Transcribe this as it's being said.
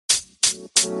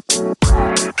All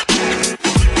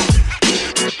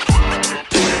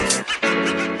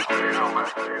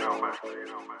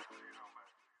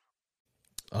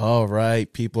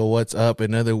right, people, what's up?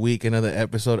 Another week, another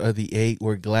episode of The 8.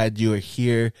 We're glad you are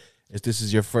here. If this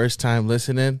is your first time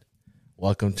listening,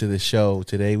 welcome to the show.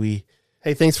 Today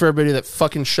Hey, thanks for everybody that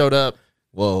fucking showed up.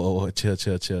 Whoa, chill.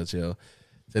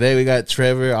 Today we got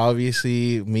Trevor,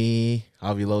 obviously, me,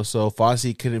 Aviloso.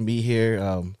 Fossey couldn't be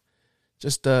here.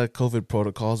 Just COVID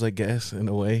protocols, I guess, in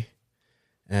a way.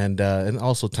 And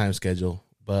also time schedule.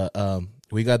 But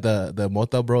we got the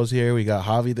Mota bros here. We got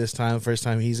Javi this time. First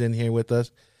time he's in here with us.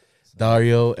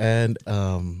 Dario and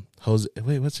Jose.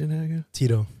 Wait, what's your name again?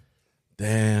 Tito.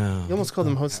 Damn. You almost called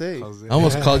him Jose. I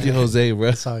almost called you Jose, bro.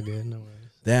 It's all good. No worries.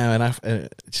 Damn, and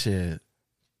shit.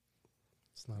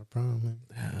 It's not a problem, man.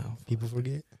 Damn. People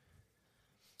forget.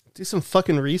 Do some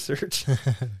fucking research.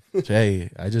 Hey,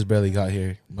 I just barely got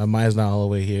here. My mind's not all the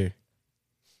way here.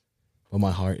 But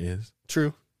my heart is.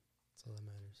 True. That's all that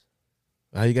matters.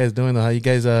 How you guys doing though? How you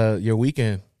guys your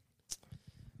weekend?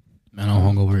 Man, I'm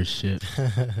hungover as shit.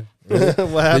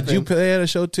 What happened? Did you play at a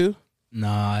show too? No,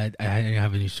 I didn't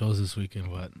have any shows this weekend,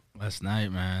 but last night,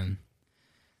 man,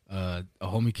 a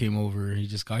homie came over. He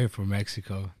just got here from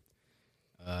Mexico.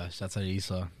 Shouts out to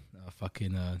Isa.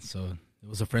 So it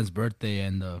was a friend's birthday,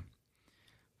 and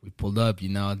we pulled up, You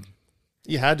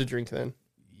had to drink then.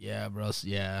 Yeah, bro.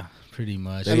 Yeah, pretty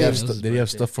much. Did he have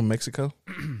stuff from Mexico?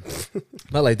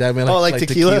 Not like that, man. Like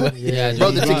tequila? Yeah,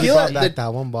 Bro, the tequila,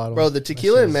 that one bottle. Bro, the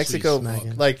tequila in Mexico,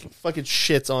 smacking. like, fucking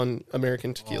shits on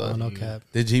American tequila. Oh, no dude. cap.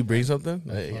 Did he bring something?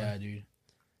 Yeah, dude.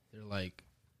 They're like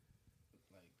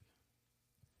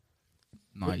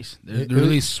nice. They're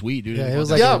really sweet, dude. Yeah, it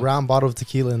was like a round bottle of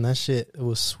tequila, and that shit, it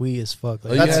was sweet as fuck.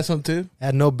 Like, Oh, you had some too? it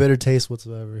had no bitter taste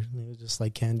whatsoever. It was just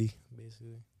like candy,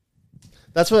 basically.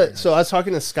 That's what. So I was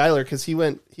talking to Skylar because he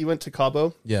went to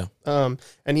Cabo. Yeah.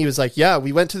 And he was like, "Yeah,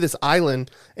 we went to this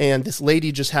island, and this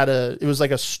lady just had it was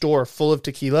like a store full of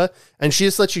tequila, and she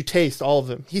just lets you taste all of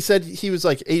them." He said he was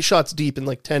like 8 shots deep in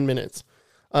like 10 minutes.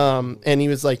 And he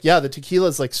was like, "Yeah, the tequila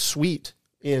is like sweet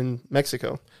in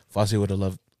Mexico." Fossey would have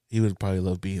loved. He would probably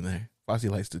love being there. Fossey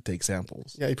likes to take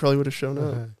samples. Yeah, he probably would have shown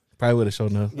up. Probably would have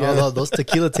shown up. Yeah. Yeah, those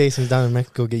tequila tastings down in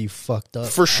Mexico get you fucked up.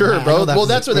 For sure, I bro. know that Well, from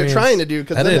that's what they're experience. trying to do.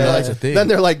 Because I then, didn't know they're that's a thing. then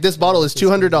they're like, this bottle is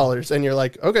 $200, and you're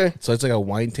like, okay. So it's like a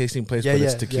wine tasting place, Yeah, but yeah,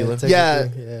 it's tequila. Yeah.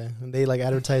 yeah. And they like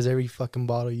advertise every fucking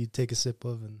bottle you take a sip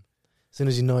of, and as soon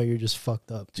as you know it, you're just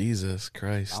fucked up. Jesus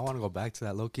Christ. I want to go back to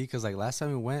that low key because like last time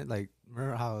we went, like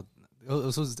remember how it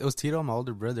was Tito, my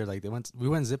older brother. Like we went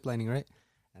ziplining, right?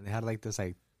 And they had like this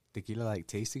like tequila like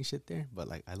tasting shit there. But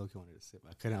like I low-key wanted to sip.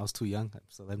 I couldn't. I was too young.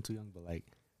 I'm too young. But like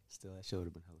still, that shit would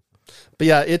have been hella fun. But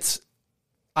yeah,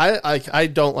 I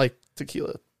don't like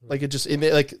tequila. Like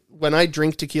like when I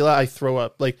drink tequila, I throw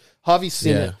up. Like Javi's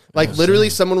seen Yeah. it. Like literally,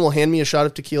 someone will hand me a shot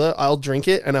of tequila. I'll drink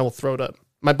it and I will throw it up.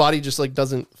 My body just like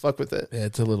doesn't fuck with it. Yeah,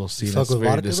 it's a little scene. fuck It's with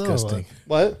very vodka, though, or disgusting.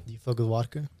 What? Do you fuck with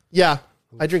vodka? Yeah,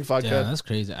 I drink vodka. Yeah, that's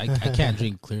crazy. I can't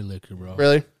drink clear liquor, bro.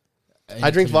 Really? I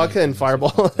drink Clear vodka liquor and makes me Fireball.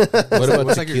 fucked up. What about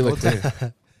What's like your tequila? go-to?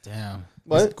 Clear? Damn,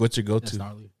 What? What's your that's go-to?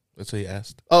 gnarly. That's what he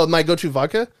asked. Oh, my go-to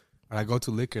vodka? Or I go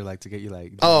to liquor like to get you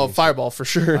like. Oh, Fireball for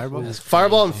sure. Fireball?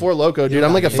 Fireball and Four Loko, dude. You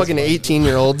I'm like a don't fucking taste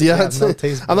 18-year-old. Yeah, Yeah, it's- no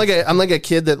taste I'm like a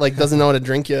kid that like doesn't know how to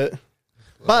drink yet.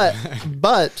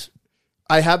 But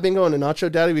I have been going to Nacho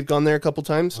Daddy. We've gone there a couple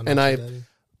times, and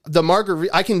the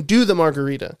margarita. I can do the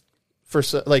margarita for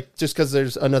like just because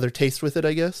there's another taste with it,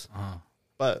 I guess.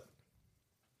 But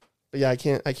yeah, I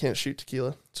can't shoot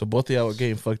tequila. So both of y'all were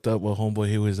getting fucked up while homeboy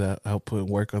he was out putting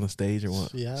work on the stage or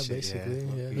what? Yeah, Shit, basically.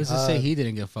 yeah. Yeah. Let's just say he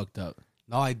didn't get fucked up.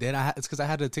 No, I did. It's because I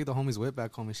had to take the homie's whip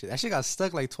back home and shit. That shit got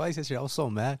stuck like twice yesterday. I was so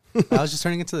mad. I was just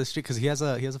turning into the street because he has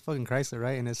a fucking Chrysler,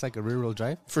 right? And it's like a rear wheel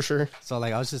drive. For sure. So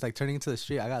like I was just like turning into the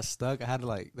street. I got stuck. I had to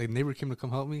like the neighbor came to come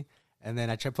help me, and then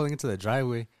I tried pulling into the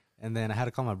driveway, and then I had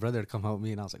to call my brother to come help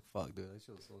me, and I was like, "Fuck, dude, that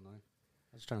shit was so annoying."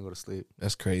 I was just trying to go to sleep.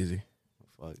 That's crazy.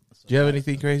 Fuck. Do you have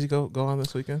anything crazy go on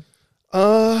this weekend?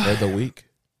 Uh, Or the week?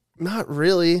 not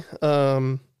really.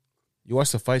 You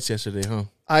watched the fights yesterday, huh?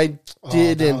 I Oh,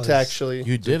 didn't that was- actually.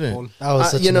 You didn't. That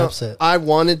was such you an know, upset. I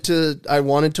wanted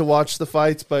to watch the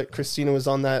fights, but Christina was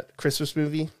on that Christmas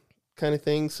movie kind of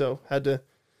thing, so had to.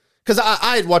 Because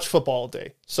I had watched football all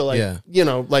day, so like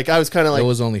Yeah. like I was kind of like It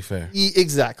was only fair.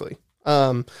 exactly.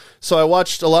 So I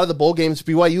watched a lot of the bowl games.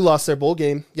 BYU lost their bowl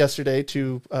game yesterday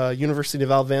to University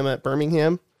of Alabama at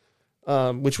Birmingham,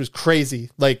 which was crazy.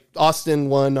 Like Austin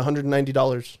won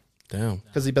 $190 Damn.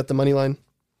 because he bet the money line.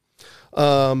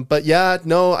 But yeah,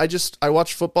 no, I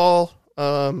watched football.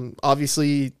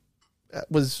 Obviously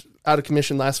was out of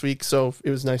commission last week, so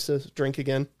it was nice to drink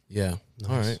again. Yeah. Nice.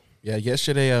 All right. Yeah.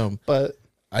 Yesterday, But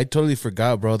I totally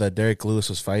forgot, bro, that Derek Lewis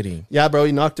was fighting. Yeah, bro,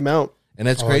 he knocked him out. And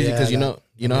that's Oh, crazy yeah, because, you that-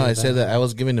 know, I I heard said that. that I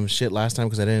was giving him shit last time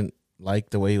because I didn't like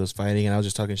the way he was fighting and I was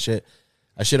just talking shit.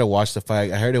 I should have watched the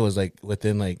fight. I heard it was like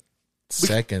within like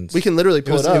seconds. We can literally It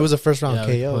pull was, it up. it was a first round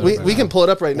Yeah, KO. we can pull it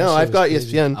up right That now. shit I've was got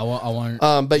crazy. ESPN. I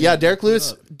want. But yeah, Derek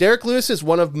Lewis is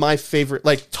one of my favorite,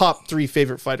 like top 3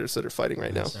 favorite fighters that are fighting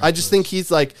right now. I just think he's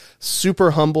like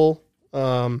super humble.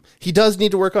 He does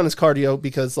need to work on his cardio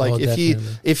because like Oh, definitely.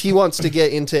 if he wants to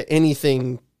get into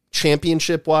anything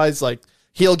championship wise, like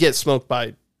he'll get smoked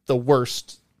by the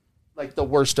worst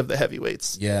of the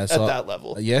heavyweights. Yeah, at so that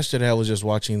level. Yesterday I was just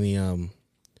watching the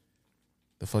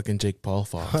fucking Jake Paul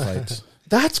fights.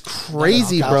 That's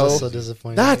crazy, That bro. was so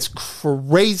disappointing. That's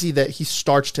crazy that he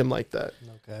starched him like that.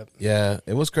 no cap. Yeah,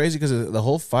 it was crazy because the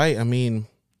whole fight, I mean,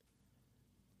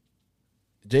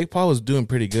 Jake Paul was doing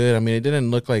pretty good. I mean, it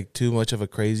didn't look like too much of a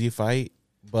crazy fight,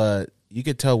 but you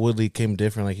could tell Woodley came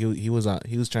different. Like he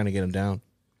was trying to get him down.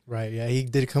 Right, yeah, he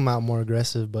did come out more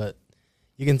aggressive, but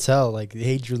you can tell like the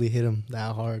age really hit him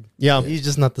that hard. Yeah. He's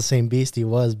just not the same beast he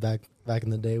was back in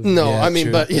the day. No, Yeah, I mean,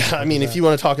 true. but yeah, I mean, if you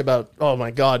want to talk about, oh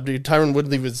my god, dude, Tyron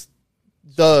Woodley was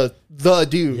the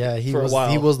dude. Yeah, he for was a while.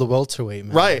 he was the welterweight,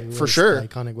 man. Right, He for was sure. the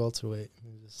iconic welterweight. He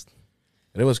was-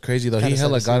 But it was crazy though. He Kinda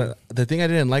hella sad to got it. The thing I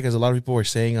didn't like is a lot of people were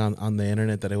saying on the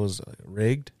internet that it was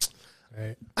rigged.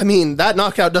 Right. I mean, that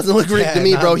knockout doesn't look rigged Yeah, to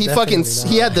me, not- bro. He fucking definitely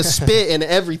he not. had the spit and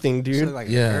everything, dude. Like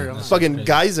Yeah. Fucking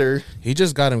geyser. He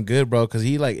just got him good, bro. Because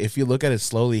he like, if you look at it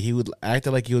slowly, he would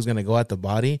acted like he was gonna go at the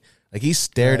body. Like he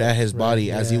stared Right, at his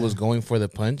body right, as he yeah. was going for the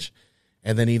punch,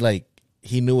 and then he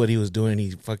knew what he was doing.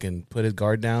 He fucking put his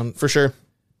guard down, For sure.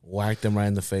 whacked him right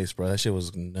in the face, bro. That shit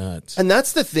was nuts. And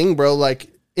that's the thing, bro. Like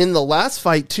in the last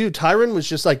fight too, Tyron was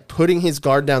just like putting his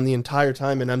guard down the entire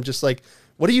time, and I'm just like,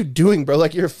 what are you doing, bro?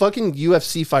 Like you're a fucking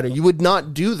UFC fighter. You would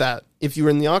not do that if you were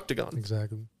in the octagon.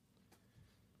 Exactly.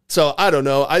 So I don't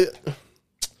know.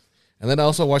 And then I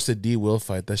also watched the D Will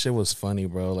fight. That shit was funny,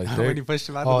 bro. Like when he they pushed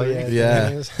him out Oh of the yeah, ring. Yeah.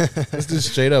 yeah. this dude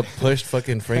straight up pushed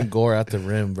fucking Frank Gore out the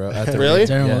rim, bro. Out the Really? rim.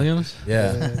 Darren Yeah. Williams.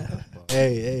 Yeah.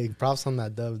 Hey, props on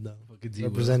that dub though.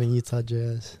 Representing Utah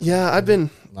Jazz. Yeah, I've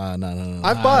been. Nah.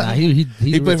 I've bought. He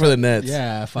Played for the Nets.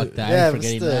 Yeah, fuck that. Yeah, I'm but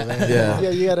forgetting still, that. man. Yeah. Yeah,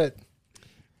 you gotta.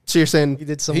 So you're saying He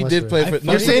did so He much. did for play it. for. You're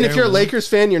no, you're he saying did. if you're a Lakers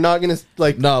fan, you're not gonna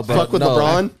like No, bro, fuck with no.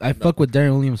 LeBron. I fuck with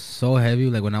Darren Williams so heavy.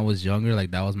 Like when I was younger,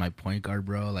 like that was my point guard,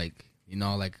 bro. Like you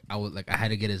know, like I had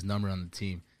to get his number on the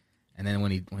team. And then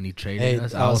when he traded Hey,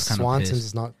 us, I was kind of Swanson's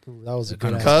pissed. not. That was a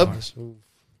They're good kinda ass Cub? finish. Ooh.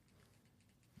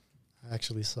 I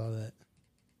actually saw that.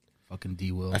 Fucking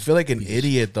D Will. I feel like an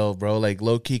idiot though, bro. Like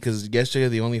low key, because yesterday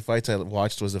the only fights I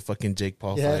watched was the fucking Jake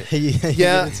Paul Yeah, fight. yeah.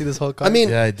 Yeah. Didn't see this whole I card. mean,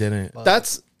 Yeah, I didn't.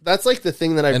 that's like the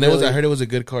thing that I And really. I heard it was a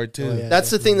good card too. Oh, yeah. That's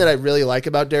the thing that I really like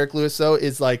about Derek Lewis, though,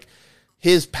 is like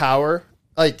his power.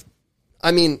 Like,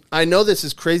 I mean, I know this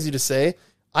is crazy to say.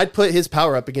 I'd put his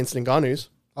power up against Ngannou's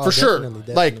Oh, for sure.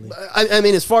 definitely, Like, definitely. I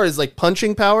mean, as far as like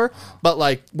punching power, but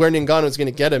like where Ngannou's going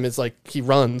to get him is like he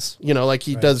runs, you know, like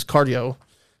he does cardio.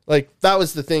 Like that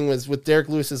was the thing was with Derek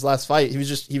Lewis's last fight. He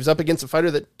was up against a fighter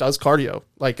that does cardio,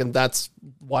 like, and that's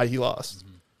why he lost.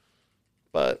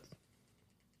 But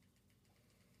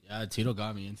Yeah, Tito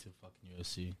got me into fucking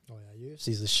UFC. Oh yeah,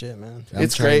 UFC's the shit, man.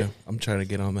 It's trying great. I'm trying to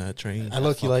get on that train. I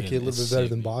look, you like it a Fucking little bit better sick,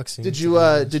 than man. boxing. did to you be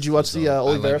honest. did you watch the I like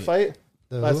Oliveira it. fight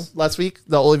The who? last week?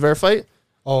 The Oliveira fight,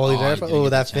 Oh, Oliveira I fight? didn't Oh, get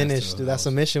that the chance finish, to. dude. That That was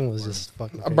submission was just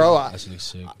fucking crazy. bro. Actually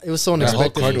sick. It was so That whole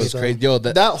unexpected. card was though. crazy. Yo,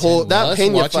 that that us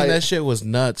Pena watching fight. that shit was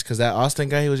nuts because that Austin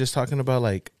guy he was just talking about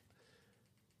like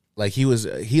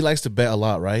he likes to bet a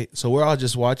lot, right? So we're all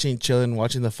just watching, chilling,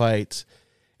 watching the fights,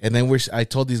 and then I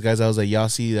told these guys I was like, y'all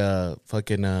see the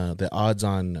fucking the odds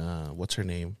on what's her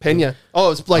name? Pena.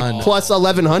 Oh, it's like On- plus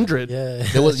 1100. Yeah,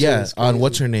 It was that shit yeah was on crazy.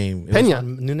 what's her name? It was- Pena.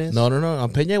 On Nunes. No,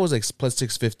 on Pena it was like plus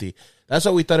 650. That's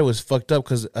why we thought it was fucked up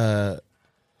because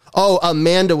Oh,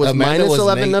 Amanda was minus was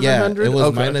 1100. Yeah, it was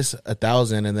Okay. minus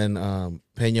 1,000, and then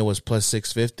Pena was plus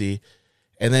 650,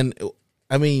 and then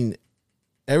I mean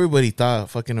everybody thought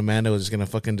fucking Amanda was just gonna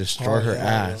fucking destroy her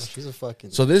ass. She's a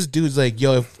fucking. So this dude's like,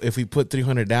 yo, if we put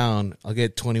 300 down, I'll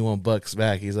get $21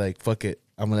 back. He's like, fuck it,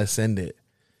 I'm gonna send it,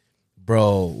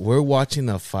 bro. We're watching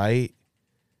the fight,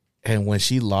 and when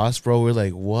she lost, bro, we're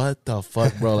like, what the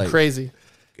fuck, bro? Like Crazy.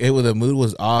 the mood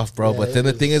was off, bro. Yeah, but then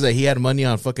it the thing is that he had money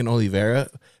on fucking Oliveira,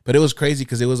 but it was crazy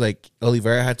because it was like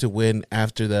Oliveira had to win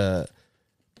after the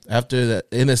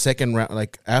in the second round,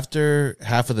 like after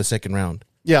half of the second round.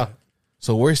 Yeah.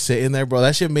 So we're sitting there, bro.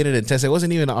 That shit made it intense. It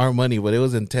wasn't even our money, but it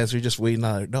was intense. We're just waiting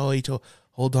on it. No, he told,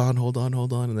 hold on.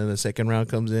 And then the second round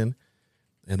comes in.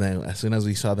 And then as soon as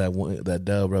we saw that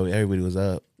dub, bro, everybody was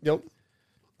up. Yep.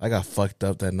 I got fucked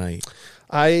up that night.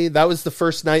 That was the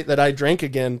first night that I drank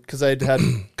again because I had had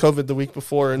COVID the week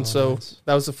before, and so nice.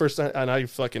 that was the first night. And I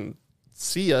fucking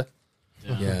see ya.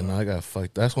 Yeah, no, I got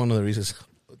fucked. That's one of the reasons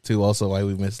too. Also, why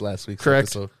we missed last week's Correct.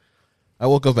 episode. I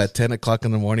woke up at 10 o'clock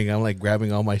in the morning. I'm like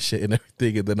grabbing all my shit and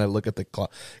everything, and then I look at the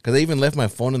clock because I even left my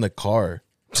phone in the car.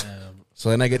 So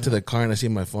then I get to the car and I see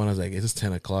my phone. I was like, "It's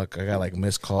 10 o'clock." I got like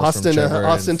missed calls Austin, from Trevor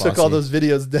Austin and took all Fossey. those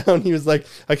videos down. He was like,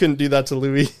 I couldn't do that to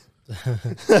Louis.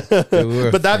 Dude, we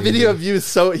were But that faded. video of you is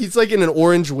so, he's like in an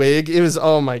orange wig. It was,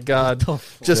 oh my God.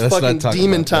 Just Let's not fucking talk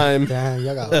demon about that. time. Damn,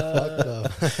 y'all got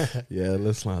fucked up. Yeah,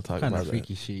 let's not talk Kind about of that.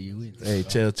 freaky shit you into. Hey,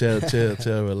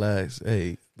 chill, relax.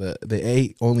 Hey, the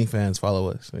 8 OnlyFans follow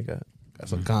us. We got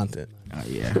some content. Oh,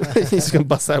 yeah. He's going to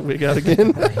bust that wig out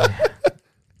again.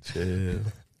 Chill.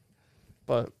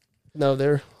 But no,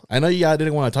 they're, I know y'all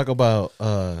didn't want to talk about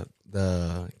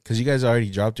because you guys already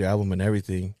dropped your album and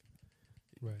everything.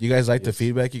 Right. You guys like the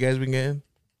feedback you guys been getting?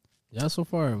 Yeah, so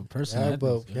far, personally, Yeah, I but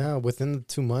think it's good. yeah, within the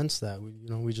 2 months that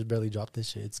we just barely dropped this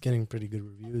shit. It's getting pretty good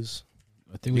reviews.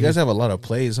 I think You guys have a lot of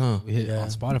plays, huh? we hit Yeah. on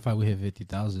Spotify. We hit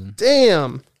 50,000.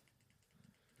 damn.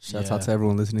 Shouts Yeah. out to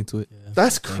everyone listening to it. Yeah.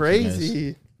 That's Thank you,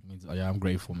 crazy. Yeah, I'm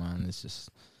grateful, man. It's just,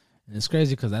 and it's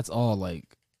crazy because that's all like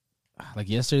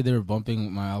yesterday they were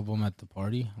bumping my album at the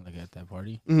party, like at that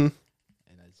party, hmm and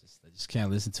I just can't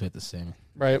listen to it the same.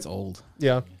 Right. It's old.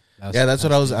 Yeah. That's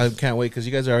what I was. I can't wait because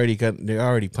you guys are they're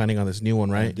already planning on this new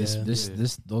one, right? This, Yeah.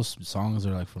 those songs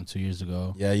are like from 2 years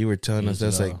ago. Yeah, you were telling us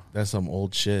Years that's ago. like that's some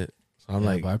old shit. So I'm Yeah,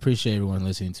 like, but I appreciate everyone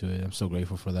listening to it. I'm so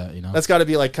grateful for that. You know. That's got to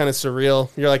be like kind of surreal.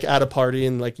 You're like at a party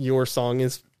and like your song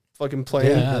is fucking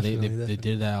playing. yeah, they definitely.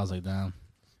 did that. I was like, damn.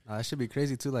 That should be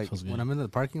crazy too. Like Feels when good. I'm in the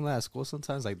parking lot at school,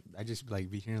 sometimes like I just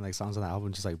like be hearing like songs on the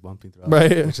album just like bumping throughout,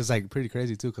 Right. Which is like pretty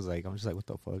crazy too, because like I'm just like, what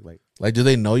the fuck, like do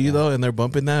they know you Yeah. though, and they're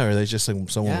bumping that, or are they just like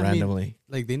someone Yeah, I mean, randomly?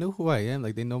 they know who I am,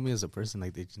 like they know me as a person,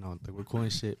 like they like we're cool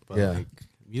and shit. But Yeah. like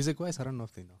music wise, I don't know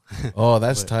if they know. Oh,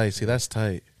 that's But- tight. See, that's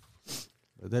tight.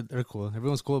 But they're cool.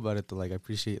 Everyone's cool about it though. Like I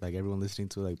appreciate like everyone listening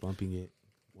to like bumping it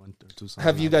 1 or 2 songs.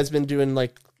 Have you guys been doing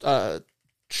like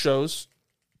shows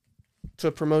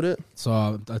to promote it? So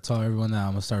I told everyone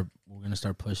that we're gonna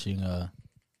start pushing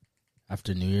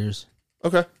after New Year's.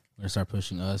 Okay. We're gonna start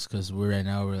pushing us because right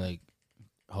now we're like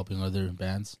helping other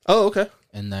bands, Oh, okay.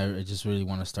 and I just really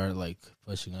want to start like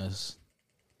pushing us.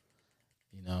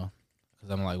 You know, because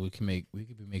I'm like we could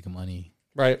be making money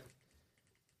Right.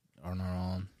 on our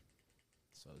own.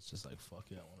 So it's just like fuck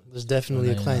it. I wanna There's definitely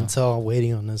a Yeah. clientele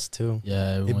waiting on us too.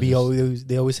 Yeah, It'd everyone be just- always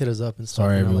they always hit us up and stuff.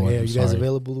 Sorry, you know, like, everyone, hey, are I'm you guys sorry.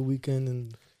 available the weekend?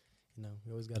 And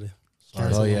we always gotta. sorry.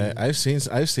 cancel Oh yeah, them. I've seen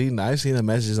the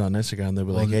messages on Instagram. They'll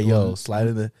be like, On- "Hey, yo, on- slide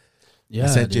in the." Yeah, I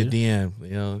sent you a dude. DM.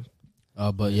 You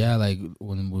know, But yeah, like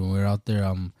when we're out there,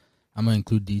 I'm gonna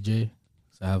include DJ.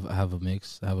 So I have a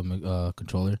mix. I have a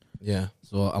controller. yeah.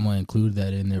 So I'm gonna include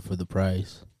that in there for the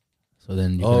price. So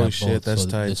then you can Oh have shit, both. that's So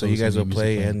tight. there's So you always guys gonna will be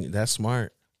play, music playing. and that's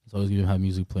smart. It's always gonna have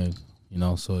music playing. You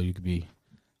know, so you could be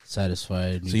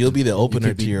satisfied. So you'll be the opener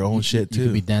could to your own shit You could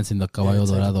too. be dancing the Caballo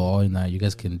exactly. Dorado all night. You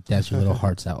guys can dance your little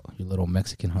hearts out, your little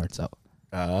Mexican hearts out.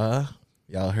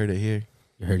 Y'all heard it here.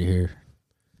 You heard it here.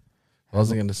 I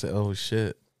wasn't gonna say. Oh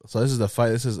shit. So this is the fight.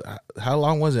 This is how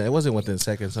long was it? It wasn't within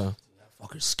seconds, huh?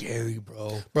 Fucking scary,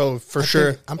 bro. Bro, for I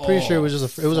sure. think- I'm pretty sure it was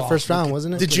just it was a first round,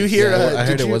 wasn't it? Did you hear? Yeah, I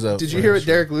heard did it you, was a Did you hear what first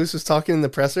Derek Lewis was talking in the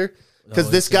presser? Because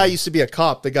Oh, this okay. guy used to be a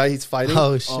cop. The guy he's fighting.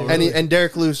 Oh shit! And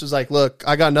Derek Lewis was like, "Look,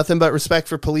 I got nothing but respect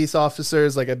for police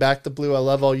officers. Like I back the blue. I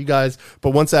love all you guys.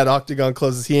 But once that octagon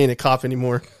closes, he ain't a cop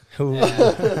anymore."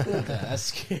 That's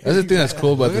scary. That's the thing that's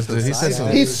cool about this. Dude. He said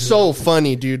some. He's so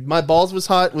funny, dude. My balls was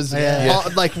hot. Was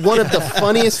like one of the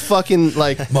funniest fucking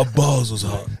like. My balls was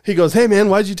hot. He goes, "Hey man,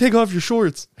 why'd you take off your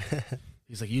shorts?"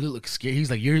 He's like, you look scared. He's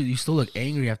like, you still look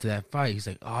angry after that fight. He's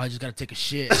like, oh, I just gotta take a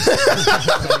shit. I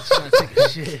just gotta take a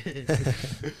shit. This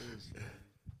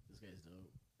guy's dope.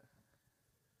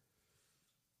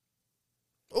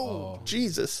 Oh,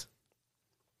 Jesus!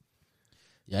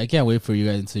 Yeah, I can't wait for you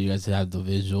guys until you guys have the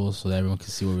visuals so that everyone can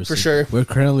see what we're For seeing. sure. We're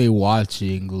currently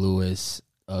watching Lewis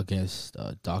against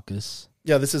Dawkins.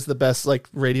 Yeah, this is the best like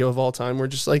radio of all time. We're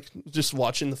just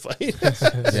watching the fight.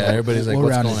 Yeah, everybody's like, What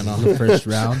 "What's round going is on?" the first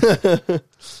round?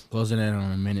 Closing in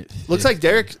on a minute. Looks like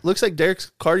Derek's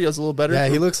cardio's a little better. Yeah,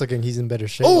 he looks like he's in better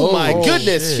shape. Oh, my Oh,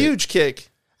 goodness! shit. Huge kick.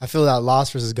 I feel that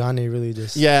loss versus Gane really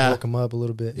just woke him up a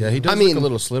little bit. Yeah, he does I look mean- a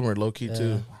little slimmer, low key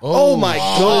too. Oh, my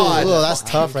god! Oh, that's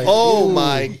tough right Oh there.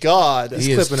 my god!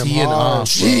 He is clipping him teeing hard. off, bro.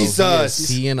 Jesus. He is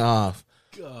teeing off.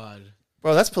 God.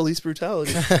 Bro, that's police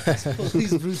brutality.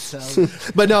 Police brutality.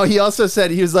 But no, he also said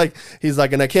he's like,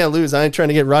 and I can't lose. I ain't trying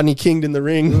to get Rodney Kinged in the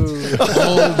ring.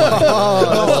 Oh my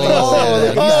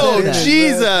god! Oh,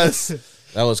 Jesus!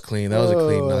 That was clean. That was a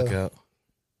clean Oh. knockout.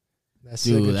 That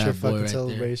Dude, signature that boy fucking right there.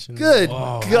 celebration. Good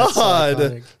Oh, that's God.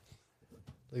 iconic.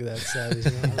 Look at that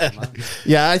savage. Man.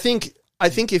 Yeah, I think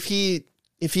if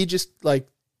he just like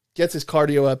gets his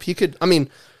cardio up, he could. I mean,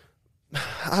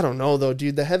 I don't know though,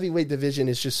 dude. The heavyweight division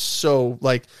is just so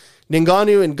like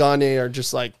Ngannou and Gane are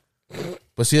just like.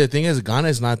 But see, the thing is,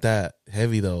 Ghana's not that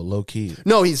heavy though, low key.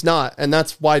 No, he's not, and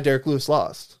that's why Derek Lewis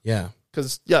lost. Yeah,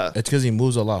 Because it's because he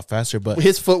moves a lot faster. But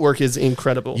his footwork is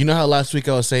incredible. you know how last week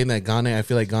I was saying that Ghana, I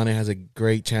feel like Ghana has a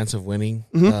great chance of winning.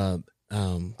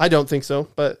 I don't think so,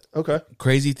 but okay.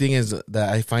 Crazy thing is that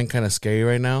I find kind of scary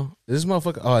right now. This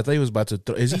motherfucker. Oh, I thought he was about to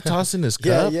throw. Is he tossing his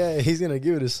Yeah, cup? yeah, he's gonna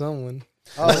give it to someone.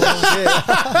 Oh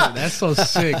shit! That's so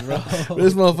sick, bro.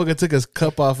 This motherfucker took his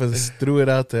cup off and threw it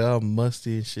out there, all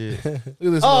musty and shit. Look at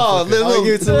this Oh, motherfucker. Oh,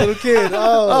 give it to the little kid.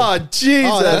 Oh, Oh,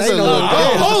 Jesus. that's a little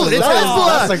kid. Oh, it's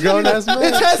Hezbollah. That's a grown ass man.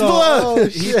 It's Hezbollah. Oh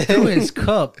He shit! threw his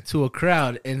cup to a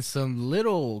crowd, and some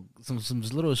little short. That's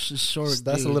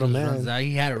a dude little just man. runs out.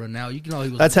 He had it run out. You know he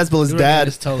was. That's Hezbollah's he was running on dad.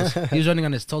 his toes. He was running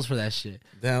on his toes for that shit.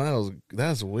 Damn,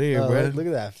 that's weird, Oh, bro. look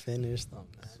at that finish, though, man.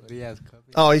 What he has cooking.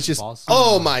 Oh, he's just. Balls.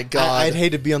 Oh my God. I'd hate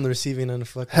to be on the receiving end of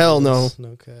fucking. Hell no. this.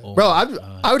 No cap. Oh Bro, my I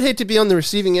God. would hate to be on the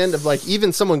receiving end of like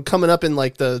even someone coming up in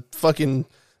like the fucking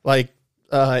like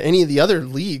any of the other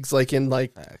leagues, like in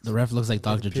like. The ref looks like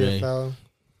Dr. Dre. PFL,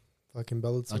 fucking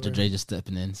Bellator. Dr. Dre just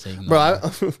stepping in saying, Bro,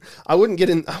 I wouldn't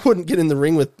get in. I wouldn't get in the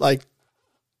ring with like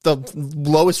the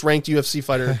lowest ranked UFC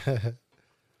fighter.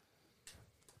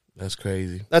 That's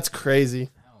crazy. That's crazy.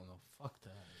 I don't know, fuck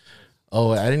that.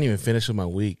 Oh, I didn't even finish with my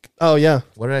week. Oh yeah.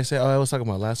 What did I say? Oh, I was talking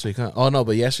about last week, huh? Oh no,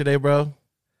 but yesterday, bro,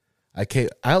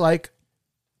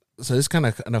 so this kind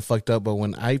of fucked up, but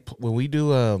when we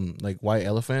do like white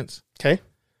elephants, Okay.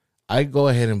 I go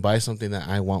ahead and buy something that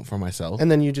I want for myself,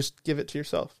 And then you just give it to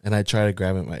yourself. and I try to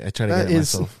grab it. I try to That get it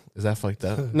is- myself. Is that fucked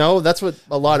up? No, that's what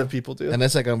a lot of people do. And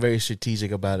that's like I'm very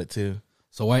strategic about it too.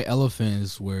 So white elephant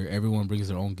is where everyone brings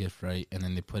their own gift, right? And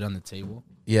then they put it on the table,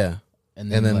 Yeah, and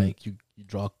then, And then- like you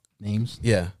draw names.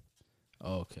 yeah.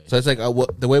 Oh, okay. So it's like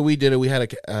the way we did it. We had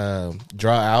to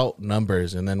draw out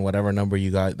numbers, and then whatever number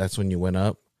you got, that's when you went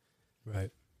up.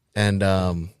 Right. And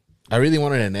I really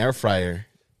wanted an air fryer,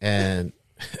 and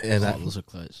Those are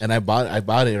clutch. I bought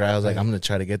it. Right, I was like, I'm gonna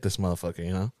try to get this motherfucker,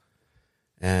 you know.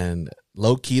 And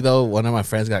low key though, one of my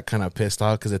friends got kind of pissed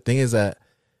off because the thing is that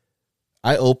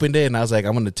I opened it and I was like,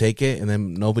 I'm gonna take it, and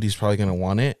then nobody's probably gonna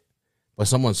want it, but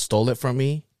someone stole it from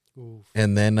me, Oof.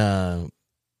 and then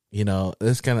you know,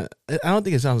 this kind of, I don't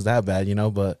think it sounds that bad, you know,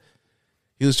 but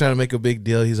he was trying to make a big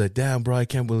deal. He's like, damn, bro, I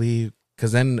can't believe,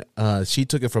 because then she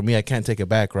took it from me. I can't take it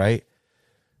back, right?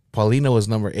 Paulina was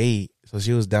number 8, so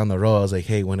she was down the row. I was like,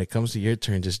 hey, when it comes to your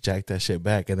turn, just jack that shit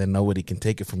back, and then nobody can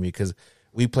take it from you, because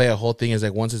we play a whole thing. Is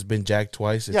like once it's been jacked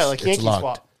twice, it's, Yeah, like it's Yankee locked.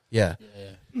 swap. Yeah.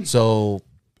 Yeah. So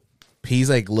he's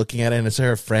like looking at it, and it's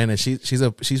her friend, and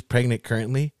she's pregnant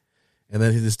currently. And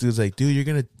then this dude's like, dude, you're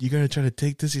gonna try to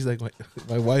take this? He's like,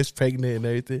 my wife's pregnant and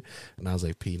everything. And I was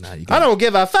like, P, nah, you I don't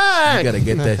give a you fuck. gotta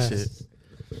get that shit.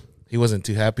 He wasn't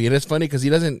too happy, and it's funny because he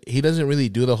doesn't really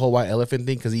do the whole white elephant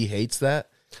thing because he hates that.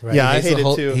 Right. Yeah, He I hates hate the it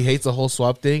whole, too. He hates the whole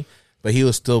swap thing, but he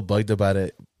was still bugged about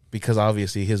it because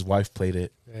obviously his wife played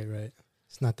it. Right.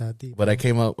 It's not that deep. But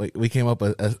we came up.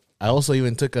 I also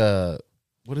even took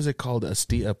what is it called?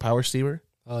 A power steamer.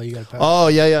 Oh, you got. Oh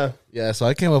yeah, yeah, Yeah, so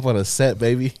I came up on a set,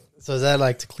 baby. So is that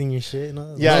like to clean your shit? And all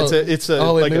that? yeah. No. It's a.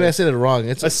 Oh wait, like maybe I said it wrong.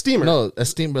 It's a steamer. No, a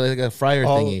steamer, like a fryer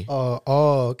thingy.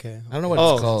 Okay. I don't know what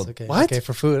Oh, it's called. Okay. What? Okay,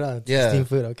 for food. It's Yeah. steam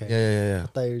food. Okay. Yeah. I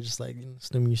thought you were just like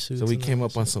steaming your suits. So we and came all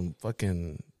up that on shit. some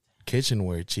fucking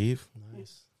kitchenware, chief.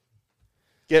 Nice.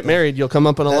 Get married, you'll come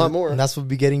up on a lot more. And that's what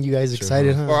be getting you guys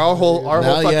excited, huh? Or our whole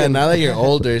Now that you're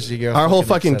older, so you're our whole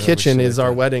fucking excited over kitchen shit is like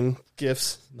our that. wedding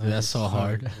gifts. Dude, that's so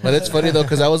hard. But it's funny though,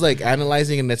 because I was like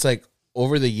analyzing, and it's like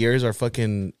over the years, our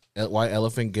fucking white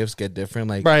elephant gifts get different.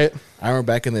 Like, Right. I remember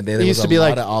back in the day, there It was used to a be lot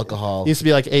like- of alcohol. It used to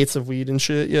be like 8s of weed and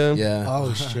shit. Yeah. Yeah.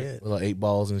 Oh shit. Little 8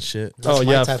 balls and shit. That's Oh, my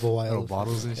yeah. type of Little wild.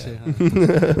 bottles and shit. Huh?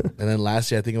 And then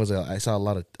last year, I think it was I saw a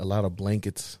lot of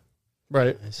blankets,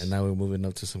 Right. Nice. and now we're moving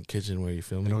up to some kitchenware. You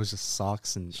feel And me? it was just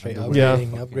socks and Straight underwear.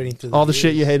 upgrading to All the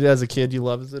shit you hated as a kid, you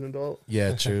love as an adult.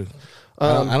 Yeah, true.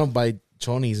 Um, I don't buy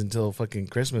chonies until fucking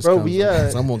Christmas Bro, comes. we,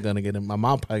 Someone gonna get them. My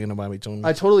mom probably gonna buy me chonies.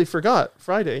 I totally forgot.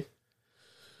 Friday,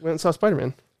 went and saw Spider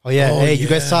Man. Oh yeah. Oh, Hey, you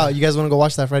guys yeah. You guys want to go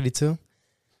watch that Friday too?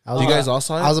 I was you about- guys all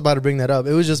saw it? I was about to bring that up.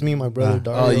 It was just me and my brother. Nah.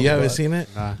 Dario, Oh, you haven't but seen it?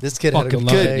 Nah. This kid had a Fucking good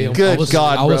love day. it. Good I was,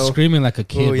 God, I was bro. screaming like a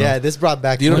kid. Oh bro. yeah, this brought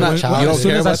back. You don't my know- childhood. you don't As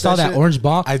soon care as I about saw that that shit? orange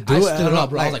box, I do. I stood up,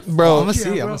 bro. I was like, Bro. I'm gonna see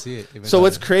it. bro. I'm gonna see it. So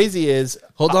what's crazy is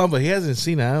Hold on, but he hasn't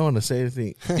seen it. I don't want to say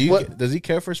anything. What? Does he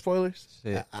care for spoilers?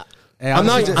 Shit. I'm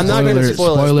not going to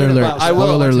spoil Spoiler it. alert. But I will.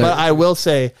 Spoiler alert. But I will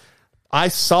say, I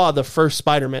saw the first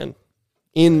Spider-Man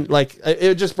in like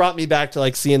it just brought me back to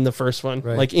like seeing the first one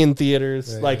Right. like in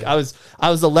theaters. Right, like right. I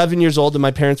was 11 years old and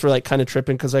my parents were like kind of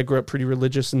tripping because I grew up pretty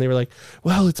religious and they were like,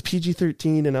 well, it's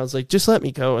PG-13, and I was like, just let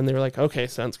me go, and they were like, okay,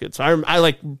 sounds good. So I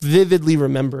like vividly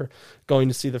remember going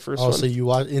to see the first one. So you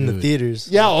watch in the theaters?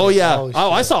 Yeah. Oh yeah. Oh,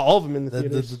 Oh, I shit. saw all of them in the That,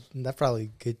 theaters. that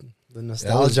probably good. The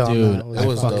nostalgia on Dude, that was, that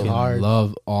was fucking dope. hard.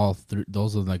 love all three.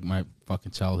 Those are like my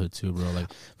fucking childhood too, bro. Like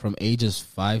from ages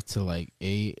 5 to like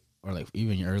 8, or like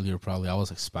even earlier, probably. I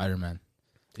was like Spider-Man.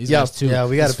 These Yeah. guys too. Yeah,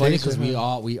 we got It's a funny picture, because we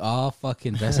man. all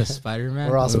fucking dressed as Spider-Man.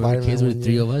 We're all When Spider-Man kids with one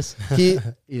 3 year. of us. He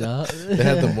You know, They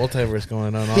had the multiverse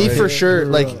going on. he already. for sure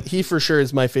Bro. like he for sure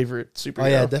is my favorite superhero. Oh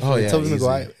yeah, definitely. Oh, yeah, Toby easy.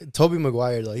 Maguire. Toby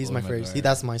Maguire though, he's Tobey my favorite. Maguire.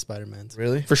 That's my Spider-Man.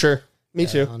 Really? For sure. Me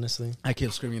too. Honestly, I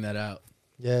kept screaming that out.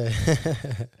 yeah.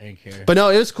 I didn't care. But no,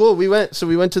 it was cool. We went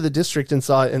to the district and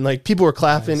saw it, and like people were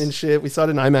clapping Nice. and shit. We saw it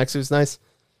in IMAX. It was nice.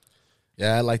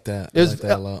 Yeah, I like that. It I was like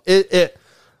that a lot. it.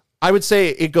 I would say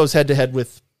it goes head to head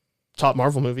with top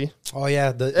Marvel movie. Oh yeah.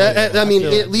 I mean,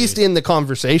 feel at least in the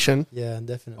conversation. Yeah,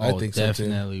 definitely. I Oh, think so, too.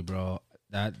 definitely, bro.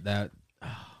 That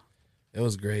It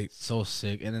was great. so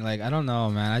sick. And then like I don't know,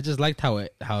 man. I just liked how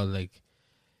like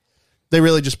They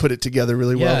really just put it together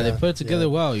really yeah, well. they put it together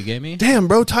well. You get me? Damn,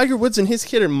 bro, Tiger Woods and his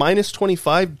kid are minus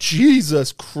 25.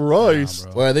 Jesus Christ.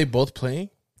 Nah, bro. Well, are they both playing?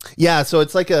 Yeah, so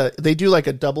it's like they do like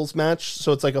a doubles match.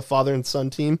 So it's like a father and son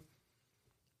team.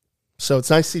 So it's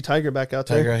nice to see Tiger back out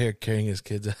there. Tiger out here carrying his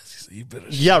kids. He's like, you better.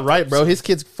 Yeah, right, bro. His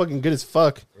kid's fucking good as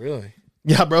fuck. Really?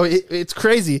 Yeah, bro, it's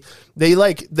crazy. They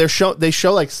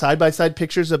show like side by side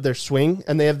pictures of their swing,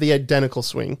 and they have the identical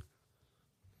swing.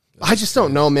 I just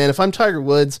don't know, man. If I'm Tiger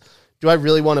Woods, do I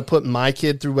really want to put my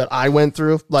kid through what I went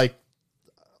through? Like,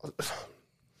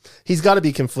 he's got to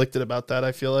be conflicted about that.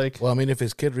 I feel like Well, I mean, if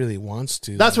his kid really wants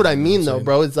to, that's what I you know mean, I'm though, saying?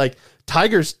 bro. It's like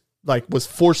Tiger's like was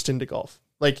forced into golf.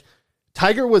 Like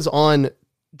Tiger was on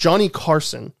Johnny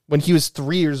Carson when he was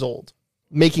 3 years old,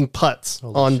 making putts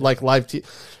Holy on shit. like live TV.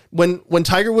 When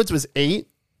Tiger Woods was 8,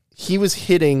 he was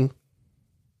hitting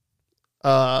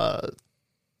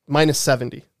minus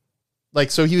 70.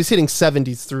 Like, so he was hitting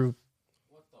 70s through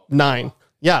 9.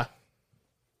 Yeah.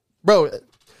 Bro,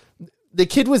 the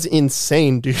kid was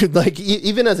insane, dude. Like,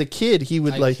 even as a kid, he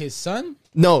would like his son.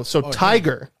 no. So him.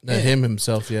 Tiger, No, him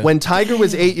himself, yeah. when Tiger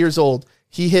was 8 years old,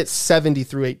 he hit 70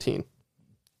 through 18.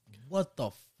 What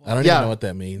the fuck? I don't Yeah. even know what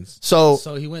that means. So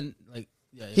So he went like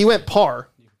he went par.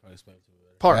 You can probably explain it to me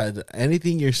better. Par.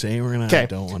 Anything you're saying, we're gonna. Okay. I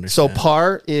don't So understand.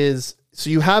 par is so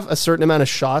you have a certain amount of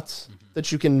shots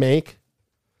that you can make,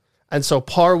 and so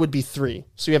par would be 3.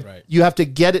 So Right. you have to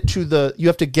get it to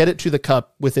the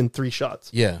cup within 3 shots.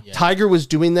 Yeah. Yeah. Tiger was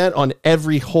doing that on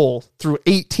every hole through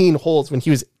 18 holes when he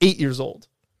was 8 years old.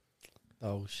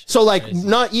 Oh shit. So like Crazy.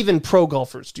 not even pro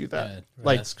golfers do that. Yeah,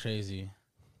 Like that's crazy.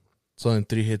 So in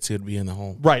 3 hits, he would be in the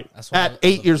hole. right That's why at I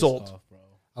 8 love years disc old. golf, bro.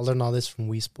 I learned all this from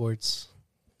Wii Sports.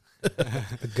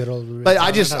 The good old. But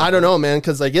I don't know, man,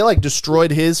 because like it like destroyed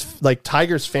his like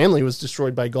Tiger's family was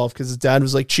destroyed by golf because his dad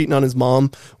was like cheating on his mom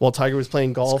while Tiger was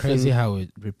playing It's golf. crazy and, how it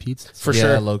repeats. for Yeah,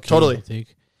 sure, low key. totally.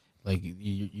 Take, like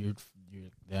you're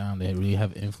down. They really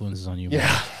have influences on you. Yeah.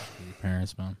 man. Your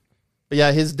parents, man. But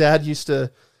yeah, his dad used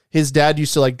to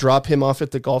like drop him off at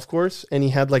the golf course, and he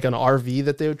had like an RV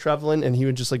that they would travel in, and he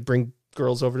would just like bring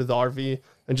girls over to the RV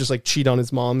and just like cheat on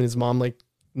his mom, and his mom like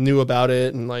knew about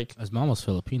it, and like His mom was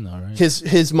Filipino, right?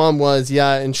 his mom was,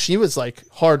 yeah, and she was like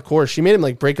hardcore. She made him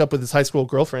like break up with his high school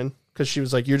girlfriend because she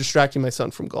was like, "You're distracting my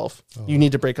son from golf. You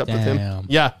need to break up with him." Damn.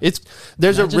 Yeah, there's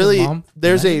Imagine a really his mom-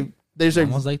 there's imagine a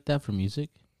Almost like that for music.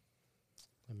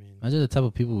 I mean, Imagine the type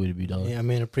of people we'd be, dog. yeah, I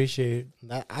mean, appreciate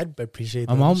that. I'd appreciate.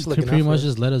 My that. mom Just could looking pretty out for much it.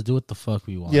 just let us do what the fuck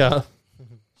we want. yeah,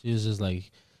 She was just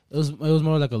like, it was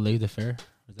more like a laissez-faire. Is that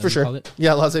for what you sure. call it?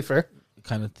 Yeah, laissez-faire.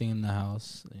 Kind of thing in the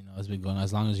house. You know, it's been going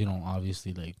as long as you don't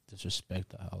obviously like disrespect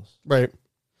the house. Right.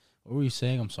 What were you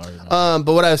saying? I'm sorry. Man.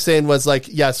 But what I was saying was like,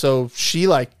 yeah, so she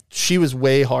was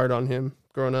way hard on him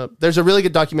growing up. There's a really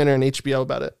good documentary on HBO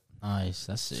about it. Nice.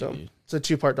 That's sick, So dude. it's a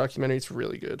 2-part documentary. It's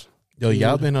really good. Yo,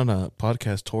 y'all been on a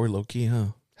podcast tour, low key, huh?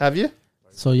 Have you?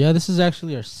 So yeah, this is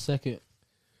actually our second.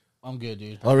 I'm good,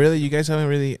 dude. Oh, really? You guys haven't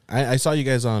really? I saw you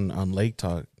guys on Lake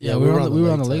Talk. Yeah, we were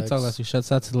on the Lake Talk last week.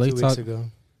 Shouts out to the 2 Lake weeks Talk. ago.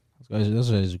 Those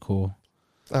guys are cool.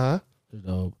 Uh-huh. They're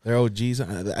dope. They're OGs.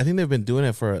 I think they've been doing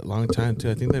it for a long time too.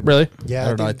 I think they Really? Yeah, I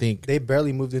don't know. I think they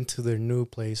barely moved into their new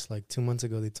place like 2 months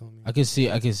ago. They told me. I can see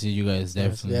you guys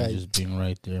definitely Yeah. just being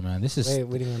right there, man. This is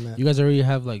Waiting on that. you guys already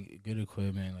have like good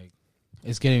equipment. Like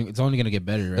it's only gonna get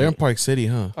better, right? they're in Park City,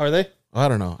 huh? Are they? I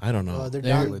don't know. I don't know. They're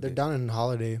They're- down. They're down in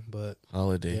Holiday, but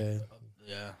Holiday.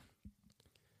 yeah, yeah.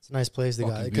 a nice place they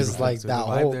got Fucking because beautiful. like So that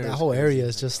the vibe whole there that is whole crazy. area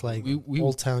is just like We-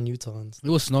 Old Town Utah. And stuff.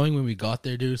 It was snowing when we got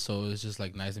there, dude. So it was just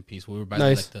like nice and peaceful. We were by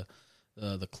Nice. the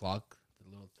clock, the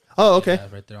little Oh, okay. yeah,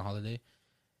 right there on Holiday.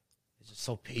 It's just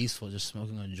so peaceful, just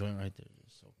smoking a joint right there.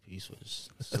 Just so peaceful. Just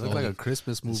It looked like a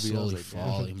Christmas movie. I was slowly like, damn.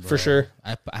 falling, bro. For sure.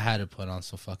 I had to put on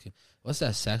some fucking what's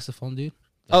that saxophone, dude?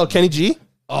 Oh, Kenny G,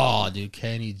 Oh, dude,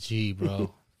 Kenny G,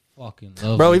 bro. Fucking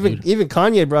lovely, bro. Even dude. even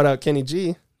Kanye brought out Kenny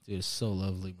G Dude, it's so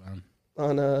lovely, man.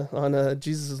 on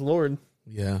Jesus is Lord.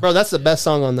 Yeah. Bro, that's the best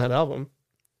song on that album.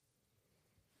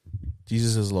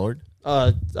 Jesus is Lord.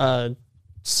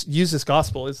 Use This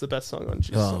Gospel is the best song on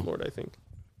Jesus Oh. is Lord, I think.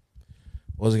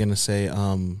 What was I gonna say?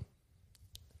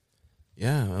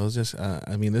 Yeah, I was just.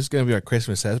 I mean, this is gonna be our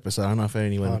Christmas episode. I don't know if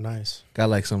anyone Oh, nice. got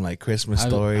like some like Christmas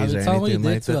stories I've or been telling what you anything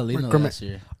did like to that. Alina Grandma- last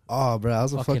year. Oh, bro, I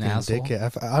was a Fucking fucking asshole.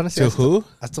 dickhead. Honestly, To who?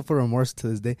 I still feel remorse to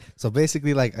this day. So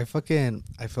basically, like, I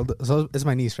filled. So it's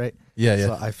my niece, right? Yeah, yeah.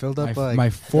 So I filled up My, like my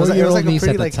it was like 4-year-old a niece pretty,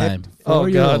 at the like, hip- time. Oh,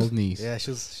 4-year-old God. niece. Yeah,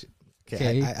 she was.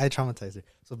 Okay. I traumatized her.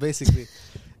 So basically,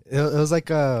 it was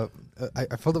like I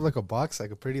filled up like a box,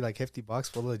 like a pretty like hefty box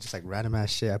full of just like random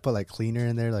ass shit. I put like cleaner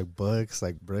in there, like books,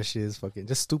 like brushes, fucking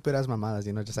just stupid as my mama's,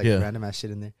 just like Yeah. random ass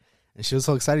shit in there. And she was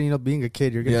so excited, being a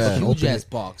kid, you're gonna Yeah. fucking Huge open ass it.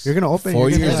 box. You're gonna open it. 4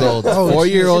 you're gonna years be like, old. oh,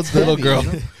 4-year-old shit, little it's girl.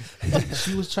 heavy,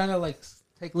 She was trying to like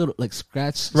take little like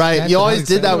scratch. Right. scratch You it always out,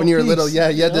 did that when you were little. piece. Yeah,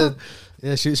 you had to.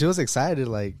 Yeah, she was excited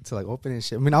like to like open it and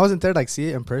shit. I mean, I wasn't there to like see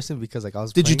it in person because like I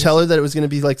was. Did you playing tell her that it was going to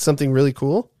be like something really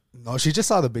cool? No, she just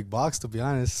saw the big box, to be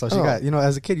honest. So she Oh. got,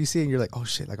 as a kid, you see it and you're like, oh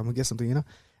shit, like I'm gonna get something,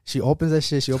 She opens that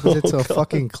shit. She opens it to a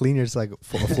fucking cleaner. It's like a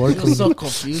floor I was cleaner. so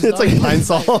confused. It's like Pine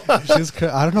Sol. She was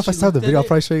I don't know if I still have the video. I'll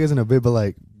probably show you guys in a bit, but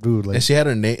like, dude, like, And she had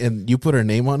her name, and you put her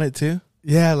name on it too.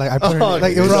 yeah, like I put her, Oh,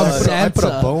 like it was. God. I put a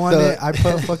Santa. bow on it. I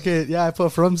put fucking I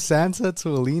put from Santa to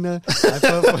Alina. I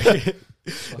put fucking.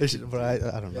 But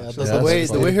I don't know. Yeah, She the, was- that's way the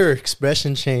funny. way her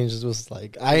expression changed was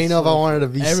like I didn't know if I wanted to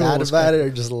be Everyone sad was about it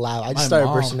cracking. or just laugh. I My just started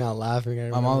mom- bursting out laughing. I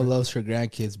My mom remember. loves her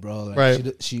grandkids, bro. Like,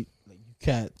 Right. She like you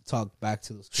can't talk back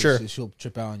to those kids. Sure. She'll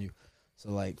trip out on you. So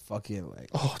like fucking like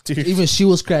Oh, dude. even she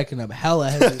was cracking up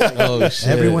hella heavy. Like, Oh shit!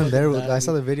 Everyone there, That I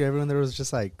saw the video. Everyone there was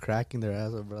just like cracking their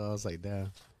ass up, bro. I was like,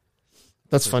 damn.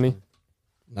 That's funny.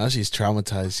 Now she's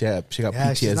traumatized. Yeah, she got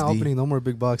Yeah, she's not PTSD. opening no more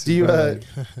big boxes. Do you bro.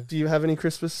 do you have any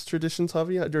Christmas traditions,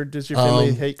 Javi? Or does your family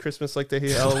Um, hate Christmas like they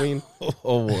hate Halloween?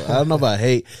 Oh, I don't know about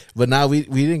hate, but now we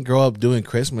didn't grow up doing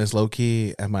Christmas low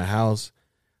key at my house.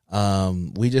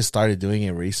 We just started doing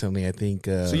it recently. I think.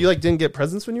 So you like didn't get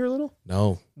presents when you were little?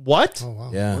 No, What? Oh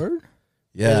wow. yeah, Word?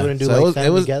 You yeah. wouldn't do So like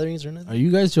family gatherings or Are nothing.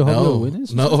 you guys Jehovah's no,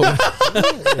 Witness? no.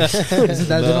 Isn't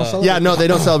that they don't celebrate? Yeah, no, they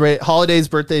don't celebrate holidays,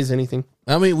 birthdays, anything.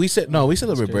 I mean, we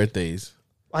celebrate good. birthdays.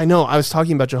 I know. I was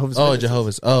talking about Jehovah's. Oh, Witnesses.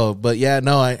 Jehovah's. Oh, but yeah,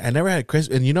 no, I never had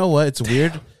Christmas. And you know what? It's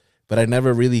weird, but I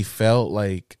never really felt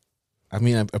like. I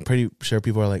mean, I'm pretty sure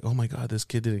people are like, "Oh my god, this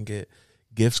kid didn't get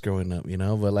gifts growing up,"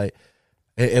 But like,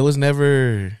 it was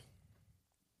never.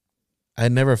 I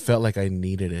never felt like I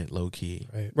needed it, low key.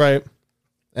 Right.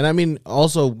 And I mean,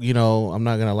 also, I'm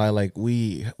not gonna lie. Like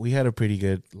we had a pretty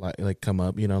good like come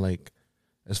up, like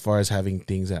as far as having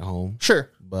things at home. Sure.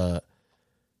 But,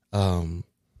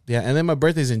 yeah. And then my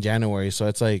birthday's in January, so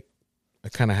it's like I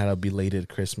kind of had a belated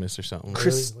Christmas or something.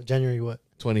 Chris- Really? January what?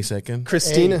 22nd.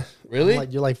 Christina. Hey. Really?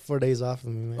 You're like 4 days off of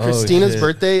me, man. Oh, Christina's shit.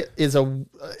 birthday is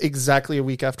exactly a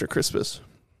week after Christmas,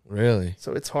 Really?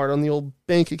 so it's hard on the old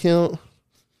bank account.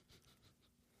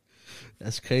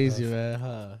 That's crazy, man.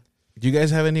 Huh? Do you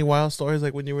guys have any wild stories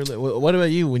like when you were little? What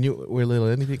about you when you were little?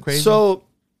 Anything crazy? So,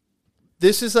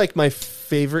 this is like my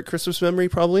favorite Christmas memory,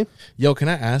 probably. Yo, can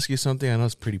I ask you something? I know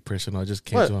it's pretty personal. It just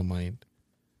came What? to my mind.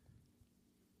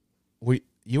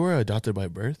 You were adopted by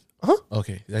birth? Huh?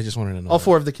 Okay, I just wanted to know. All that.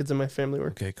 4 of the kids in my family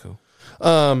were. Okay, cool.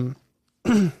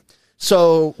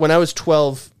 So when I was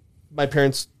 12, my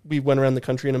parents, we went around the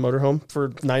country in a motorhome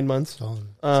for 9 months. Oh,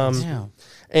 Damn.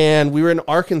 And we were in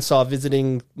Arkansas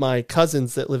visiting my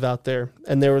cousins that live out there.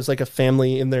 And there was like a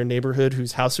family in their neighborhood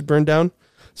whose house had burned down.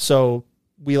 So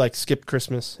we like skipped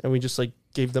Christmas and we just like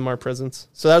gave them our presents.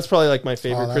 So that's probably like my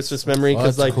favorite that's- Christmas memory. Oh,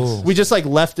 Cause that's like cool. we just like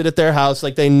left it at their house.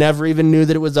 Like they never even knew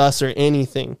that it was us or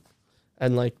anything.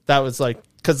 And like, that was like,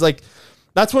 cause like,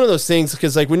 that's one of those things.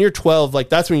 Cause like when you're 12, like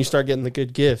that's when you start getting the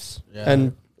good gifts. Yeah.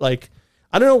 And like,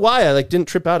 I don't know why I like didn't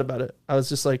trip out about it. I was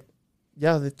just like,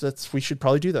 yeah, that's, we should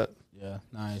probably do that. Yeah,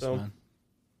 nice, So- man.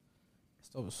 It's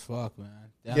dope as fuck, man.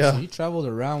 Damn, Yeah. So you traveled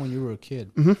around when you were a kid.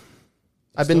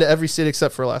 I've been to every state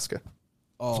except for Alaska.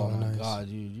 Oh, Oh, my nice. god,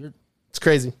 dude. You're It's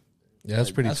crazy. Yeah, that's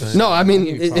pretty That's tight. No, I mean, I'll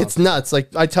give you it's props. nuts.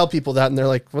 Like I tell people that and they're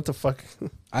like, what the fuck?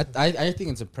 I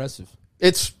think it's impressive.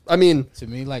 It's, I mean, To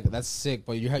me, like that's sick.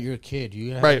 But you're a kid. Do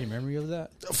you have Right. any memory of that?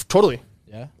 totally.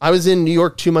 Yeah. I was in New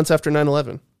York 2 months after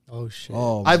 9/11. Oh shit.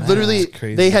 Oh, I've man, literally, that's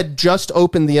crazy. they had just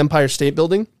opened the Empire State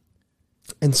Building.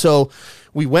 And so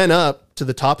we went up to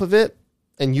the top of it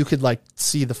and you could like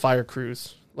see the fire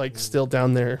crews like still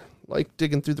down there, like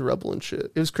digging through the rubble and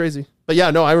shit. It was crazy. But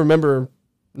yeah, no, I remember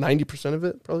 90% of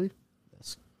it probably,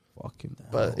 Fucking.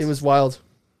 but it was wild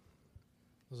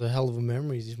It was a hell of a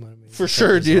memories you might have made. for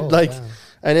sure, dude. Oh, Like, damn.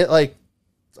 and it like,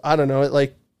 I don't know, it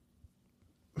like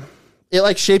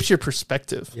shapes your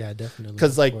perspective Yeah, definitely.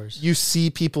 because of like course. you see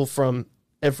people from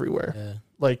everywhere. Yeah.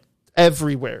 Like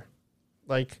everywhere.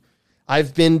 Like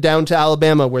I've been down to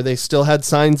Alabama where they still had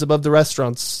signs above the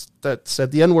restaurants that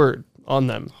said the N-word on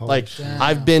them. Holy like shit.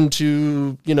 I've been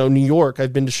to, New York,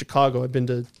 I've been to Chicago, I've been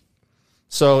to,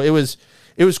 so it was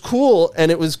cool. And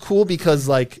it was cool because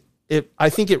like I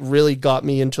think it really got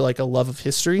me into like a love of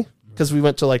history because we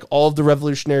went to like all of the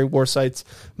Revolutionary War sites,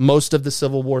 most of the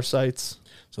Civil War sites.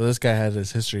 So this guy had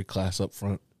his history class up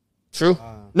front. True.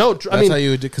 No, That's I mean, how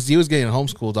you would do, because he was getting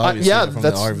homeschooled, obviously, yeah, from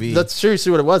that's the RV. that's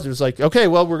seriously what it was. It was like, okay,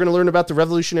 well, we're going to learn about the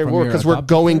Revolutionary From War your because we're adopted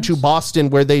going parents? to Boston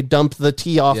where they dumped the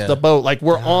tea off Yeah. the boat. Like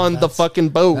we're Yeah, on the that's- fucking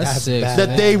boat That's sick.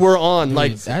 that they were on. Dude,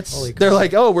 Like that's Holy they're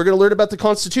like, oh, we're going to learn about the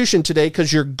Constitution today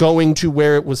because you're going to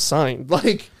where it was signed.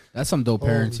 Like that's some dope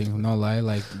Holy parenting. No lie,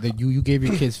 like you gave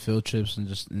your kids field trips and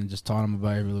just taught them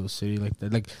about every little city like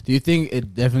that. Like, do you think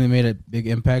it definitely made a big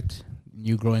impact?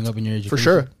 You growing up in your education, for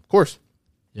sure, of course,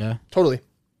 Yeah. totally.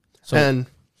 So And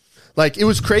like it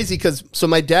was crazy because so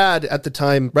my dad at the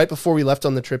time, right before we left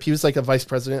on the trip, he was like a vice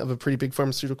president of a pretty big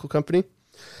pharmaceutical company,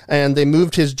 and they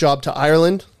moved his job to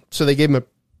Ireland, so they gave him a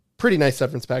pretty nice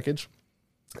severance package,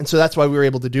 and so that's why we were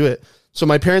able to do it. So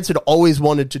my parents had always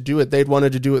wanted to do it. They'd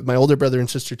wanted to do it with my older brother and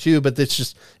sister too, but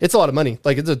it's a lot of money.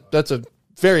 Like that's a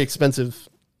very expensive,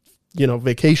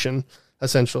 vacation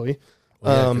essentially.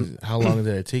 Well, yeah, 'cause how long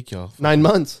did it take y'all? 9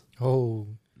 months. Oh,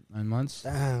 9 months.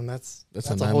 damn, that's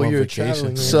That's a a whole 9-month year vacation.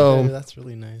 traveling. Right So- there. That's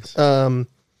really nice.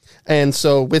 And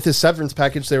so with his severance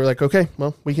package, they were like, okay,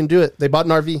 well, we can do it. They bought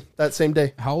an RV that same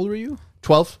day. How old were you?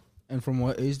 12. And from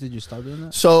what age did you start doing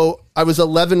that? So I was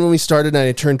 11 when we started, and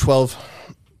I turned 12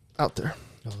 out there.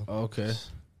 Oh, okay.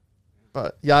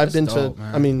 But yeah, I've That's been dope, to.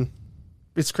 man. I mean,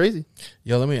 it's crazy.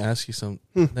 Yo, let me ask you something.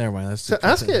 Never mind. That's So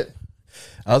ask it.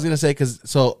 I was gonna say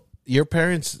so your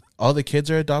parents, all the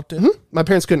kids are adopted. My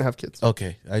parents couldn't have kids.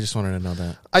 Okay, I just wanted to know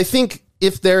that. I think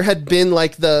if there had been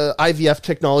like the IVF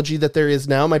technology that there is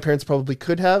now, my parents probably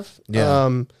could have.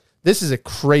 Yeah. This is a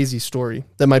crazy story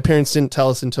that my parents didn't tell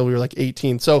us until we were like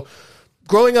 18. So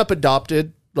growing up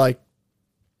adopted, like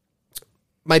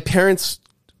my parents,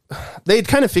 they'd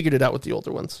kind of figured it out with the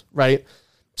older ones, right?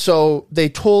 So they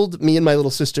told me and my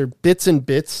little sister bits and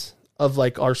bits of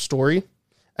like our story.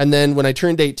 And then when I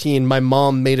turned 18, my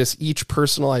mom made us each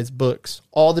personalize books,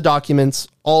 all the documents,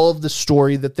 all of the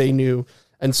story that they knew.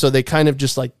 And so they kind of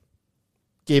just like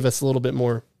gave us a little bit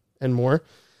more and more.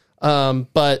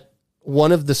 But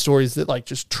one of the stories that like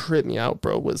just tripped me out,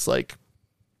 bro, was like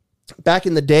back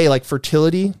in the day, like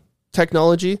fertility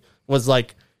technology was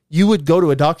like you would go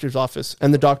to a doctor's office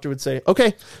and the doctor would say,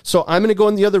 okay, so I'm going to go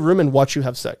in the other room and watch you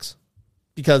have sex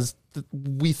because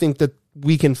we think that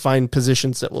we can find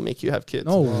positions that will make you have kids.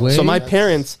 No way. So my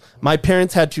parents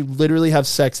had to literally have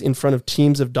sex in front of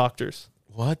teams of doctors.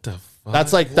 What the fuck?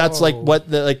 That's like what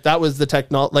the like that was the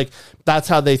technology. Like that's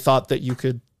how they thought that you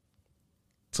could.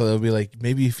 So they'll be like,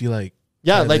 maybe if you like,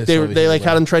 Yeah, try like this they over they here, like bro.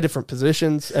 had them try different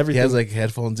positions. He Everything has like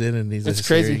headphones in and he's It's just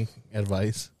crazy. hearing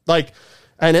advice. like,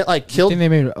 and it like I killed think they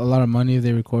made a lot of money if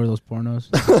they recorded those pornos.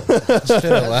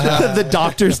 the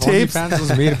doctor's tapes. OnlyFans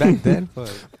was made back then.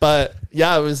 But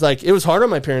yeah, it was like it was hard on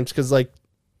my parents because like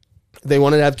they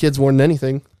wanted to have kids more than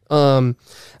anything.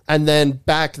 And then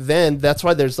back then, that's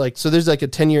why there's like a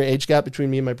 10-year age gap between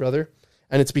me and my brother,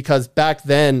 and it's because back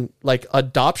then like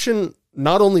adoption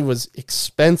not only was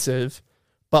expensive,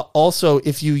 but also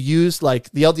if you used like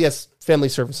the LDS Family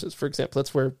Services, for example,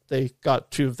 that's where they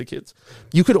got 2 of the kids.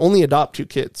 You could only adopt 2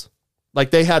 kids.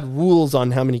 Like they had rules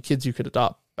on how many kids you could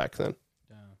adopt back then.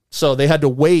 So they had to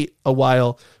wait a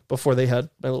while before they had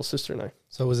my little sister and I.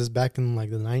 So was this back in like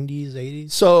the 90s,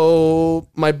 80s? So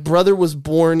my brother was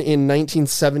born in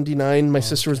 1979. My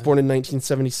sister was born in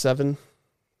 1977,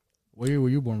 What year were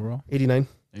you born, bro? 89.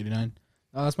 89.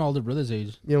 Oh, that's my older brother's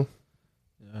age. You know,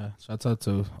 Yeah. Shouts out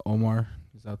to Omar.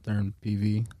 He's out there in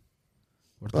PV.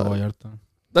 Puerto Vallarta.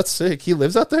 that's sick. He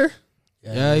lives out there?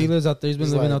 Yeah, he lives out there. He's been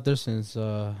He's living like- out there since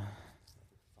 5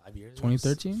 years.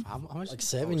 2013? How much? Like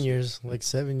 7 years. Like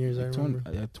 7 years, I remember.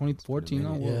 2014.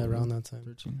 No, Yeah, around that time.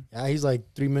 13. Yeah, he's like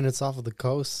 3 minutes off of the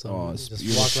coast. So Oh, you it's just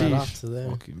beautiful. walk right Sheesh. off to there.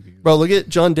 Fucking beautiful. Bro, look at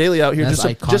John Daly out here That's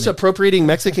just iconic. appropriating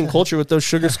Mexican culture with those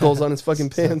sugar skulls on his fucking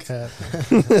pants.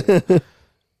 Okay.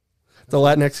 The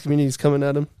Latinx community is coming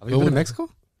at him. Have you been to Mexico?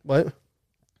 What?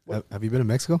 Have you been to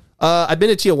Mexico? I've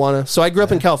been to Tijuana. So I grew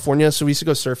up in California, so we used to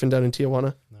go surfing down in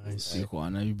Tijuana. Nice.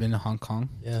 Tijuana. Have you been to Hong Kong?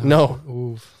 Yeah. No.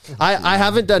 Oof. I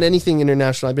haven't done anything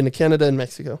international. I've been to Canada and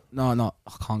Mexico. No,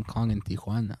 Hong Kong and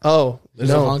Tijuana. Oh, There's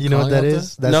a no. Hong You know what Kong that out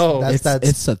is? That's, No.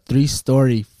 It's a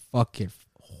 3-story fucking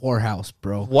whorehouse,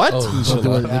 bro. What? Oh, So chill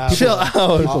the out. people- Chill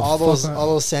out. all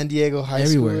those San Diego high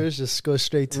Everywhere. schoolers just go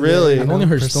straight to Really? there, I've only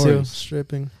heard pursue stories.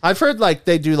 stripping. I've heard like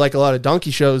they do like a lot of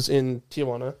donkey shows in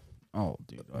Tijuana. Oh,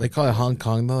 dude. They call it Hong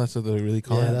Kong though. That's what they really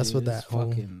call Yeah, it. that's what that It's whole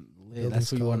fucking lit. building's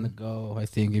That's where you want to called. go. I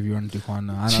think if you're in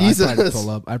Tijuana, Jesus.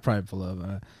 I'd probably pull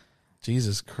up.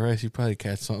 Jesus Christ, you probably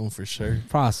catch something for sure.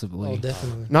 Possibly. Oh,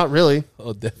 definitely. Not really.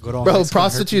 Oh, definitely. Good old Bro,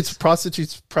 Mexican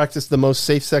prostitutes practice the most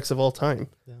safe sex of all time.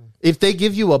 Yeah. If they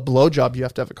give you a blowjob, you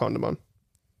have to have a condom on.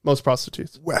 Most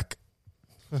prostitutes. Whack.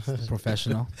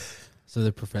 Professional. So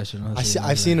they're professional.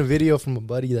 I've seen a video from a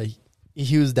buddy that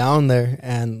he was down there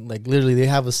and like literally they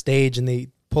have a stage and they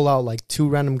pull out like 2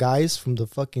 random guys from the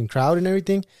fucking crowd and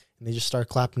everything and they just start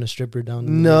clapping a stripper down.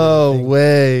 the middle No of the thing.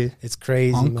 way. It's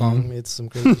crazy, Hong man. Kong. It's some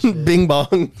crazy shit. Bing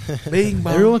bong. Bing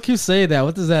bong. Everyone keeps saying that.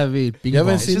 What does that mean? Bing You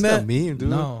haven't bong. It's seen just that? a meme, dude.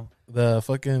 No. The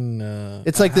fucking.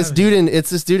 It's like this dude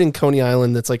in Coney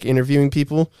Island that's like interviewing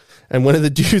people, and one of the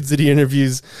dudes that he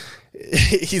interviews,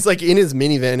 he's like in his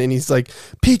minivan and he's like,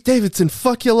 Pete Davidson,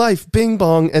 fuck your life, bing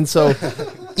bong. And so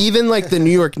even like the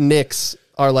New York Knicks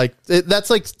are like, that's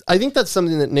like, I think that's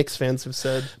something that Knicks fans have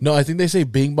said. No, I think they say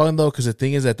Bing Bong though, because the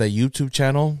thing is that the YouTube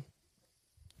channel,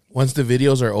 once the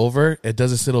videos are over, it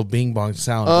does this little Bing Bong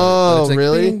sound. Oh, it's like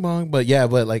really? Bing Bong, but yeah,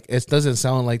 but like it doesn't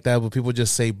sound like that. But people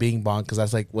just say Bing Bong because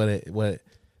that's like what it.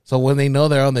 So when they know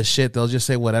they're on the shit, they'll just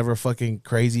say whatever fucking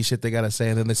crazy shit they gotta say,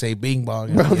 and then they say Bing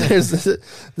Bong. Bro, there's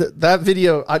that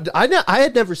video. I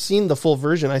had never seen the full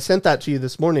version. I sent that to you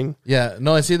this morning. Yeah,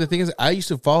 no, I see. The thing is, I used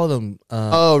to follow them.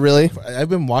 Oh, really? I've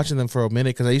been watching them for a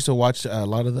minute because I used to watch a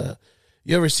lot of the.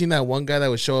 You ever seen that one guy that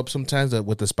would show up sometimes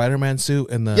with the Spider-Man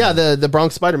suit and the Yeah, the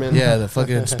Bronx Spider-Man. yeah the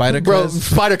fucking Spider Bro, Cuz?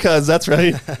 Spider Cuz, that's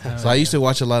right. So I used to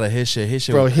watch a lot of his shit.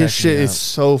 Bro, would his crack me shit is up.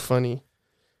 so funny.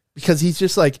 Because he's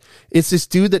just like, it's this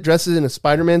dude that dresses in a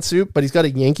Spider-Man suit, but he's got a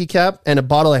Yankee cap and a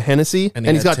bottle of Hennessy, and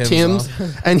he's got Tim's.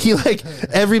 And he like,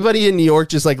 everybody in New York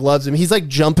just like loves him. He's like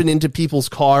jumping into people's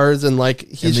cars and like,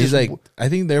 he's just like, I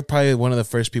think they're probably one of the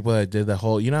first people that did the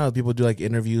whole, you know how people do like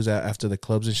interviews after the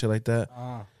clubs and shit like that?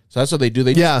 So that's what they do.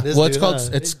 They Yeah. just, This well, it's dude, called huh?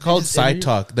 it's They called just Side interview-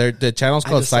 Talk. The channel's I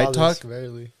called just saw Side Talk. this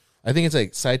barely. I think it's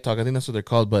like Side Talk. I think that's what they're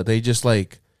called. But they just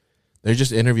like they're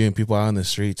just interviewing people out on the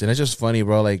streets, and it's just funny,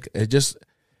 bro. Like it just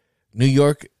New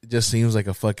York just seems like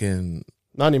a fucking.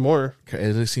 not anymore.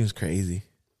 It just seems crazy.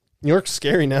 New York's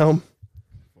scary now.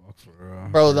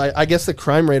 Bro, I guess the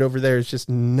crime rate over there is just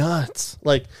nuts.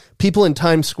 Like people in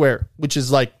Times Square, which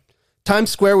is like, Times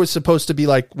Square was supposed to be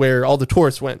like where all the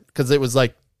tourists went because it was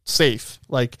like safe.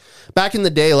 Like back in the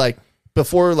day, like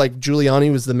before like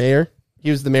Giuliani was the mayor,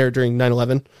 he was the mayor during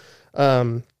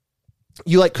 9/11.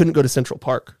 You like couldn't go to Central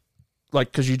Park,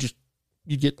 like because you'd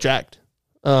get jacked.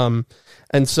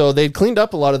 And so they'd cleaned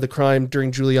up a lot of the crime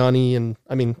during Giuliani, and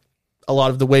I mean, a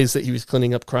lot of the ways that he was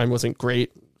cleaning up crime wasn't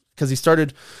great because he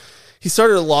started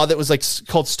a law that was like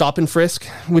called stop and frisk,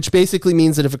 which basically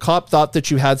means that if a cop thought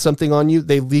that you had something on you,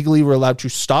 they legally were allowed to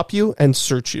stop you and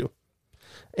search you.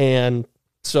 And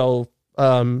so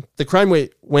the crime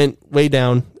rate went way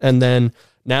down. And then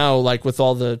now, like with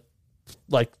all the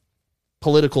like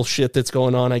political shit that's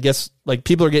going on, I guess like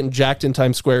people are getting jacked in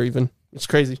Times Square even. It's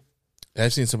crazy.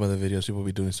 I've seen some of the videos. People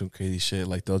be doing some crazy shit.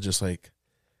 Like they'll just like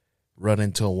run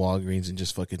into a Walgreens and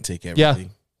just fucking take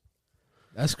everything.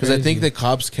 That's Because crazy. I think the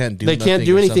cops can't do. They can't nothing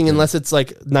do or anything something. unless it's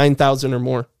like 9,000 or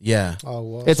more. Yeah. Oh,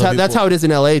 wow. It's So that's people- how it is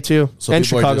in LA too, So and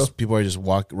people Chicago. are just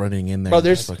running in there. Bro, and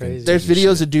there's- just fucking crazy. There's taking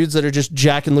videos shit. of dudes that are just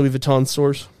jacking Louis Vuitton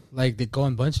stores. like they go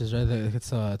in bunches, right?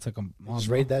 It's like a mob. Just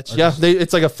raid that shit. Yeah,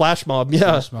 it's like a flash mob. Yeah,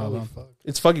 Flash mob. Holy fuck.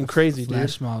 it's fucking crazy, dude.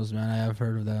 Flash mobs, man. I have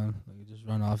heard of them. Like, you just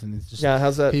run off and it's just Yeah,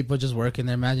 how's that? people just working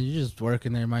there. Imagine you just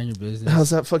working there, mind your business.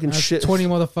 How's that fucking That's shit? 20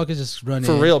 motherfuckers just running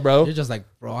For real, bro. You're just like,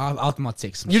 bro, I'm gonna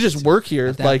take some. You shit just too. work here.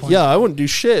 At that Like, point- yeah, I wouldn't do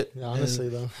shit. Yeah, honestly,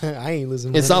 though. I ain't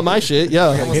losing It's money. not my shit. Yeah.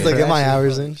 I'm still get my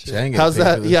hours in. Shit, I ain't getting How's paid for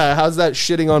that? this. Yeah, how's that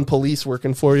shitting on police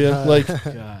working for you? Like,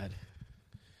 God.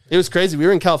 it was crazy. We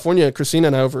were in California, Christina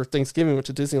and I, over Thanksgiving, went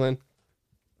to Disneyland.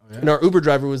 yeah? And our Uber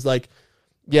driver was like,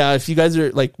 yeah, if you guys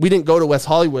are like, we didn't go to West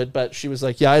Hollywood, but she was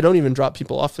like, yeah, I don't even drop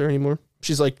people off there anymore.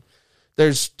 She's like,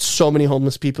 there's so many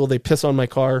homeless people. They piss on my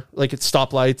car. Like at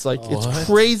stoplights. Like it's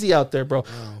crazy out there, bro.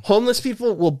 Homeless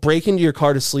people will break into your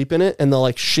car to sleep in it and they'll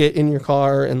like shit in your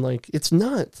car. And like, it's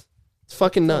nuts. It's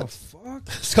fucking nuts. Fuck. fuck?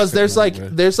 Because there's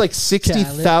like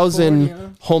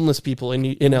 60,000 homeless people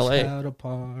in LA.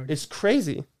 It's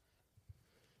crazy.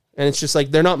 And it's just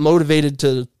like they're not motivated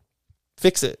to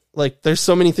fix it. Like there's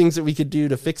so many things that we could do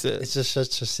to fix it. It's just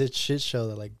such a shit show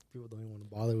that like people don't even want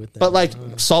to bother with that. But like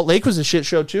Salt Lake was a shit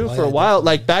show too for a while.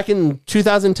 Definitely. Like back in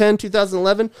 2010,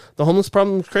 2011, the homeless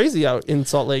problem was crazy out in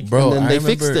Salt Lake. Bro, and then they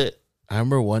fixed it. I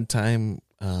remember one time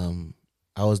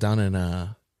I was down in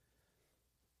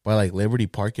by like Liberty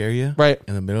Park area. Right.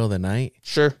 In the middle of the night.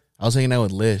 Sure. I was hanging out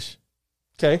with Lish.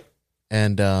 Okay.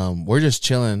 And we're just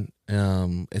chilling.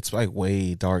 It's like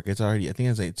way dark. It's already, I think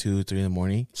it's like 2, 3 in the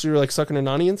morning. So you were like sucking a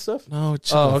nani and stuff? No,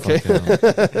 chill okay.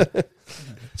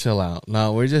 Chill out.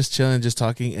 No, we're just chilling, just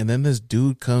talking. And then this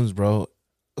dude comes, bro.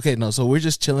 Okay, no, so we're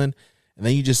just chilling. And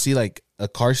then you just see like a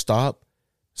car stop.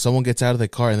 Someone gets out of the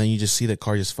car. And then you just see the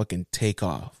car just fucking take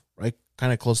off. Right?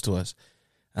 Kind of close to us.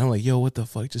 And I'm like, yo, what the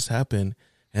fuck just happened?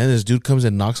 And then this dude comes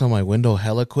and knocks on my window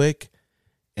hella quick.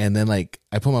 And then like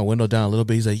I put my window down a little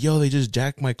bit. He's like, yo, they just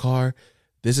jacked my car.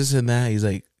 This and that. He's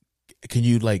like, can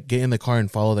you like get in the car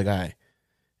and follow the guy?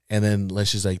 And then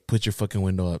let's just like put your fucking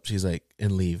window up. She's like,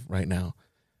 and leave right now.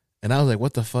 And I was like,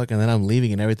 what the fuck? And then I'm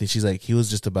leaving and everything. She's like, he was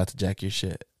just about to jack your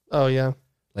shit. Oh yeah.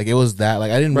 Like it was that.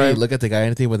 Like I didn't really look at the guy or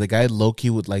anything, but the guy low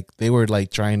key would like, they were like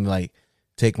trying to like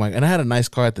take my, and I had a nice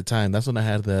car at the time. That's when I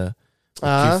had the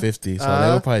Q50. So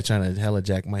they were probably trying to hella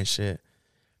jack my shit.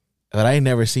 But I ain't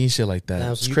never seen shit like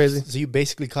that. It's crazy. So you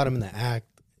basically caught him in the act,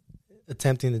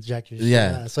 attempting to jack your shit.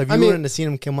 Yeah. So if you wouldn't have seen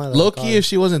him come out, low key, if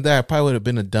she wasn't there, I probably would have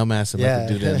been a dumbass and let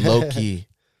the dude in. Low key.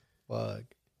 Fuck.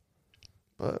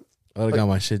 But I would have got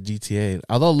my shit GTA'd.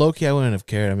 Although low key, I wouldn't have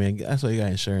cared. I mean, that's why you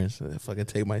got insurance. Fucking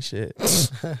take my shit.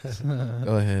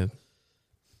 Go ahead.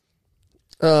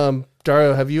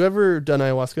 Dario, have you ever done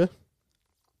ayahuasca?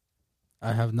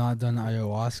 I have not done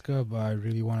ayahuasca, but I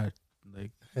really want to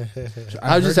like.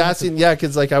 I was just asking,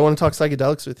 because like I want to talk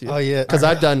psychedelics with you. Oh yeah, because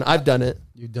I've done it.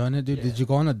 You've done it, dude. Yeah. Did you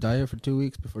go on a diet for 2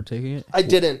 weeks before taking it? I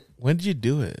didn't. When did you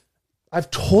do it? I've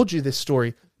told you this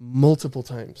story multiple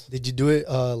times. Did you do it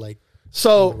like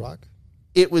so? On the rock?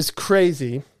 It was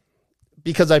crazy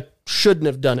because I shouldn't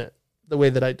have done it the way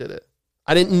that I did it.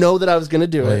 I didn't know that I was going to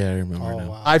do it. Yeah, I remember now.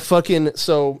 Wow.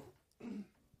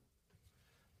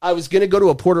 I was going to go to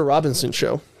a Porter Robinson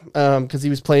show because he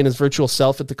was playing his virtual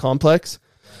self at the complex.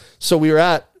 So we were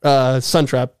at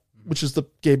Suntrap, which is the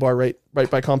gay bar right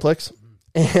by Complex.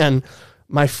 And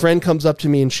my friend comes up to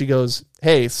me and she goes,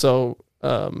 hey, so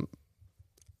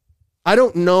I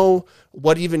don't know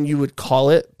what even you would call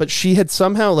it, but she had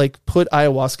somehow like put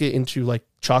ayahuasca into like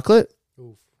chocolate.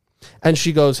 Oof. And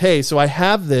she goes, hey, so I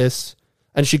have this.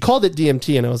 And she called it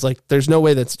DMT. And I was like, there's no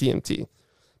way that's DMT.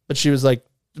 But she was like,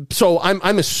 so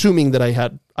I'm assuming that I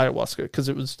had ayahuasca because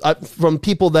it was from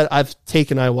people that I've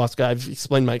taken ayahuasca. I've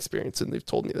explained my experience and they've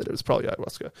told me that it was probably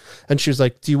ayahuasca. And she was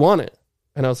like, do you want it?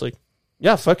 And I was like,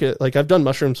 yeah, fuck it. Like I've done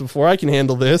mushrooms before. I can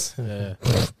handle this. Yeah.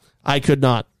 I could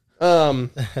not. So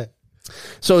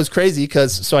it was crazy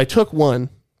because I took one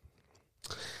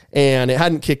and it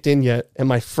hadn't kicked in yet. And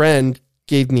my friend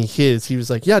gave me his. He was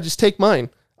like, yeah, just take mine.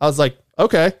 I was like,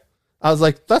 okay. I was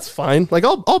like, that's fine. Like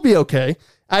I'll be okay.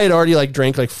 I had already like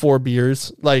drank like 4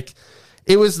 beers. Like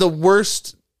it was the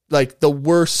worst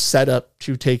setup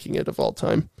to taking it of all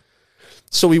time.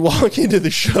 So we walk into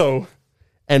the show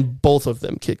and both of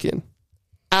them kick in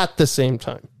at the same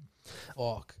time.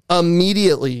 Fuck.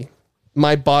 Immediately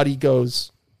my body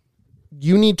goes,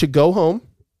 you need to go home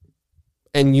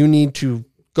and you need to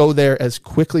go there as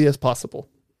quickly as possible.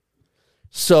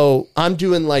 So I'm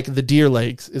doing like the deer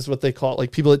legs is what they call it.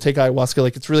 Like people that take ayahuasca,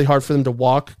 like it's really hard for them to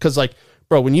walk because like,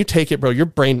 bro, when you take it, bro, your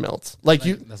brain melts. Like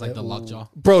you, that's like the lockjaw.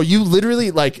 Bro, you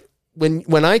literally like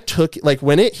when I took like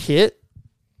when it hit,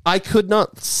 I could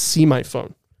not see my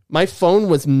phone. My phone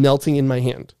was melting in my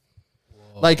hand.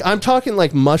 Whoa. Like I'm talking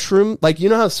like mushroom. Like you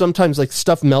know how sometimes like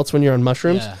stuff melts when you're on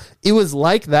mushrooms. Yeah. It was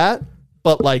like that,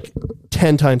 but like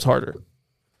 10 times harder.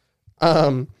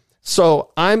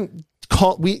 So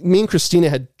me and Christina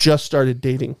had just started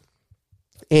dating,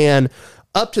 and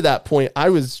up to that point, I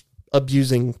was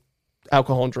abusing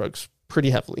alcohol and drugs pretty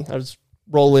heavily. I was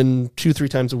rolling 2-3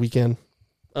 times a weekend,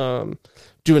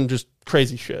 doing just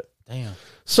crazy shit. Damn.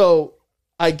 So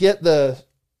I get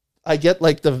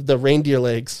like the reindeer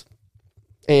legs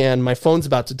and my phone's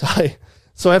about to die.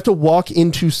 So I have to walk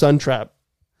into Suntrap.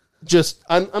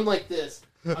 I'm like this.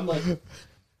 I'm like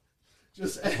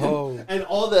and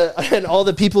all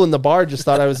the people in the bar just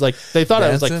thought I was like they thought I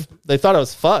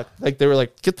was fucked. Like they were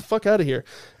like, get the fuck out of here.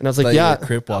 And I was like, yeah,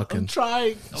 crip walking. I'm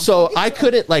trying. So I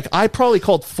couldn't I probably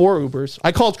called 4 Ubers.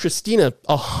 I called Christina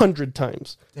 100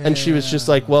 times. Damn. And she was just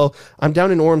like, well, I'm down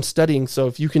in Orem studying, so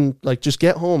if you can like just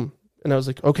get home And I was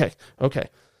like, okay.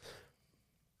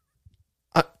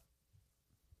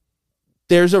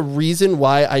 There's a reason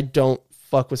why I don't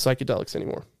fuck with psychedelics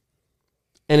anymore.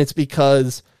 And it's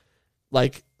because,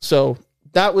 like, so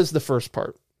that was the first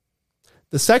part.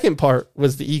 The second part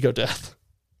was the ego death.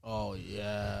 Oh,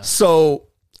 yeah. So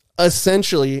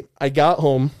essentially, I got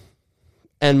home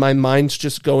and my mind's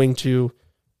just going to,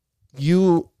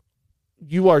 you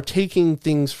are taking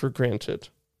things for granted.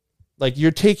 Like,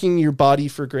 you're taking your body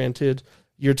for granted.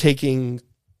 You're taking,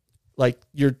 like,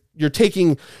 you're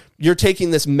taking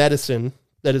this medicine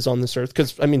that is on this earth.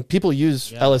 Because, I mean, people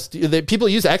use LSD. People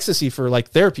use ecstasy for,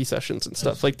 like, therapy sessions and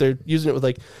stuff. Like, they're using it with,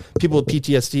 like, people with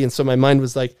PTSD. And so my mind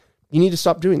was like, you need to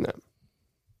stop doing that.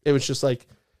 It was just like,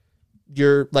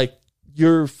 you're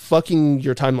fucking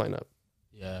your timeline up.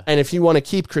 Yeah. And if you want to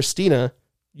keep Christina,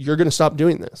 you're going to stop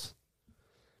doing this.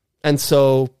 And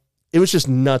so it was just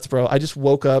nuts, bro. I just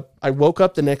woke up. I woke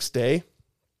up the next day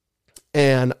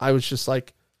and I was just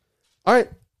like, all right,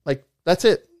 like, that's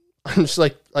it. I'm just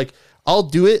like, I'll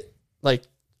do it like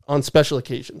on special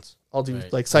occasions. I'll do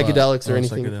like psychedelics or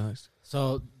anything. Psychedelics.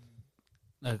 So,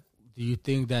 like, do you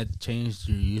think that changed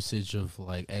your usage of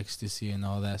like ecstasy and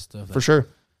all that stuff? Like, for sure.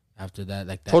 After that,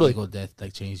 like that totally. ego death,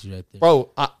 like changed you right there,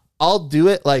 bro. I'll do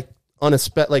it like on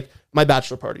like my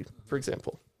bachelor party, for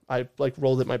example. I like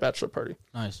rolled at my bachelor party.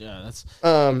 Nice, yeah. That's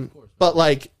but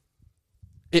like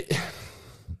it.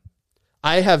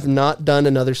 I have not done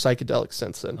another psychedelic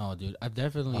since then. No, dude, I've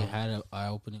definitely had an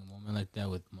eye-opening moment like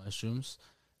that with mushrooms.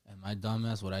 And my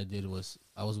dumbass, what I did was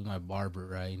I was with my barber,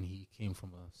 right, and he came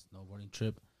from a snowboarding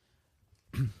trip.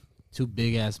 2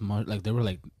 big ass like they were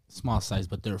like small size,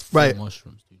 but they're full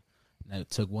mushrooms, dude. And I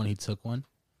took one, he took one,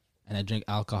 and I drank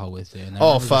alcohol with it. And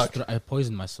fuck! I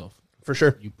poisoned myself. For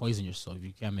sure. You poison yourself.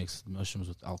 You can't mix mushrooms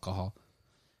with alcohol.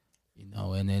 You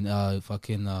know, and then I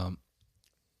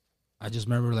just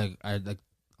remember like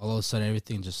all of a sudden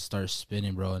everything just started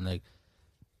spinning, bro, and like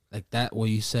that what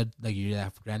you said, like you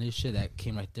that for granted shit, that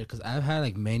came right there. Because I've had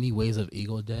like many ways of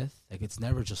ego death. Like it's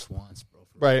never just once, bro.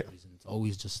 For right. Reason. It's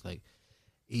always just like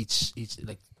each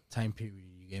like time period.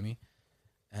 You get me?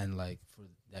 And like for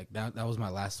like that was my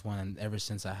last one, and ever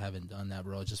since I haven't done that,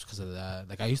 bro. Just because of that.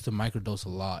 Like I used to microdose a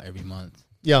lot every month.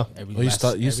 Yeah. You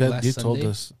told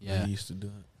us you used to do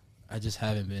it. I just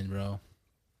haven't been, bro.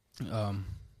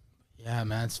 Yeah,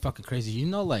 man, it's fucking crazy. You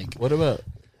know, like what about?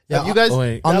 Yeah, you guys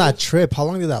on that trip? How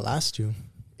long did that last you?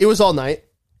 It was all night.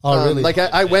 Oh, really? Like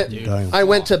I went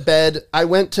to bed. I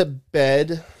went to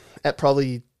bed at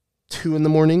probably 2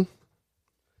 a.m.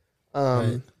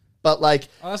 Right. But like,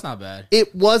 oh, that's not bad.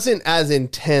 It wasn't as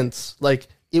intense. Like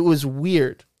it was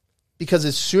weird because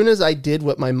as soon as I did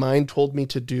what my mind told me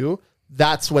to do,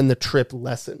 that's when the trip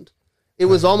lessened. It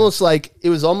was almost like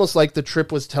the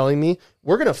trip was telling me,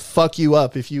 we're going to fuck you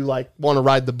up if you like want to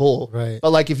ride the bull. Right. But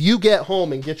like if you get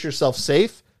home and get yourself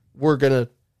safe, we're going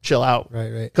to chill out.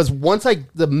 Right. Cuz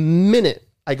the minute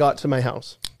I got to my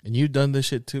house. And you've done this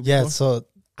shit too before? Yeah, so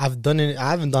I've done it. I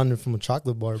haven't done it from a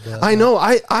chocolate bar, but I know.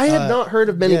 I had not heard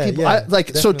of many people.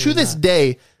 So to this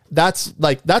day, that's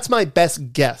my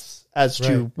best guess as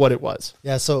to what it was.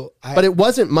 Yeah, so but it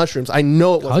wasn't mushrooms. I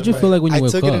know it wasn't. How'd you feel like when you woke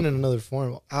up? I took it in another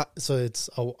form. So it's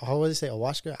how would you say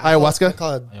ayahuasca? Ayahuasca? I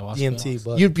call it DMT,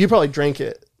 but you probably drank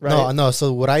it, right? No.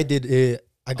 So what I did,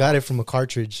 I got it from a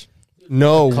cartridge.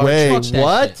 No way.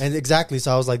 What? And exactly.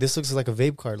 So I was like, this looks like a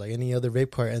vape card, like any other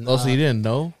vape card. And so you didn't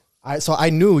know? So I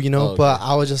knew, but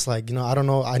I was just like, I don't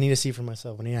know. I need to see for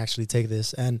myself. I need to actually take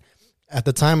this. And at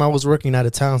the time I was working out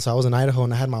of town, so I was in Idaho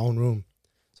and I had my own room.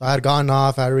 So I had gone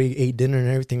off. I already ate dinner and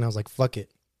everything. And I was like, fuck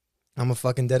it. I'm going to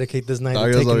fucking dedicate this night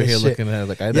to taking over this here shit. Looking at it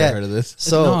like, I never heard of this.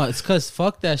 So no, it's because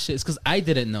fuck that shit. It's because I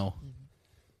didn't know.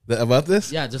 About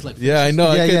this? Yeah, just like... Yeah, I know.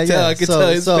 I could tell. I could tell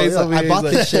his face over I here. bought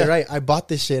this shit, right? I bought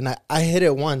this shit and I hit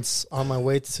it once on my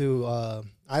way to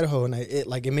Idaho and it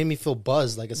made me feel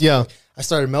buzzed. Like I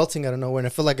started melting out of nowhere and I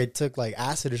felt like I took like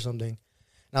acid or something. And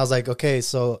I was like, okay,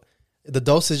 so the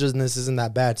dosage in this isn't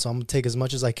that bad. So I'm going to take as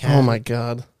much as I can. Oh my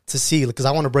God. To see, because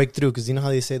I want to break through, because you know how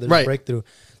they say there's a breakthrough.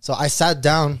 So I sat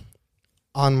down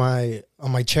on my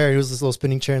chair. It was this little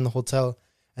spinning chair in the hotel,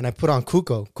 and I put on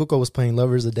Kuko. Kuko was playing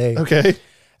Lovers a Day. Okay.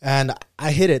 And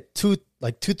I hit it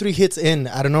 2-3 hits in.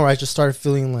 I don't know. I just started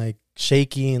feeling like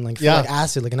shaky and like feel like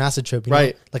acid, like an acid trip. You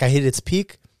know? Like I hit its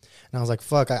peak, and I was like,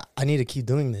 "Fuck! I need to keep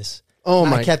doing this." Oh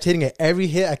my! I kept hitting it. Every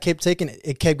hit I kept taking,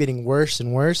 it kept getting worse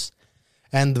and worse.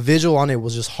 And the visual on it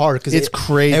was just hard because it's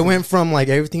crazy. It went from like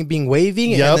everything being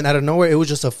waving, and then out of nowhere, it was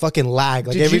just a fucking lag.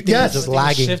 Like everything was just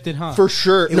lagging. Shifted, huh? For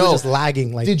sure. It was just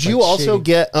lagging. Like, did you also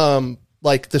get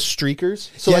like the streakers.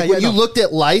 So Yeah, like when yeah, you no. looked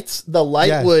at lights, the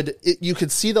light you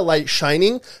could see the light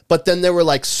shining, but then there were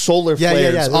like solar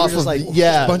flares There off was just, of like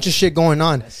yeah. a bunch of shit going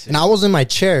on. And I was in my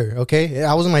chair, okay?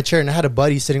 I was in my chair and I had a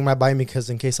buddy sitting right by me because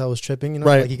in case I was tripping, you know,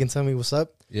 Right. like he can tell me what's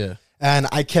up. Yeah. And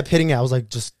I kept hitting it. I was like,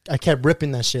 I kept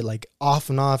ripping that shit like off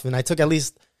and off. And I took at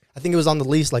least, I think it was on the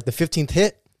least, like the 15th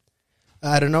hit.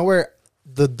 Out of nowhere,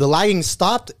 the lighting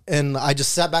stopped and I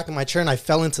just sat back in my chair and I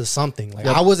fell into something. Like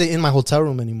I wasn't in my hotel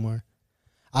room anymore.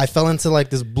 I fell into like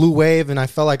this blue wave and I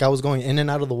felt like I was going in and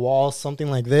out of the walls, something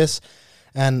like this.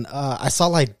 And I saw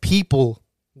like people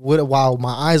while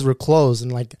my eyes were closed.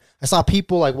 And like I saw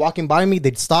people like walking by me.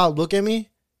 They'd stop, look at me,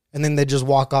 and then they'd just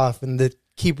walk off and they'd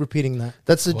keep repeating that.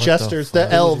 That's the What jesters, the the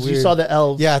fuck? elves. It was You weird. saw the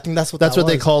elves. Yeah, I think that's what That's that what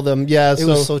they was. call them. Yeah. It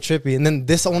was so trippy. And then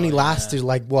this only lasted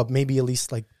like maybe at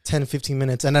least like 10, 15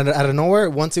 minutes. And out of nowhere,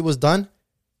 once it was done,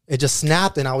 it just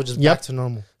snapped and I was just back to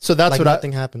normal. So that's Like what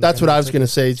nothing happened. That's Like, what I was going to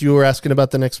say. Is you were asking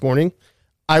about the next morning.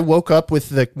 I woke up with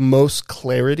the most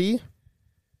clarity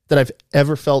that I've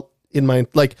ever felt in my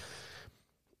like.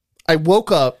 I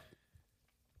woke up,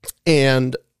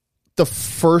 and the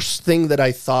first thing that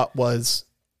I thought was,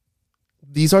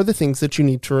 these are the things that you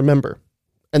need to remember,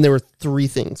 and there were 3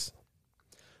 things.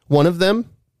 One of them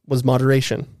was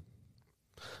moderation.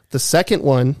 The second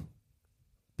one,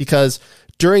 because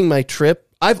during my trip,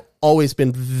 I've always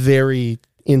been very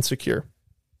insecure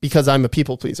because I'm a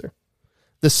people pleaser.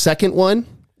 The second one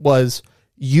was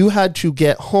you had to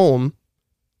get home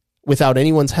without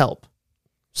anyone's help.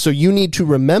 So you need to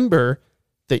remember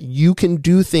that you can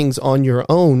do things on your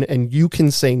own and you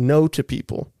can say no to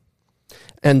people.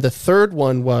 And the third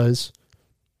one was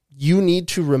you need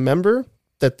to remember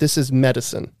that this is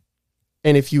medicine.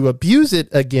 And if you abuse it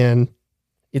again,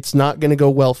 it's not going to go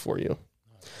well for you.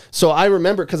 So I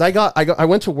remember because I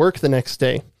went to work the next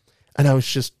day and I was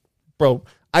just, bro,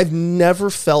 I've never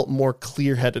felt more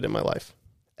clear-headed in my life,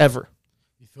 ever.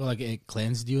 You feel like it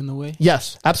cleansed you in the way?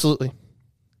 Yes, absolutely.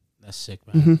 That's sick,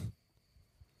 man. Mm-hmm.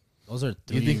 Those are You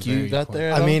 3 think you very got important-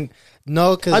 there? I mean,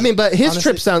 no, because But his honestly,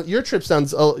 trip sounds, your trip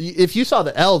sounds, if you saw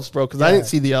the elves, bro, because I Yeah. didn't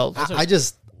see the elves. I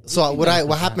just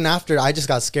what happened after? I just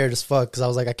got scared as fuck because I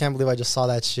was like, I can't believe I just saw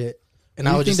that shit. And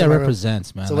What I do was you think just that in my room.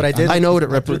 represents, man? So what I did, I know what it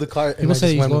I threw the represents. cart. People And say I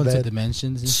he's just went going to to bed.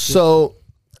 dimensions and shit. So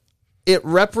it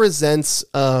represents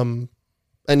an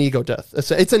ego death.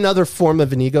 It's another form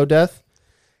of an ego death.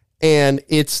 And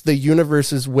it's the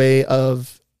universe's way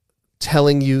of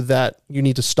telling you that you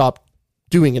need to stop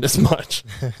doing it as much.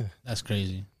 That's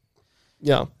crazy.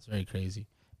 Yeah. It's very crazy.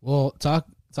 Well,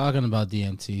 talking about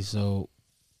DMT, so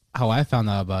how I found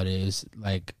out about it is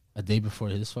like a day before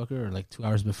his fucker or like 2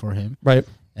 hours before him. Right.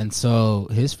 And so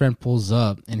his friend pulls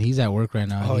up and he's at work right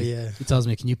now. Oh, he, yeah. He tells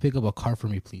me, "Can you pick up a cart for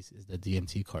me, please? It's the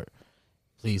DMT cart.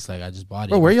 Please, like I just bought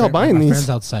it." Bro, where My y'all friend- buying my these? friend's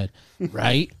outside.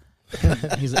 Right?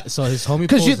 So his homie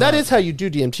Because pulls that up. is how you do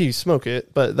DMT. You smoke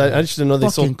it. But I just didn't know they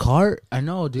fucking sold. cart. I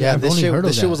know, dude. Yeah, I've this only heard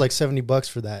of shit that. was like $70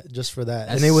 for that, just for that,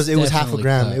 That's and it was half a definitely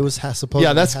gram. cut. It was supposed. Yeah,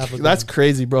 to be half a gram. that's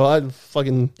crazy, bro. I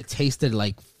fucking. It tasted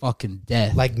like fucking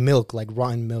death. like milk, like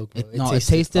rotten milk. Bro. It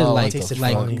tasted oh, like it tasted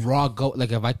like funny. raw goat.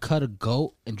 Like if I cut a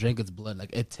goat and drank its blood, like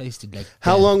it tasted like.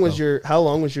 How death, long was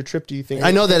bro. your trip? Do you think?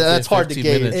 I know that that's hard to 15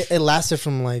 gauge. minutes. It lasted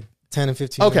from like 10 and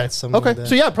 15 Okay. minutes. Something Okay. like that.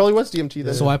 So yeah, it probably was DMT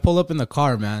then. So I pull up in the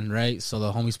car, man. Right. So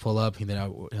the homies pull up.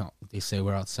 They say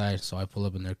we're outside. So I pull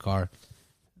up in their car.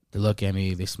 They look at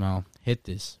me. They smile. Hit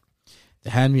this. They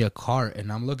hand me a cart,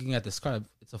 and I'm looking at this car.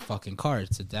 It's a fucking car.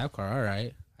 It's a dab car. All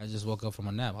right. I just woke up from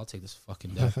a nap. I'll take this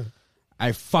fucking dab.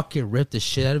 I fucking ripped the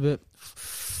shit out of it.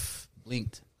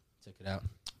 Blinked. Took it out.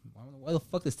 Why the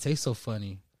fuck does this taste so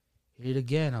funny? Hit it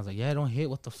again. I was like, yeah, don't hit.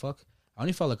 What the fuck? I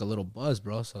only felt like a little buzz,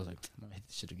 bro. So I was like, I'm gonna hit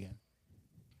this shit again.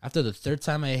 After the third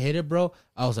time I hit it, bro,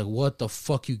 I was like, what the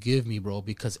fuck you give me, bro?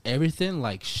 Because everything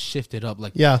like shifted up.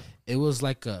 Like yeah. it was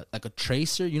like a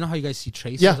tracer. You know how you guys see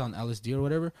tracers Yeah. on LSD or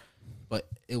whatever? But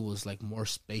it was like more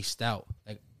spaced out.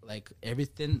 Like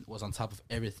everything was on top of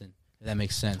everything. If that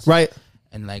makes sense. Right.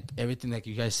 And like everything like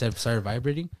you guys said started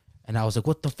vibrating. And I was like,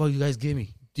 what the fuck you guys give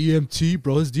me? DMT,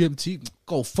 bro. It's DMT.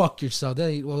 Go fuck yourself.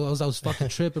 I was fucking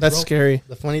tripping, That's bro. scary.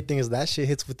 The funny thing is that shit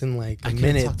hits within like I a couldn't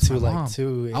minute talk to to my like mom.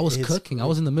 two. I was It's cooking. I crazy.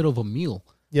 was in the middle of a meal,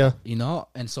 Yeah. you know?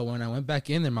 And so when I went back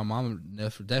in there, my mom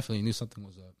definitely knew something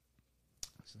was up.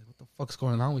 She's like, what the fuck's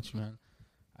going on with you, man?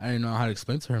 I didn't know how to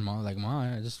explain to her, mom. Like, mom,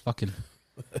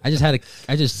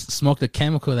 I just smoked a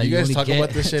chemical that You you guys only talk get about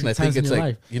this shit, and I 2 think times in it's your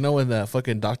like life. you know when the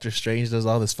fucking Doctor Strange does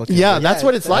all this fucking. Yeah, shit? that's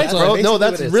what it's like, that's bro. basically No, what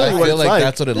that's it is. really I what feel it's like like.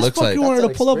 that's what it looks like. You wanted to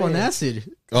That's pull up an on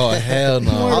acid. Oh hell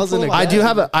no! I was in a I do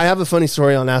have a funny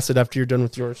story on acid after you're done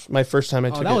with yours. My first time I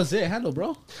Oh, took that it. was it. Handle,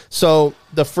 bro. So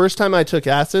the first time I took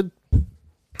acid,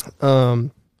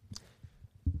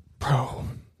 Bro.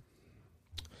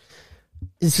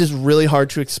 This is really hard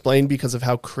to explain because of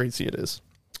how crazy it is.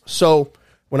 So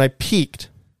when I peaked,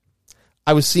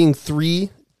 I was seeing 3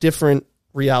 different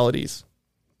realities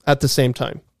at the same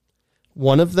time.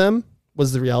 One of them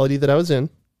was the reality that I was in.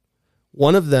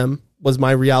 One of them was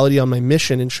my reality on my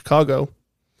mission in Chicago.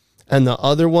 And the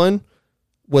other one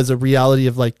was a reality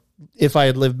of like if I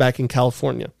had lived back in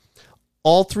California.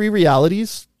 All 3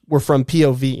 realities were from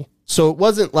POV. So it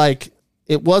wasn't like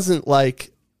there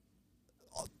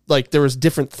was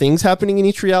different things happening in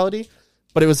each reality,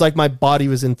 but it was like my body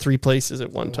was in 3 places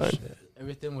at one time. Shit.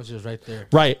 Everything was just right there.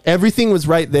 Right. Everything was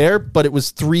right there, but it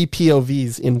was 3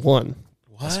 POVs in one.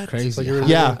 What? That's crazy. So you're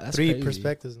Yeah. yeah, 3 crazy.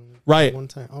 perspectives Right. at one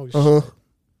time. Oh shit. Uh-huh.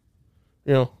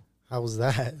 You know, How was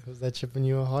that? Was that chipping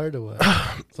you hard or what?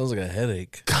 Sounds like a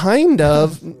headache. kind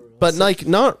of, but like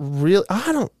not really.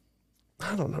 I don't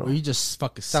know. Or you just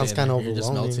fucking Sounds sit kinda there, you're just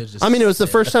overwhelming. melted, just I mean, it was the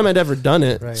sit. first time I'd ever done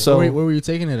it. Right. So Where were you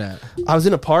taking it at? I was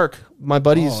in a park. My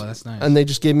buddies, Oh, that's nice. and they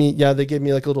just gave me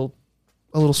like a little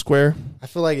square. I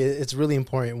feel like it's really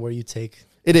important where you take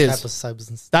It type is. of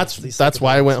substance. That's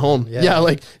why I went home. Yeah,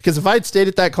 like because if I had stayed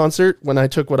at that concert when I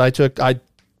took what I took, I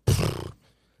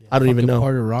don't even know.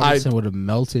 Porter Robinson would have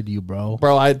melted you, bro.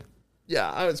 Bro, I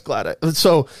was glad.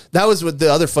 So that was what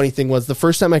the other funny thing was. The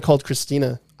first time I called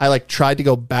Christina, I like tried to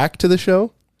go back to the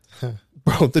show.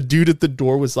 Bro, the dude at the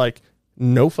door was like,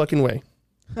 "No fucking way,"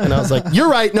 and I was like, "You're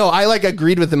right." No, I like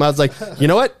agreed with him. I was like, "You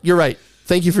know what? You're right.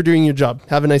 Thank you for doing your job.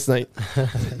 Have a nice night."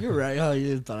 You're right. Oh, you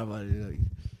didn't thought about it. Like,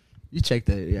 you checked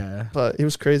it, yeah. But it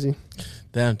was crazy.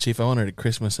 Damn, Chief, I wanted a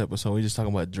Christmas episode. We just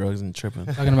talking about drugs and tripping.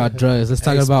 Talking about drugs. Let's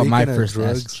talk Hey, about my speaking of first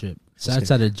drugs- acid trip. So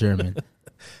outside of German.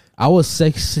 I was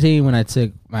 16 when I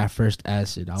took my first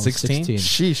acid. I was 16? 16.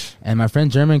 Sheesh. And my friend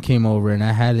German came over, and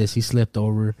I had this. He slipped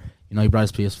over. You know, he brought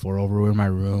his PS4 over. We were in my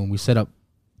room. We set up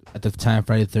at the time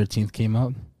Friday the 13th came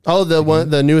out. Oh, the one,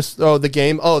 the newest. Oh, the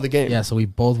game. Oh, the game. Yeah, so we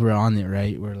both were on it,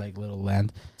 right? We're like little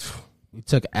land. We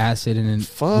took acid, and then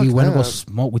Fuck we went to go that.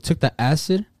 smoke. We took the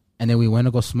acid, and then we went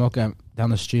to go smoke down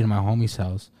the street in my homie's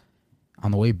house. On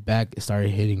the way back, it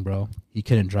started hitting, bro. He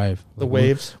couldn't drive. The Like,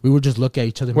 waves We would just look at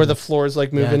each other. where the floor's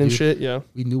like moving and dude. shit. Yeah.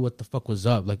 We knew what the fuck was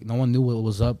up. Like, no one knew what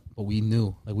was up, but we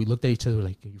knew. Like, we looked at each other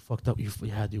like, you fucked up.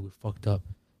 Yeah, dude, we fucked up.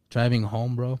 Driving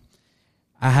home, bro.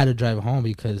 I had to drive home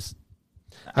because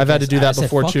I've had to do I that said,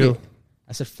 before "Fuck too. it."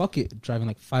 I said, fuck it. Driving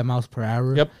like 5 miles per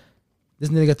hour. Yep. This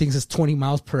nigga thinks it's 20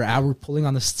 miles per hour pulling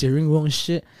on the steering wheel and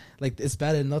shit. Like, it's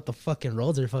bad enough the fucking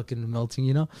roads are fucking melting,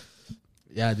 you know?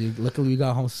 Yeah, dude. Luckily, we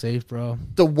got home safe, bro.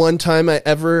 The one time I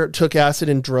ever took acid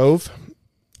and drove,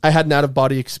 I had an out of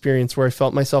body experience where I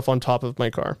felt myself on top of my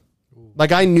car.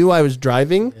 Like I knew I was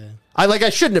driving. Yeah. I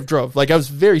shouldn't have drove. Like I was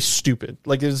very stupid.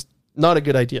 Like it was not a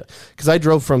good idea because I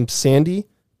drove from Sandy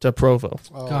to Provo.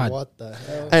 Oh, God. what the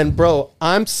hell? And bro,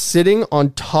 I'm sitting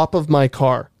on top of my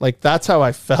car. Like that's how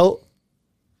I felt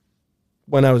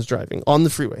when I was driving on the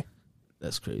freeway.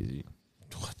 That's crazy.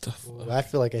 What the fuck? Ooh, I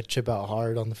feel like I chip out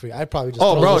hard on the free. I'd probably just.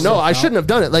 Oh, throw bro, this no, stuff I out. shouldn't have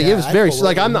done it. Like Yeah, it was I very feel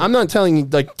like what I'm you mean. not telling you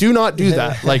like do not do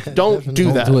that. Like don't do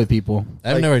Don't that. do it, people.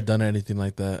 I've Like- never done anything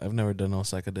like that. I've never done no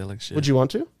psychedelic shit. Would you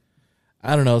want to?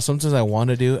 I don't know. Sometimes I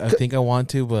want to do. I think I want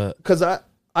to, but Because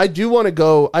I do want to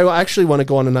go. I actually want to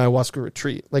go on an ayahuasca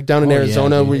retreat, like down in Oh, yeah,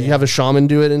 Arizona, dude. where you have a shaman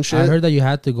do it and I shit. heard that you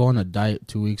had to go on a diet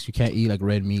 2 weeks. You can't eat like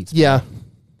red meats. Yeah,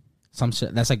 Some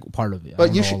shit. That's like part of it.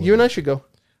 but you should. You and I should go.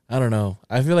 I don't know.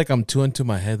 I feel like I'm too into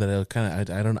my head that it'll kind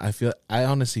of. I don't. I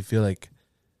honestly feel like.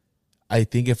 I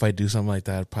think if I do something like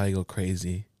that, I'd probably go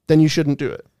crazy. Then you shouldn't do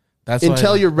it That's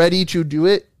until why, you're ready to do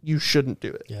it. You shouldn't do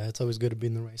it. Yeah, it's always good to be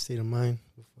in the right state of mind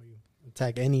before you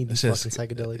attack any of these It's fucking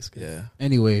just- psychedelics. Yeah.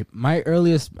 Anyway, my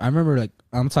earliest. I remember like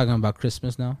I'm talking about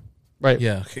Christmas now. Right.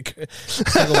 Yeah. Let's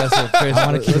talk about some Christmas. I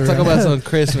wanna keep Let's it talk around. about some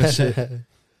Christmas shit.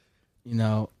 You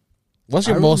know. What's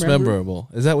your I most remember- memorable?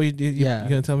 Is that what you Yeah. you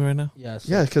gonna tell me right now? Yeah.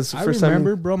 So Yeah, because I first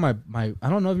remember, time. bro. My I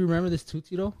don't know if you remember this too,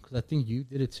 Tito, because I think you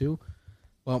did it too.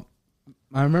 Well,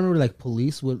 I remember like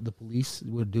the police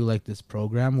would do like this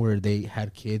program where they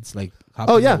had kids like hop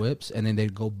Oh, in yeah. the whips and then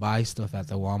they'd go buy stuff at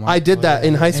the Walmart. I did that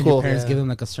in high and your school. parents Yeah. give them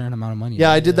like a certain amount of money. Yeah,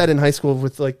 right? I did that in high school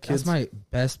with like That's kids. my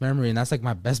best memory, and that's like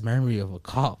my best memory of a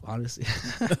cop. Honestly,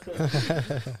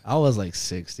 I was like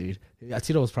 6, dude. Yeah,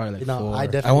 Tito was probably like You know, 4. I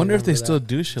definitely. I wonder if they remember still that.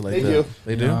 do shit like They that. do.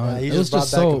 They You do. know, Yeah, you it was just brought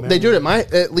just back a so memory. They do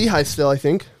it at Lehigh still, I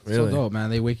think. Really? so dope, man.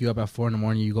 They wake you up at 4 in the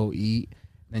morning. You go eat,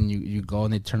 then you go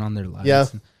and they turn on their lights. Yeah.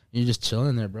 And you're just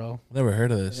chilling there, bro. Never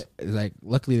heard of this. It's like,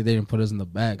 luckily they didn't put us in the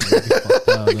back. Like, we fucked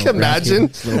up, little Imagine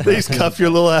grandkids, little they just grandkids. cuff your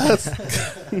little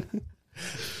ass.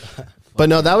 But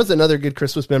no, that was another good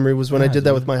Christmas memory. Was when I Yeah, did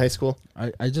that dude. with my high school.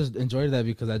 I just enjoyed that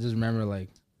because I just remember like,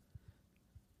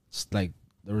 just like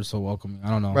they were so welcoming. I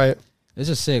don't know. Right. It's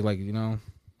just sick. Like,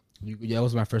 that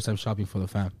was my first time shopping for the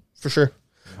fam. For sure.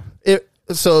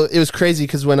 So it was crazy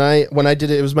because when I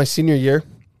did it, it was my senior year.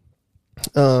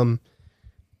 And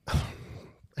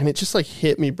it just like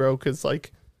hit me, bro, because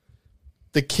like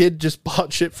the kid just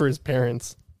bought shit for his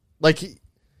parents. Like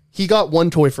he got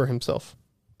one toy for himself.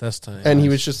 That's tight. And he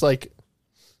was like,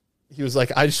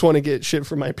 I just want to get shit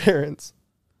for my parents.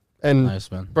 And Nice,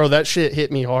 man. bro, that shit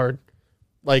hit me hard.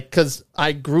 Like, cause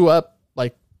I grew up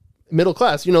like middle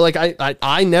class, like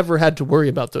I never had to worry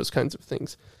about those kinds of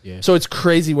things. Yeah. So it's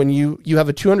crazy when you have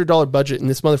a $200 budget and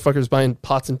this motherfucker's buying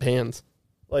pots and pans.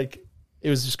 Like, it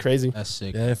was just crazy. That's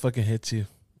sick. Yeah, it fucking hits you.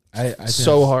 I think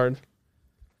So hard.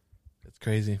 It's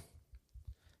crazy.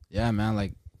 Yeah, man.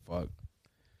 Like, fuck.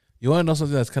 You want to know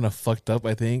something that's kind of fucked up?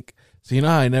 I think. So you know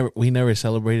how we never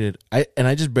celebrated. I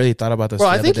just barely thought about this. Bro,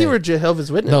 the I other think day. you were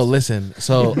Jehovah's Witness. No, listen.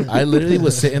 So I literally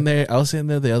was sitting there. I was sitting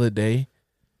there the other day,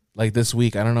 like this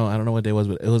week. I don't know what day it was,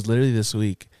 but it was literally this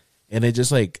week, and it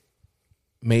just like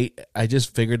I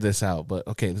just figured this out. But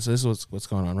okay, this is what's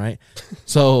going on, right?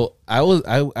 So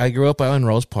I grew up out in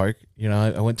Rose Park.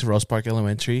 I went to Rose Park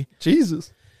Elementary.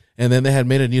 Jesus. And then they had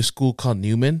made a new school called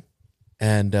Newman,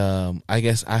 and I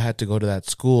guess I had to go to that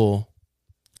school.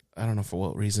 I don't know for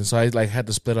what reason. So I like had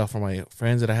to split off from my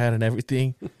friends that I had and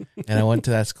everything, and I went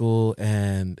to that school.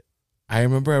 And I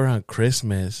remember around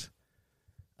Christmas,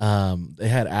 they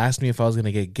had asked me if I was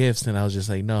gonna get gifts, and I was just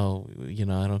like, no,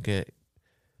 I don't get.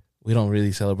 We don't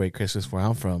really celebrate Christmas where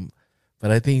I'm from, but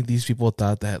I think these people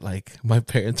thought that like my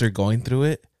parents are going through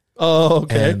it. Oh,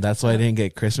 okay. And that's why I didn't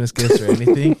get Christmas gifts or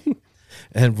anything.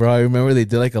 And bro, I remember they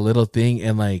did like a little thing,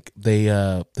 and like they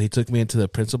took me into the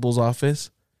principal's office,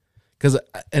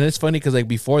 and it's funny because like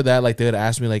before that, like they would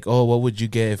ask me like, oh, what would you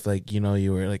get if like you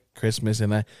were like Christmas,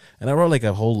 and I wrote like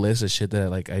a whole list of shit that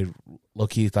like I low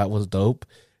key thought was dope.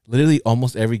 Literally,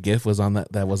 almost every gift was on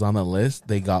that was on the list.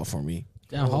 They got for me.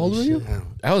 Damn, how old were you?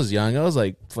 I was young. I was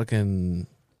like fucking.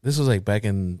 This was like back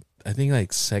in I think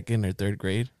like second or third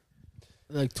grade.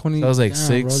 Like 20. I was like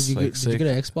Damn, six. bro. Did you get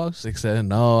an Xbox? 6, 7.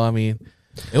 No, I mean,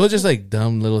 it was just like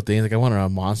dumb little things. Like I wanted a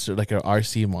monster, like an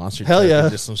RC monster. Hell truck yeah. or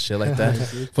just some shit like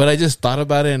that. But I just thought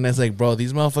about it, and it's like, bro,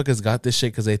 these motherfuckers got this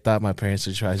shit because they thought my parents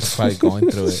were probably going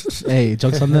through it. Hey,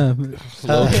 jokes on them.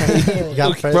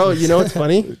 Bro, you know what's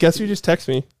funny? Guess who just texted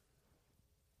me?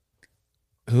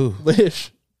 Who?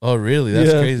 Lish. Oh, really?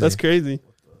 That's crazy. That's crazy.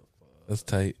 That's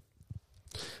tight.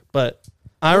 But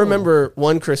I remember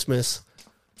one Christmas,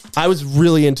 I was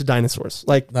really into dinosaurs.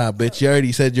 Like, Nah, bitch, you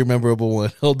already said your memorable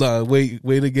one. Hold on,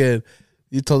 wait again.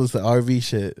 You told us the RV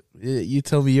shit. You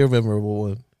tell me your memorable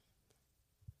one.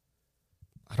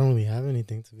 I don't really have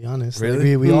anything, to be honest.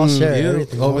 Really? Like, we all share You?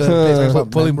 everything. Oh,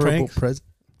 pulling pranks?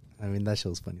 I mean, that shit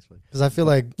was funny as fuck. Because I feel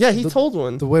like yeah, he told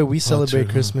one. the way we celebrate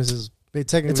true. Christmas is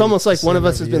technically It's almost like the one of same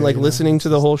us has every been year, like you know? listening to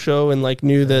the whole show and like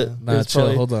knew that Nah, it's chill.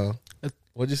 probably, Hold on.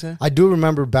 What'd you say? I do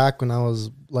remember back when I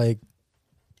was like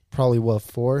probably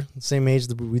 4, same age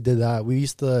that we did that. We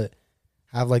used to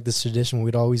have like this tradition.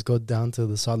 We'd always go down to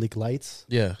the Salt Lake Lights,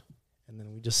 Yeah. and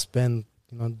then we just spend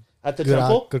at the good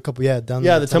temple. good couple down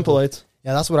Yeah, there the temple lights.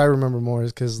 Yeah, that's what I remember more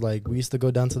is because like we used to go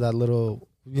down to that little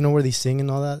where they sing and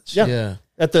all that. Yeah. Shit? Yeah.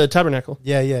 At the tabernacle.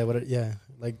 Yeah.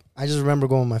 Like I just remember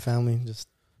going with my family, just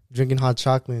drinking hot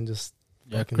chocolate and just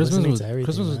Yeah, fucking Christmas listening was to everything,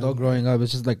 Christmas was man. dope growing up.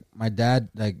 It's just like my dad,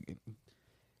 like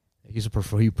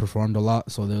he performed a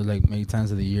lot, so there was like many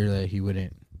times of the year that he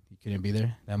couldn't be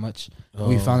there that much.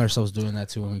 We found ourselves doing that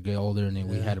too when we get older, and then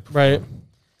we had to perform. Right.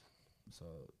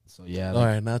 So yeah. All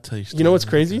right, now I'll tell you. You know what's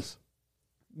crazy?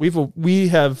 We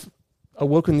have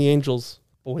awoken the angels,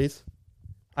 boys.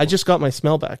 I just got my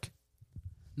smell back.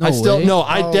 No I still way. no.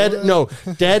 I Oh, dead really? no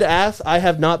dead ass. I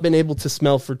have not been able to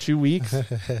smell for 2 weeks, and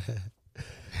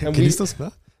Can we you still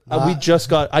smell? I just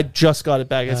got it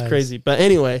back. It's Nice. crazy. But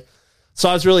anyway, so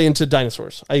I was really into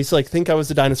dinosaurs. I used to like think I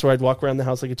was a dinosaur. I'd walk around the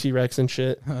house like a T-Rex and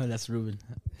shit. That's Ruben.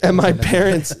 And my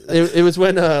parents, it was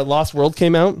when Lost World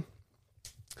came out.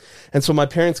 And so my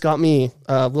parents got me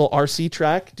a little RC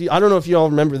track. I don't know if you all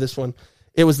remember this one.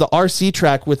 It was the RC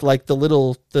track with like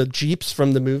the Jeeps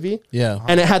from the movie. Yeah.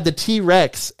 And it had the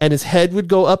T-Rex and his head would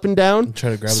go up and down.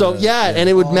 Try to grab So it. yeah, and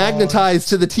it would magnetize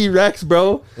to the T-Rex,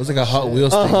 bro. It was like a Hot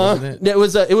Wheels thing, wasn't it? It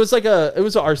was a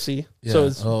RC. Yeah. So it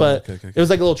was, Oh, but okay. it was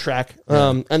like a little track.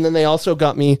 And then they also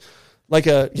got me like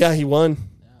he won.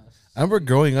 I remember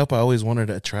growing up, I always wanted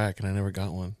a track, and I never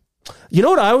got one. You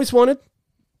know what I always wanted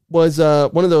was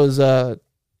one of those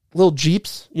little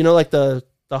Jeeps. You know, like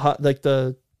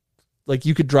like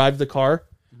you could drive the car.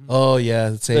 Oh yeah,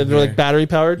 They're like battery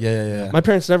powered. Yeah. My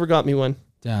parents never got me one,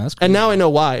 Damn, that's cool. and now I know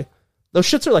why. Those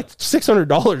shits are like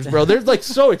 $600, bro. They're like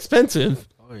so expensive.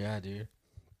 Oh yeah, dude.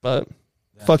 But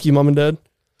Fuck you, mom and dad.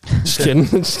 Just kidding.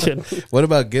 Just kidding. What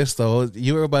about gifts though?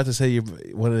 You were about to say you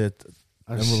wanted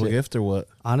a memorable gift or what?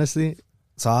 Honestly,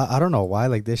 so I don't know why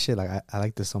like this shit. Like I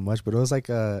like this so much, but it was like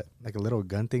a little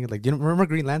gun thing. Like you remember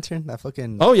Green Lantern? That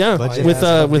fucking Oh yeah, budget with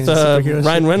ass fucking superhero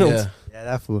Ryan shit? Reynolds. Yeah,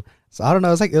 that fool. So I don't know.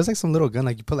 It was like some little gun.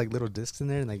 Like you put like little discs in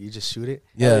there and like you just shoot it.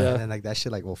 Yeah. Yeah. And then like that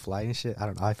shit like will fly and shit. I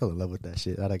don't know. I fell in love with that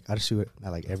shit. I'd shoot it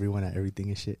at like everyone at everything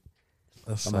and shit.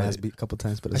 That's I'm ass beat a couple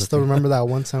times, but I it's still okay. remember that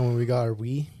one time when we got our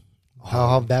Wii.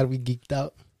 How bad we geeked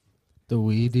out. The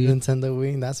Wii, dude. Nintendo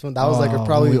Wii. That was like when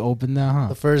probably we opened that, huh?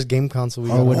 the first game console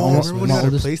we Oh, got. when for almost- Remember when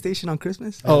Christmas. we got a oldest- PlayStation on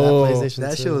Christmas? Yeah, Oh, PlayStation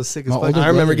That too. shit was sick as My fuck. older I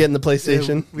remember brother getting the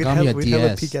PlayStation. We'd got me a have a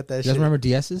DS. peek at that You shit. guys remember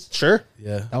DSs? Sure.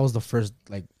 Yeah. That was the first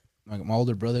like my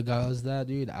older brother got us that,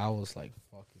 dude. I was like,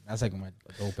 fucking. That's like my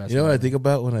dope ass. You know what I memory. think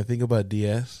about when I think about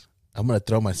DS? I'm gonna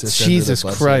throw my sister. Jesus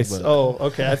under the bus, Christ. but- Oh,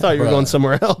 okay. I thought you were Bruh. going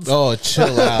somewhere else. Oh,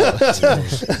 chill out.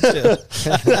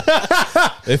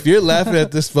 If you're laughing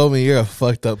at this moment, you're a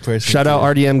fucked up person. Shout out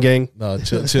dude. RDM gang. No,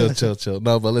 chill.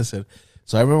 No, but listen.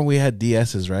 So I remember we had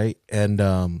DSs, right? And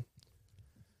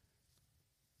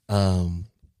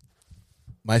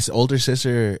my older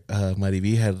sister,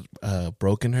 Mariví, had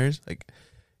broken hers, like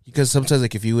because sometimes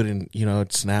like if you wouldn't,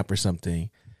 it'd snap or something,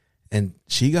 and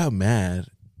she got mad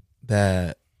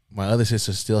that my other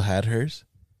sister still had hers,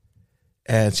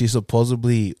 and she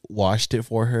supposedly washed it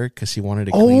for her because she wanted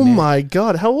to clean Oh it. my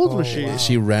God. How old was Oh, she? wow.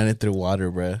 She ran it through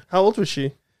water, bruh. How old was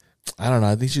she? I don't know.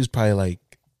 I think she was probably like,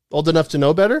 Old enough to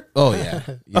know better? oh yeah.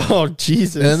 Yeah. Oh,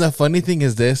 Jesus. And then the funny thing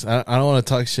is this: I don't want to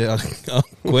talk shit on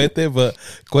Cuete, but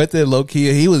Cuete, low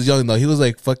key, he was young though. He was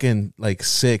like fucking like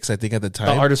 6, I think, at the the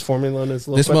time. artist formula is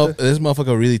This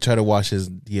motherfucker really tried to wash his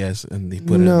DS and he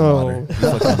put it in No. the water.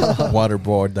 Fucking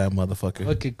waterboard that motherfucker.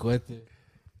 Look at Cuete.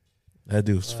 That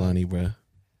dude's funny, bro.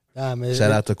 Man,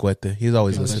 Shout out to Cuete. He's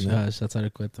always listening. Shout out to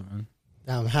Cuete, man.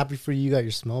 I'm happy for you. You got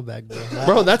your smell back, bro.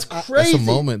 Bro, that's crazy. That's a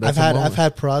moment. That's I've a moment.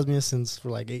 had parosmia since for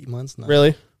like 8 months now.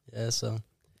 Really? Yeah. So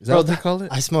Is that what they call it?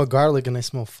 I smell garlic and I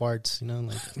smell farts. You know,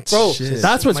 like Bro, Shit.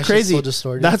 that's what's my shit's crazy. so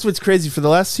distorted. That's what's crazy. For the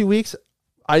last 2 weeks,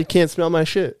 I can't smell my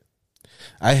shit.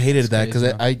 I hated It's that because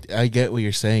crazy, I get what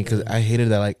you're saying because I hated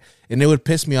that, like, and it would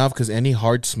piss me off because any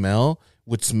hard smell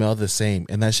would smell the same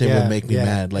and that shit would make me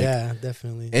mad. Like yeah,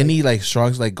 definitely. any like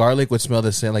strong, like garlic would smell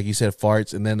the same, like you said,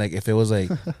 farts, and then like if it was like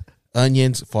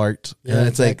onions, farts, Yeah, and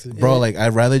it's exactly. like, bro, Yeah. like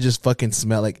I'd rather just fucking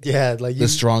smell like Yeah, like the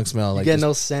strong smell, you like get just-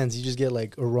 no sense. You just get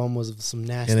like aromas of some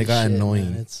nasty. And it got shit,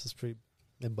 annoying. Man. It's pretty.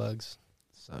 It bugs.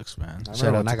 Sucks, man. I Shout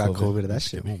remember out when I to got COVID. COVID. That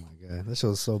shit. Oh my God, that shit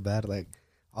was so bad. Like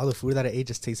all the food that I ate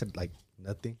just tasted like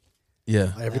nothing.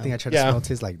 yeah. Everything I tried Yeah. to smell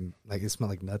tastes like it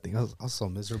smelled like nothing. I was so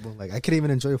miserable. Like I couldn't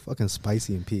even enjoy a fucking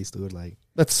spicy in peace, dude. Like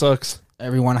That sucks.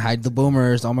 Everyone hide the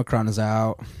boomers. Omicron is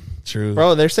out. True.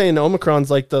 Bro, they're saying Omicron's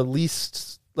like the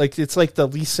least, like it's like the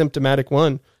least symptomatic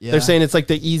one. Yeah. They're saying it's like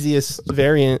the easiest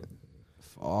variant.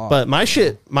 Fuck. But my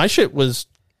shit was,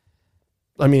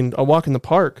 I mean, a walk in the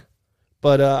park.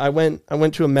 But I went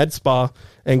to a med spa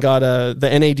and got the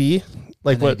NAD.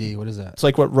 Like what? NAD, what is that? It's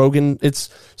like what Rogan. It's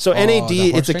so NAD.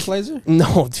 the It's a horse tranquilizer?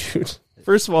 no, dude.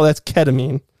 First of all, that's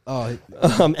ketamine. Oh,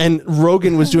 And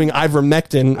Rogan was doing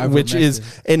ivermectin, which is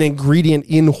Ivermectin. an ingredient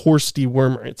in horse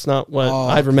dewormer. It's not what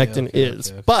Oh, okay, ivermectin okay,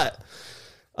 is. okay. But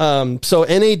so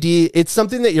NAD, it's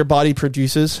something that your body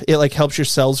produces. It like helps your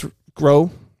cells grow.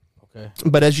 okay.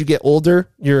 But as you get older,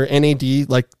 your NAD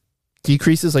like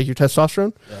decreases, like your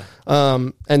testosterone. Yeah.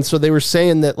 And so they were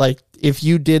saying that like if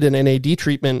you did an NAD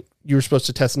treatment, you were supposed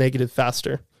to test negative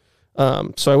faster.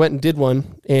 So I went and did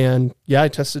one, and yeah, I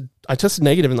tested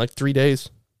negative in like 3 days.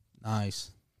 Nice.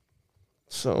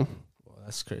 So Well,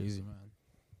 that's crazy, man.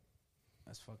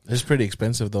 That's fucking. It's pretty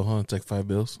expensive though, huh? It's like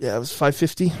 $5. yeah, it was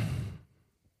 $550.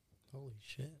 Holy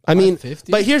shit. I mean,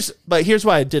 $550? but here's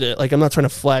why I did it. Like, I'm not trying to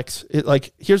flex.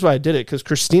 Here's why I did it, because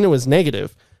Christina was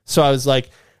negative. So I was like,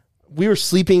 we were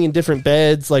sleeping in different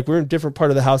beds. Like, we're in different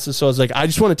part of the houses. So I was like, I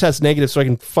just want to test negative so I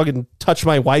can fucking touch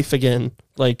my wife again.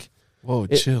 Like, Whoa,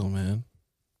 chill, man.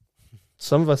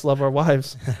 some of us love our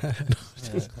wives.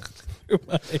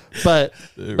 But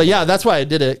yeah, that's why I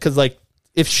did it. Because like,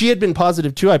 if she had been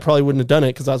positive too, I probably wouldn't have done it.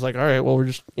 Because I was like, all right, well, we're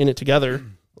just in it together.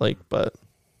 Like, but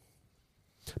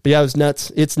yeah, it was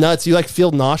nuts. It's nuts. You like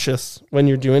feel nauseous when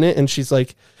you're doing it. And she's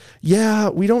like, yeah,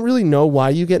 we don't really know why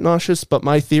you get nauseous, but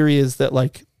my theory is that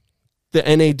like the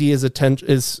NAD is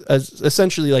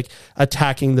essentially like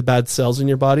attacking the bad cells in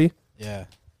your body. Yeah.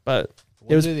 But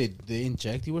What it was, did they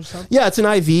inject you or something? yeah, it's an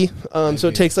IV. So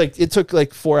it took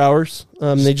like 4 hours.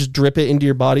 They just drip it into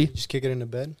your body. Just kick it into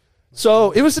bed.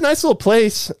 So it was a nice little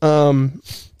place.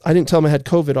 I didn't tell them I had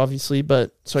COVID, obviously,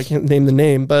 so I can't name the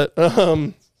name. But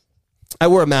I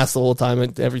wore a mask the whole time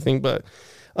and everything. But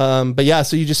But yeah,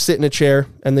 so you just sit in a chair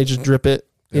and they just drip it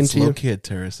It's into you. low-key a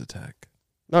terrorist attack.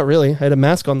 Not really. I had a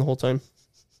mask on the whole time.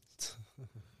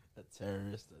 A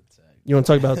terrorist attack. You want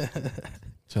to talk about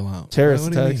Chill out. terrorist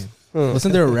What do you attacks? mean? Huh.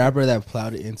 Wasn't there a rapper that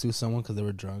plowed it into someone because they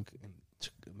were drunk in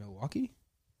Milwaukee,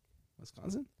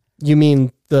 Wisconsin? You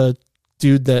mean the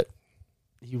dude that?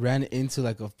 He ran into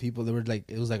like of people. They were like,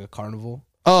 it was like a carnival.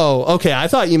 Oh, okay. I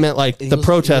thought you meant like He the was-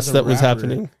 protest he was a that was rapper.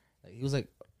 happening. Like, he was like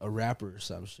a rapper or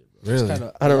some shit. Bro. Really?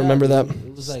 I don't remember that.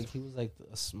 It was like he was like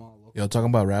a small. Local. Yo, talking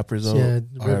about rappers though. Yeah,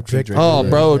 RIP Drake- Draco. Oh,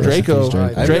 bro, Rest in Draco. peace,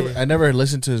 Drake. I Drake- never, I never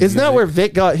listened to his Isn't that music. where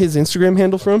Vic got his Instagram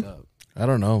handle from? I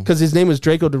don't know. Because his name was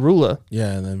Draco Derula.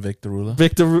 Yeah, and then Victor Rula.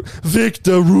 Victor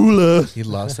Rula. He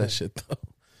lost that shit though. I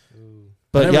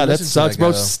But never yeah, that listened to sucks, that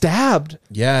bro. guy, though. Stabbed,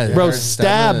 Yeah, bro. her stabbed in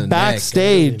Stabbed the neck.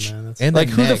 backstage. Really, man, that's- And Like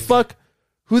the who the neck. fuck?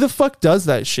 Who the fuck does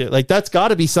that shit? Like that's got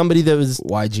to be somebody that was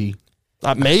YG.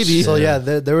 maybe. So yeah,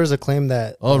 there was a claim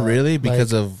that. Oh, really? like-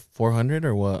 Because of 400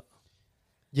 or what?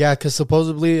 Yeah, because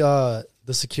supposedly the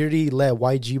security let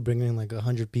YG bring in like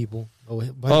 100 people. A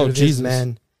bunch of his Jesus.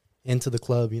 man into the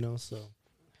club, you know. So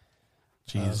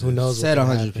Jesus. who knows? Said what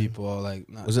 100 happened. people. Like,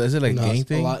 not, Is it like No, gang it's a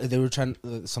thing? lot. They were trying.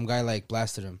 Some guy like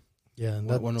blasted him. Yeah, and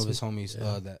One of his that's- homies,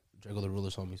 yeah. that Draco the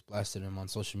Ruler's homies, blasted him on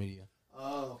social media.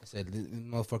 Oh. I said, "This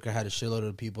motherfucker had a shitload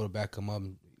of people to back him up.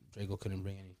 And Draco couldn't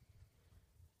bring any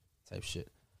type shit.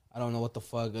 I don't know what the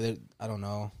fuck. I don't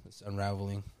know. It's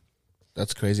unraveling.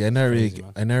 That's crazy. Crazy,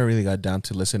 man. I never really got down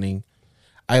to listening.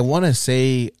 I want to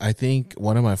say I think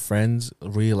one of my friends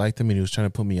really liked him and he was trying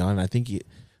to put me on. I think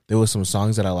there was some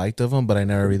songs that I liked of him, but I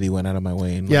never really went out of my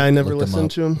way. And, Yeah, like, I never looked him listened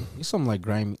up. to him. He's something like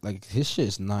grimy. Like his shit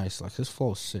is nice. Like his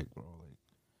flow is sick, bro. Like,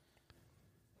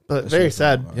 But that very shit's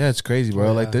sad. wild. Yeah, it's crazy, bro.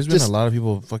 Yeah. Like there's been Just- a lot of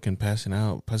people fucking passing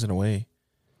away.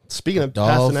 Speaking of Dolph.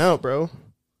 passing out, bro,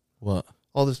 What?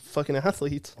 all this fucking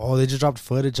athletes. Oh, they just dropped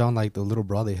footage on like the little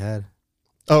bra they had.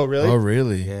 Oh, really? Oh,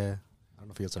 really? Yeah, I don't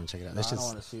know if you guys want to check it out. That's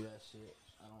just. to see that shit.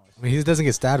 I mean, he doesn't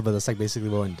get stabbed, but that's like basically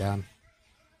what went down.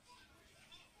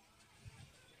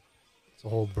 It's a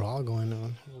whole brawl going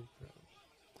on.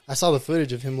 I saw the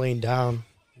footage of him laying down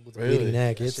with a Really? bleeding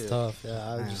neck. That It's shit- tough. Yeah,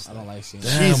 I was Man, just I don't like seeing.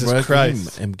 Damn, Jesus bro,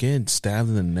 Christ. I'm getting stabbed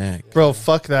in the neck. Bro,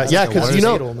 fuck that. That's Yeah, the because worst. you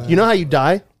know, Fatal, man. you know how you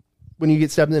die when you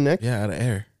get stabbed in the neck. Yeah, out of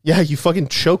air. Yeah, you fucking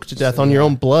choke to death on your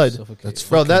own blood. That's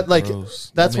Bro, fucking that, like,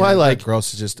 gross. that's I mean, why, not like- that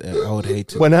gross. It's just I would hate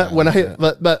to. When I die like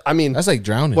that. but I mean, That's like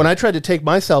drowning. when I tried to take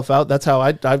myself out, that's how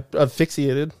I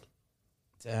asphyxiated.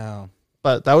 Damn,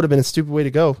 But that would have been a stupid way to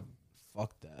go.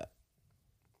 fuck that.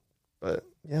 But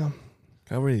yeah.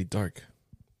 got really dark.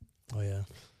 oh yeah.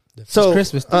 So,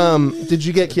 Christmas, dude. did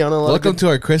you get Kiana a lot Welcome of good, to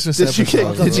our Christmas did you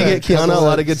episode. get did you get Kiana a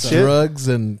lot of good shit? Drugs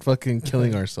and fucking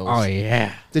killing ourselves. Oh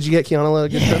yeah. Did you get Kiana a lot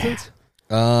of good presents?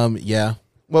 Yeah.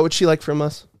 What would she like from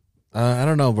us? I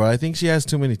don't know, bro. I think she has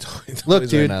too many toys. Look, right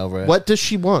dude, now, bro. what does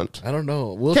she want? I don't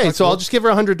know. Okay, so I'll just give her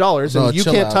 $100 and you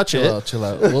chill can't out, touch chill it. Out, chill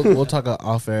out. We'll talk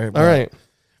off air. All right.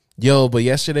 Yo, but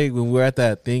yesterday when we were at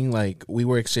that thing, like we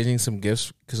were exchanging some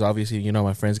gifts because obviously, you know,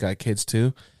 my friends got kids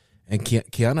too. And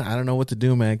Kiana, I don't know what to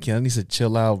do, man. Kiana needs to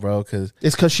chill out, bro. Because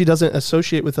It's because she doesn't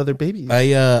associate with other babies.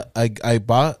 I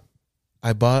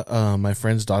bought my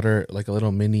friend's daughter like a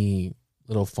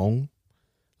little phone,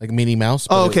 like Minnie Mouse.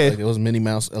 Oh, but okay. It was Minnie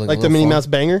Mouse, Like a the little Minnie phone. Mouse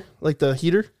banger? Like the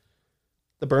heater?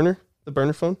 The burner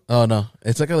phone? Oh no,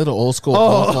 it's like a little old school.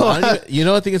 Oh. Home phone. I don't even, you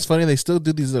know, I think it's funny. They still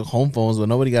do these little home phones, but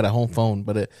nobody got a home phone.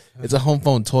 But it's a home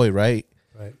phone toy, right?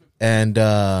 Right. And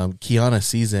Kiana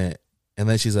sees it, and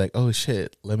then she's like, "Oh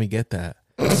shit, let me get that."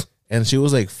 And she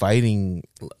was like fighting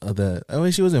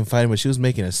she wasn't fighting, but she was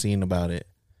making a scene about it.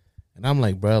 And I'm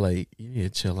like, bro, like you need to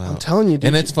chill out. I'm telling you, dude.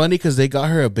 And it's funny because they got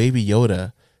her a baby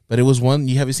Yoda, but it was one.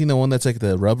 You haven't seen the one that's like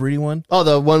the rubbery one? Oh,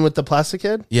 the one with the plastic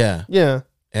head? Yeah. Yeah.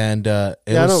 And it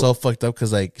Yeah, I was don't- so fucked up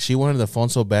because like she wanted the phone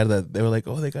so bad that they were like,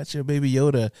 "Oh, they got your baby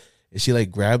Yoda," and she like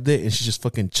grabbed it and she just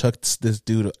fucking chucked this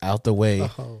dude out the way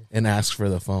Oh. and asked for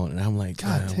the phone. And I'm like,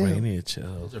 God "God, bro, you damn. need to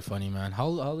chill." Those are funny, man.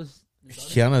 How is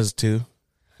Kiana's too.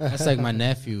 that's like my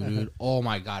nephew, dude. Oh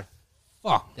my god,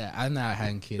 fuck that. I'm not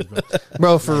having kids, bro.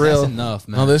 Bro, for Like, real. That's enough,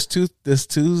 man. No, this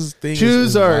two's thing. Shoes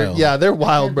is are, wild. yeah, they're I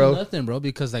wild, can't do bro. nothing, bro,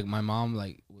 because like my mom,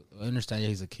 like, I understand, yeah,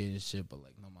 he's a kid and shit, but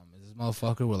like, no, mom, this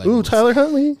motherfucker will like, Ooh, Tyler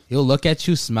Huntley. he'll look at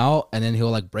you, smell, and then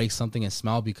he'll like break something and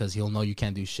smell because he'll know you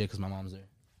can't do shit because my mom's there.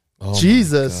 Oh my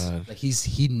Jesus. God. Like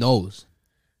he knows,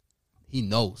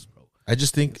 bro. I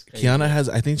just think It's crazy. Kiana has.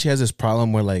 I think she has this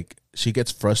problem where like she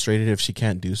gets frustrated if she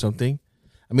can't do something.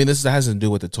 I mean, this has to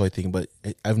do with the toy thing, but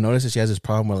I've noticed that she has this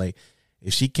problem where like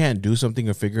if she can't do something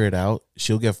or figure it out,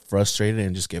 she'll get frustrated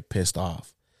and just get pissed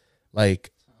off.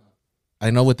 Like I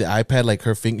know with the iPad, like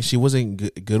her finger, she wasn't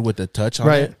good with the touch on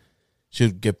Right. it, she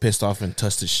would get pissed off and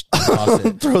toss it.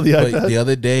 Throw the But iPad. the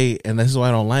other day, and this is why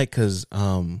I don't like, because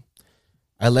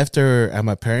I left her at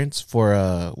my parents for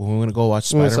when we went to go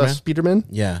watch When we saw Spider-Man. Spiderman.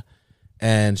 Yeah,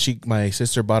 and my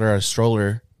sister bought her a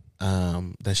stroller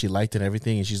that she liked and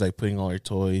everything, and she's like putting all her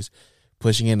toys,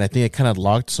 pushing it. And I think it kind of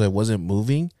locked, so it wasn't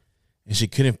moving, and she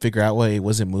couldn't figure out why it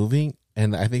wasn't moving.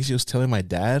 And I think she was telling my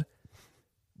dad,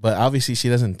 but obviously she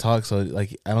doesn't talk, so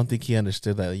like I don't think he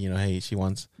understood that. Hey, she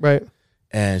wants Right.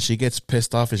 And she gets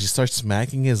pissed off and she starts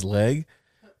smacking his leg.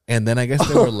 And then I guess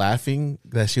they were laughing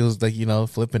that she was like,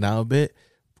 flipping out a bit.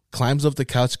 Climbs up the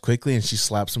couch quickly and she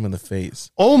slaps him in the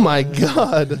face. Oh my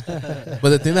God. But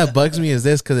the thing that bugs me is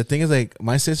this, because the thing is, like,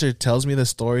 my sister tells me the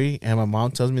story and my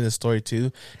mom tells me the story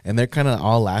too, and they're kind of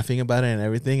all laughing about it and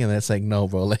everything. And it's like, no,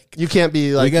 bro, like, You can't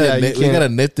be like, we gotta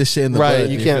nip this shit in the right.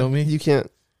 bud. You Feel can't. me? You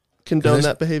can't condone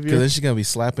that behavior. Because then she's gonna be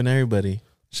slapping everybody.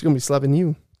 She's gonna be slapping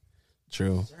you.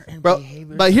 True. Bro,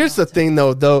 but here's the thing,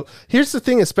 though. Here's the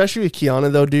thing, especially with Kiana,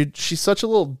 though, dude. She's such a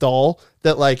little doll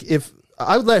that, like, if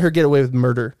I would let her get away with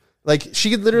murder, like, she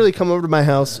could literally come over to my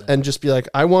house and just be like,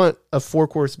 "I want a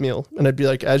 4-course meal," and I'd be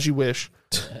like, "As you wish."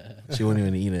 She wouldn't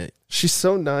even eat it. She's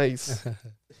so nice.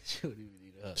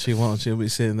 She won't. She'll be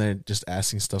sitting there just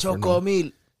asking stuff for Choco no.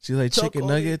 meal. She's like chicken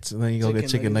nuggets, and then you go get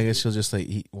chicken nuggets. She'll just like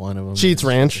eat one of them. She eats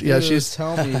ranch. Yeah, Dude, she's.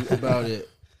 tell me about it.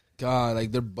 God,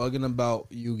 like they're bugging about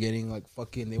you getting like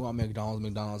fucking. They want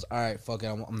McDonald's. All right, fuck it.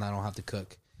 I don't have to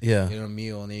cook. Yeah, Get a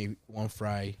meal and they eat one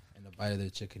fry and a bite of their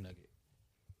chicken nugget.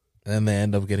 and then they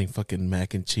end up getting fucking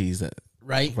mac and cheese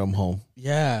Right? from home.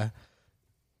 Yeah.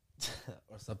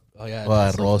 Or oh yeah. Or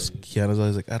that's arroz. so good. Kiana's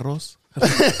always like arroz.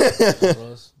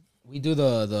 Arroz. We do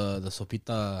the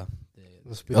sopita.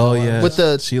 Oh yeah, With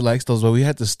the- she likes those, but we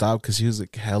had to stop because she was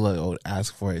like hella would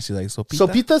ask for it. She's like sopita.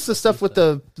 Sopita's the stuff with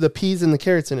the peas and the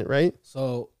carrots in it, right?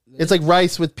 So It's like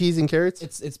rice with peas and carrots.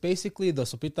 it's basically the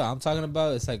sopita I'm talking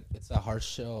about. It's a hard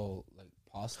shell like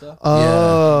pasta.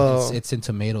 Oh, It's in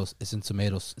tomatoes. It's in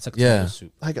tomatoes. It's like Yeah. tomato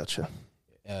soup. I gotcha.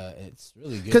 It's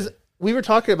really good. Because we were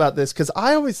talking about this, because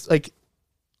I always, like,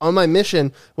 on my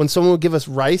mission, when someone would give us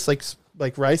rice,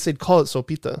 like rice, they'd call it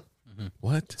sopita.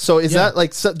 What? So is Yeah. that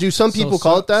like, do some people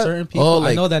call it that? Certain people, Oh,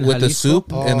 like I know that in with the Jalisco,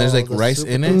 soup, and there's like the rice soup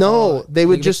in with it. No, they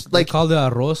would they- just they like, call the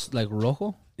arroz like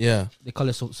rojo. Yeah. They call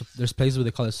it there's places where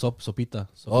they call it sopita.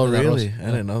 Oh Sopita de really? arroz. I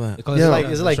didn't know that. They call Yeah. Like,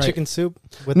 is it like that's right. chicken soup?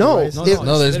 With No, the rice? No, it-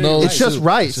 No, there's literally no it's just soup.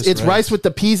 rice. It's It's just rice with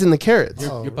the peas and the carrots.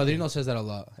 Oh, Your padrino says that a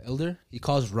lot. Elder, he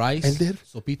calls rice Elder?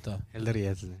 sopita. Elder,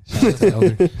 yes.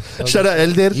 Elder. Shout out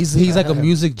Elder. He's like a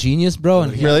music genius, bro,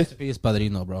 and he Really? has to be his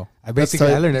padrino, bro. I basically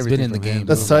tight. I learned He's been everything in the from him, game,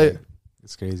 That's bro. tight.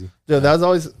 It's crazy. Dude, that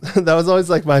was always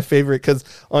like my favorite, because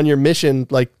on your mission,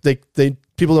 like they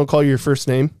people don't call you your first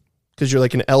name because you're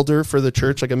like an elder for the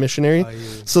church, like a missionary.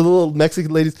 So the little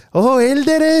Mexican ladies, oh,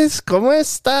 elderes, ¿cómo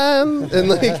están? And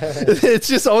like, it's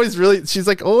just always really, she's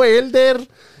like, oh, elder.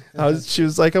 She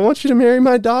was like, I want you to marry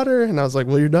my daughter. And I was like,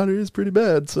 well, your daughter is pretty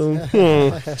bad. So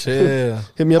Chill.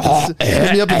 hit me up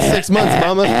in 6 months,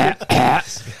 mama.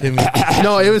 Hit me.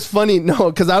 No, it was funny. No,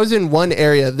 because I was in one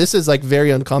area. This is like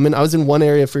very uncommon. I was in one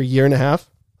area for a year and a half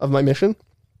of my mission.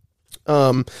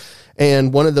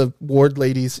 And one of the ward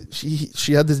ladies,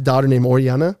 she had this daughter named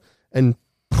Oriana, and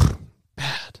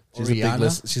bad. She's a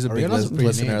big she's a big Oriana's a pretty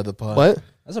listener name. of the pod. What?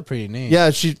 That's a pretty name. Yeah,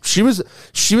 she was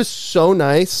so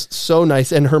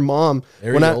nice, and her mom.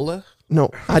 Areola? No,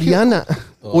 Ariana,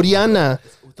 Oriana,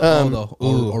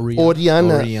 Oriana.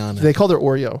 Oriana. They called her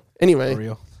Oreo. Anyway,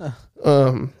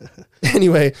 Oreo.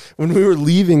 anyway, when we were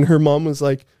leaving, her mom was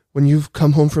like, when you've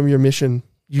come home from your mission,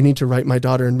 you need to write my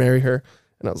daughter and marry her.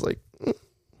 And I was like,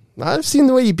 I've seen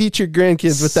the way you beat your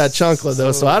grandkids with that chancla,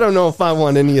 though, so I don't know if I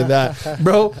want any of that.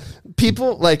 Bro,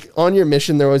 people, like, on your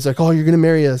mission, they're always like, oh, you're going to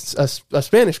marry a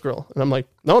Spanish girl. And I'm like,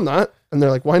 no, I'm not. And they're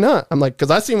like, why not? I'm like,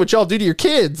 because I've seen what y'all do to your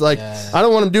kids. Like, I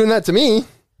don't want them doing that to me.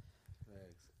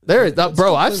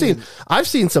 Bro, I've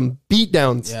seen some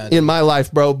beatdowns in my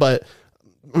life, bro, but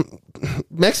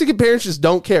Mexican parents just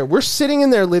don't care. We're sitting in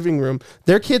their living room,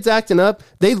 their kids acting up.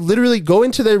 They literally go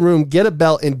into their room, get a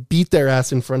belt, and beat their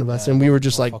ass in front of us. And we were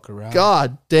just like,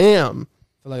 God damn.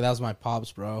 I feel like that was my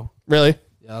pops, bro. Really?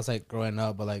 Yeah, I was like growing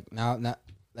up, but like now,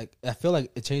 like I feel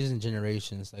like it changes in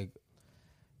generations. Like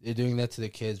they're doing that to the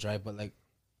kids, right? But like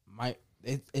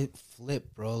it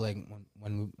flipped, bro. Like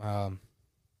when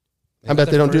I bet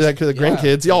they don't do that to the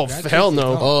grandkids. Oh, hell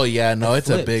no. Oh yeah, no, it's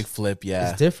a flips. big flip. Yeah,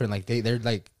 It's different. Like they're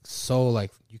like so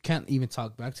like you can't even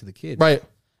talk back to the kid, Right.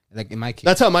 Like in my case,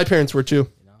 That's how my parents were too.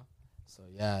 you know. So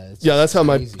yeah, it's Yeah, that's how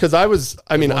crazy. because I was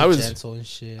More gentle and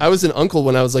shit. I was an uncle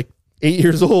when I was like 8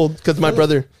 years old because my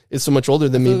brother is so much older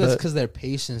than me. That's But, because their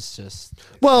patience just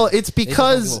well, it's they just don't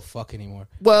because, give a fuck anymore.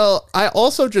 well, I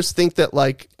also just think that,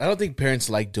 like, I don't think parents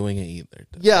like doing it either.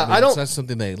 Yeah, I don't- It's not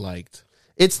something they liked.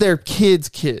 it's their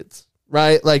kids,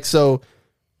 right? Like, so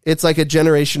it's like a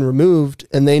generation removed,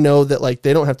 and they know that, like,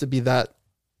 they don't have to be that,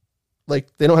 like,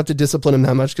 they don't have to discipline them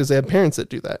that much because they have parents that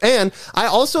do that. And I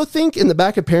also think in the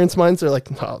back of parents' minds, they're like,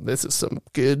 oh, this is some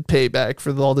good payback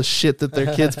for all the shit that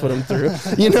their kids put them through,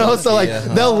 you know? So, like,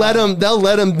 they'll let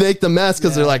them make the mess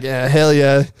because they're like, yeah, hell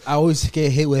yeah. I always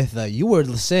get hit with you were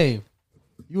the same.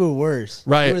 You were worse.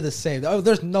 Right. You were the same. Oh,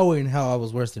 there's no way in hell I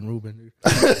was worse than Ruben, dude.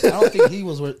 I don't think he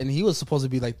was worse. And he was supposed to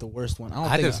be like the worst one.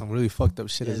 I did some really fucked up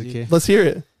shit Yeah, as a dude. kid. Let's hear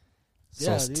it.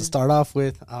 So Yeah, to dude. start off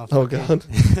with, Oh, God.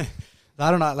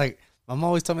 I don't know. Like, my mom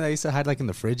always told me that I used to hide like in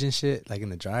the fridge and shit, like in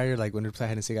the dryer. Like when we play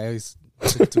hide and seek, I always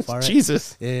took it too far. Right?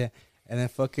 Jesus. Yeah. And then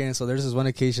fucking, so there's this one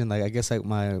occasion, like I guess like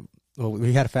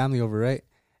we had a family over, right?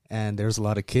 And there was a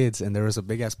lot of kids, and there was a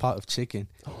big ass pot of chicken.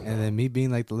 And then me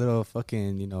being like the little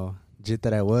fucking, jit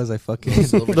that I was, I fucking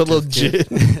The little jit.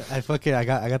 I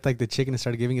got like the chicken and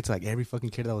started giving it to like every fucking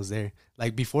kid that was there.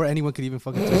 Like before anyone could even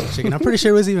fucking touch the chicken. I'm pretty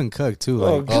sure it was even cooked too. Like,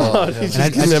 Oh, God. yeah. He's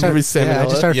and just giving every I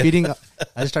just started Yeah. feeding. I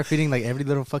just started feeding like every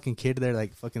little fucking kid there,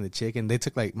 like fucking the chicken. They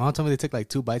took like mom told me they took like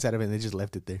 2 bites out of it and they just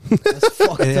left it there. That's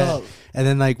fucked Yeah. up. And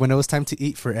then like when it was time to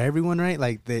eat for everyone, right?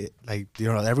 Like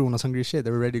everyone was hungry as shit.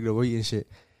 They were ready to go eat and shit.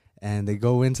 And they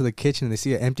go into the kitchen and they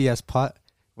see an empty ass pot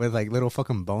with like little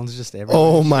fucking bones just everywhere.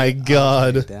 Oh, my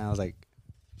God. I was like,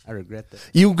 I regret that.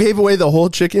 You gave away the whole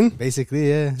chicken? Basically,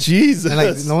 yeah. Jesus. And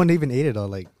like no one even ate it all.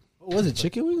 Like What was it,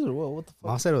 chicken wings or what? What the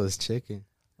mom fuck? said it was chicken.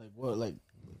 Like what? Like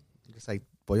It's like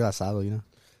pollo asado, you know.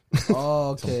 oh,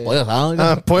 okay. Pollo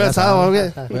asado. Pollo asado,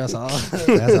 okay. Pollo asado.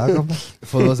 Pollo asado, compa.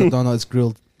 For those that don't know, it's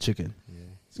grilled chicken.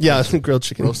 Yeah, grilled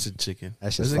chicken. Roasted chicken.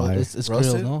 That's Is just it? fire. It's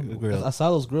Roasted? grilled, no? Grilled.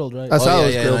 Asado's grilled, right?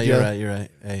 Asado's yeah, grilled, no, you're yeah. right. You're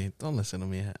right. Hey, don't listen to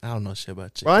me. I don't know shit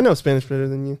about chicken. Well, I know Spanish better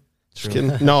than you. Just True.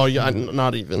 kidding. No,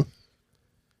 not even.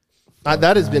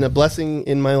 That has been a blessing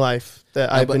in my life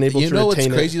that I've But been able to you know what's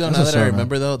retain crazy though? That's Now what's that I up, man.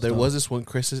 remember though, there What's was this one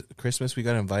Christmas we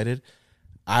got invited.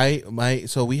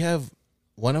 So we have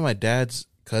one of my dad's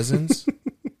cousins.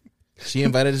 She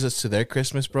invited us to their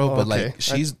Christmas, bro. Oh, but okay. like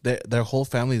she's their whole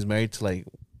family is married to like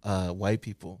white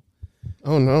people.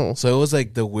 Oh, no. So it was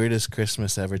like the weirdest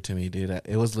Christmas ever to me, dude.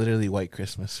 It was literally white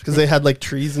Christmas. Because they had like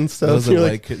trees and It stuff. was a You're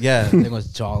white, yeah. It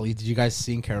was jolly. Did you guys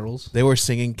sing carols? They were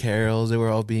singing carols. They were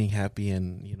all being happy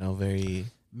and very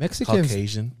Mexicans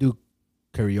Caucasian. do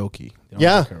karaoke. They don't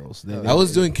Yeah. do carols. I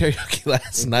was doing karaoke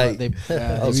last night. They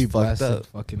I was be fucked blasted up.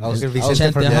 fucking. I was gonna be Chente,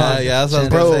 sent for- huh? Yeah, that's what I was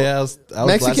Bro, gonna say. I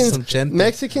was blasting some Chente.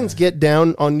 Mexicans get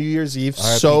down on New Year's Eve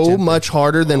R.I.P. so Chente. much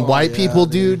harder than white people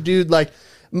do, dude. Like,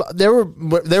 there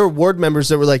were ward members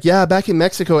that were like, yeah, back in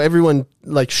Mexico, everyone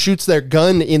like shoots their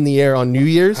gun in the air on New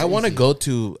Year's. I want to go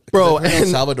to Bro, I've heard El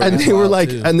Salvador and is they were wild,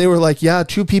 like, too. yeah,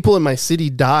 2 people in my city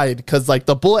died because like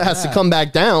the bullet has to come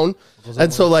back down,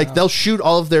 and so like they'll shoot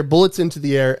all of their bullets into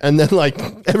the air, and then like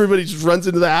everybody just runs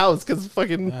into the house because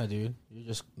fucking. Yeah, dude. You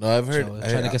just No, I've heard.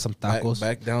 Trying to get some tacos.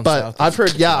 back down But south. I've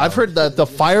heard, yeah, I've heard the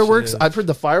fireworks. Shit. I've heard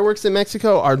the fireworks in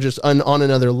Mexico are just on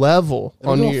another level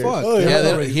on New Year's.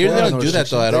 Yeah, here they don't do that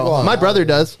though at all. My brother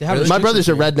does. They have My brother's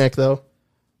a restrictions redneck though.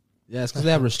 Yeah, it's because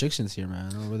they have restrictions here, man.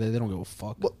 They don't give a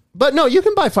fuck. But no, you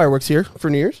can buy fireworks here for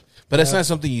New Year's. But it's not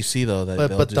something you see though. That But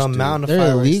they'll the just do. amount of They're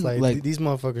fireworks, illegal, like, like, these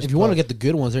motherfuckers. If you want to put get the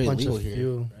good ones, they're a bunch illegal of here.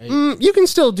 fuel. Right? You can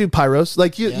still do pyros.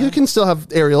 Like you Yeah. can still have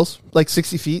aerials, like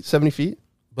 60 feet, 70 feet.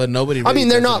 But nobody. I Really mean,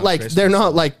 they're does it not on like Christmas, they're not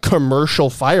though. like commercial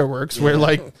fireworks where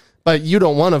like, but you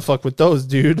don't want to fuck with those,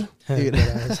 dude. Dude, I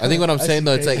think what I'm saying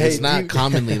though, it's like it's not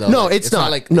commonly though. No, Like, it's not.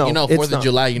 like no, 4th of not.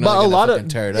 July. You know, but they're a gonna lot fucking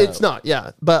of tear it up. it's not.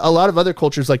 Yeah, but a lot of other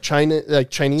cultures like China, like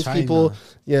Chinese China. people,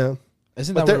 yeah.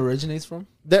 Isn't But that where they're- it originates from?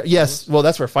 Yes, well,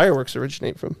 that's where fireworks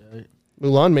originate from.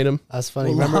 Mulan made them. That's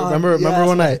funny. Well, Remember yeah,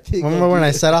 when that's what I think remember of when it.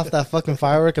 I set off that fucking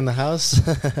firework in the house?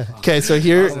 Okay, so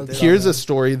here's a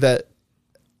story that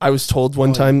I was told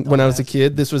one time when I was a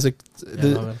kid. This was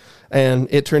and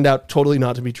it turned out totally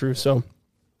not to be true. So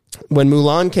when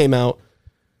Mulan came out,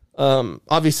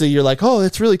 obviously you're like, oh,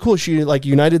 it's really cool. She like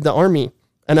united the army.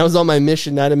 And I was on my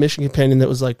mission. I had a mission companion that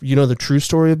was like, you know, the true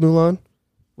story of Mulan.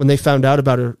 When they found out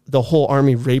about her, the whole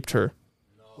army raped her.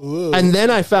 And then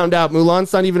I found out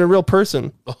Mulan's not even a real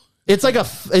person. It's like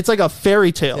a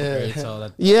fairy tale. Right, so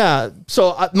that, Yeah.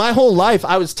 So my whole life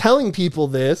I was telling people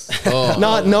this,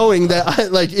 not knowing that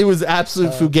it was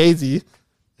absolute fugazi.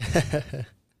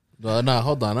 No,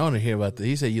 hold on. I want to hear about that.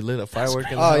 He said you lit a firework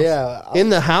in the Oh house? yeah, In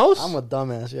the house? I'm a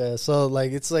dumbass. Yeah, so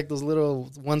like it's like those little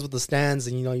ones with the stands,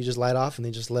 and you just light off, and they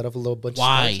just let off a little bunch.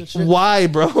 Why? Of sparks and shit. Why,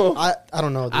 bro? I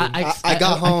don't know, dude. I- I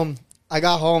got home. I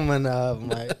got home and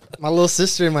my little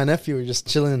sister and my nephew were just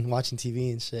chilling, watching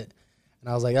TV and shit. And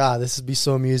I was like, this would be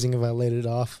so amusing if I laid it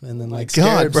off and then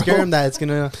scare him that it's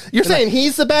gonna. You're saying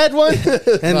he's the bad one?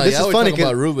 And this is funny.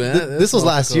 About Ruben. This was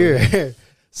last year.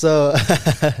 So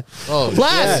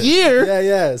last year.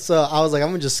 Yeah. So I was like, I'm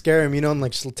gonna just scare him, and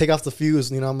like just take off the fuse.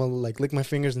 I'm gonna like lick my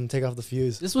fingers and take off the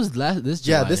fuse. This was this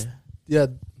July.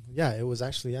 It was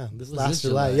actually this last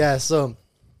July. Yeah. So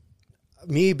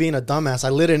me being a dumbass, I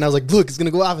lit it and I was like, look, it's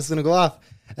gonna go off. It's gonna go off.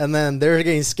 And then they were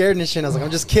getting scared and shit. And I was like,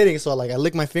 I'm just kidding. So I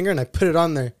lick my finger and I put it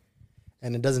on there,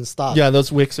 and it doesn't stop. Yeah,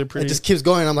 those wicks are pretty. It just keeps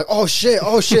going. I'm like, oh shit,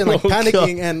 and like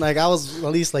panicking, and like I was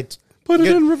at least like. Put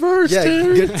it in reverse. Yeah,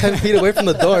 get 10 feet away from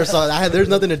the door. So there's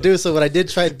nothing to do. So what I did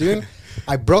try doing,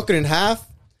 I broke it in half,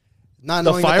 not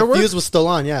knowing that the fuse was still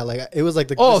on. Yeah, like it was like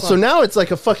the. Oh, so now it's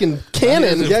like a fucking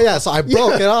cannon. Yeah. So I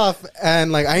broke it off,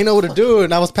 and like I didn't know what to do,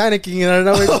 and I was panicking, and I don't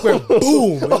know where it just went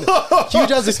boom,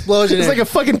 huge ass explosion. It's like a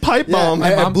fucking pipe bomb.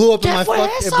 It blew up in my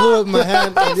it blew up in my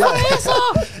hand.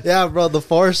 Yeah, bro, the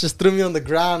force just threw me on the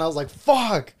ground. I was like,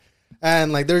 fuck.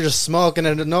 And like they're just smoking,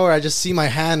 and out of nowhere I just see my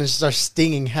hand and it starts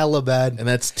stinging hella bad. And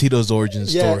that's Tito's origin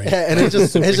story. Yeah, and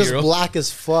it's just black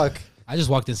as fuck. I just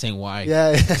walked in saying why.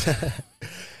 Yeah.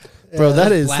 Bro,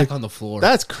 that is black on the floor.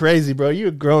 That's crazy, bro. You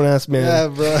a grown ass man. Yeah,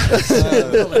 bro.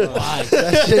 Why?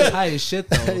 That shit's high as shit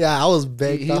though. Yeah, I was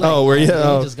baked. Were you? He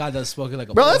just got done smoking like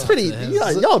a bro. That's pretty.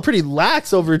 Y'all are pretty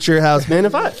lax over at your house, man.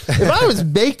 If I was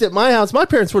baked at my house, my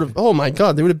parents would have. Oh my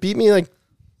god, they would have beat me like.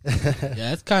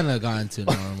 Yeah, it's kind of gone to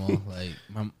normal. Like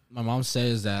my mom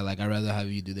says that like I'd rather have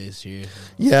you do this here.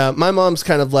 Yeah, my mom's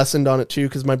kind of lessened on it too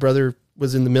because my brother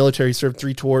was in the military, he served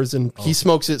 3 tours, and he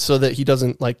smokes it so that he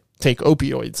doesn't like take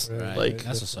opioids. Right. Like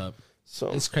that's what's up.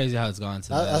 So it's crazy how it's gone to.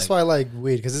 That's why I like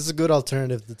weed because it's a good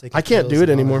alternative to take. I can't do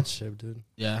it anymore, shit, dude.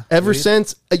 Yeah. Ever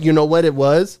since you know what it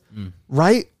was,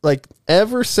 right? Like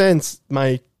ever since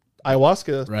my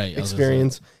ayahuasca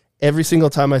experience, every single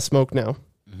time I smoke now.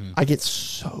 I get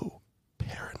so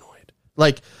paranoid,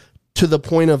 like to the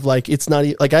point of like it's not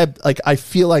like I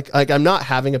feel like I'm not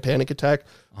having a panic attack,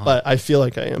 but I feel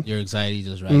like I am. Your anxiety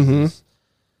just rises.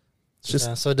 It's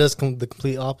just so it does the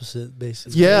complete opposite,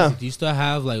 basically. Yeah. Do you still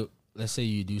have like, let's say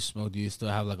you do smoke, do you still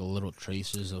have like a little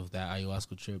traces of that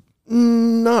ayahuasca trip?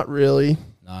 Not really.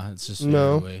 Nah, it's just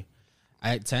no. Away.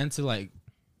 I tend to like.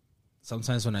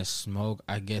 Sometimes when I smoke,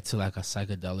 I get to like a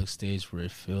psychedelic stage where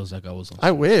it feels like I was.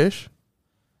 I wish.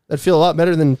 I'd feel a lot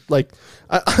better than like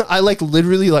I like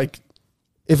literally like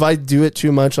if I do it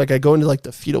too much, like I go into like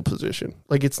the fetal position.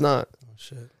 Like it's not. Oh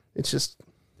shit! It's just.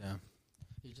 Yeah.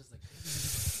 You're just like.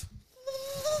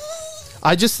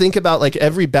 I just think about like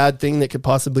every bad thing that could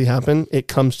possibly happen. It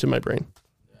comes to my brain.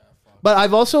 Yeah, but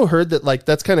I've also heard that like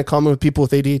that's kind of common with people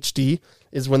with ADHD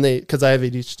is when because I have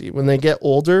ADHD when they get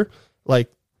older,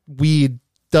 like weed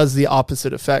does the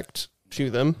opposite effect to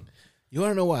them. You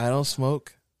want to know why I don't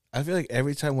smoke? I feel like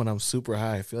every time when I'm super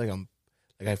high, I feel like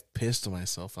I've pissed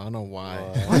myself. I don't know why.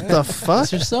 What the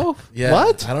fuck? Yourself? Yeah.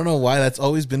 What? I don't know why. That's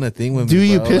always been a thing with me. Do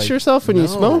you piss yourself when you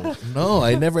smoke? No,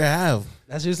 I never have.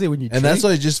 That's usually when you and drink. that's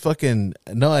why I just fucking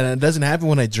no, and it doesn't happen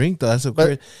when I drink though. That's so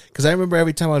weird. Because I remember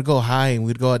every time I'd go high and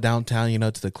we'd go out downtown,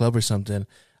 to the club or something,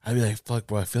 I'd be like, "Fuck,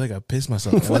 bro, I feel like I pissed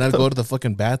myself." And then I'd go to the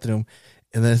fucking bathroom,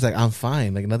 and then it's like I'm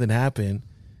fine, like nothing happened.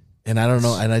 And I don't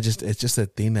know, and it's just a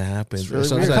thing that happens. Really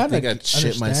sometimes I think I shit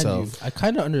understand myself. I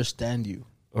kind of understand you.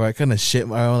 Or I kind of shit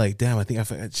my own, like, damn, I think I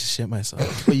just shit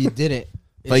myself. But you didn't.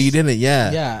 But you didn't,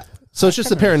 yeah. Yeah. So it's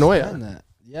just a paranoia. That.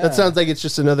 Yeah. That sounds like it's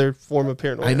just another form of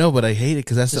paranoia. I know, but I hate it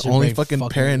because that's Just the your only brain fucking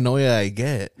fucking- paranoia I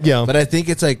get. Yeah. But I think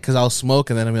it's like, because I'll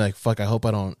smoke and then I'll be like, fuck, I hope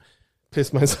I don't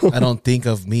Piss myself. think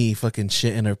of me fucking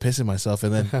shitting or pissing myself.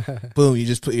 And then, boom, you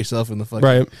just put yourself in the fucking...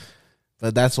 Right.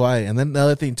 But that's why. And then the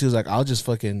other thing, too, is like, I'll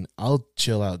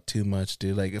chill out too much,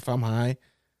 dude. Like, if I'm high,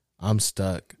 I'm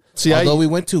stuck. See, Although we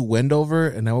went to Wendover,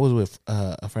 and I was with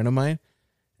a friend of mine,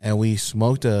 and we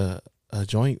smoked a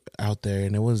joint out there,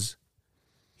 and it was...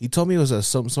 He told me it was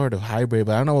some sort of hybrid,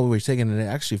 but I don't know what we were taking, and it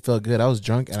actually felt good. I was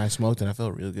drunk, and I smoked, and I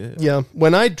felt real good. Yeah.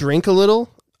 When I drink a little,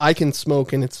 I can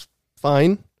smoke, and it's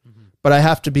fine. But I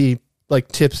have to be, like,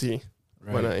 tipsy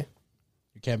when I...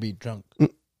 You can't be drunk.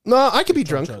 No, I could be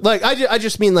drunk. Like, I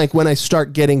just mean, like, when I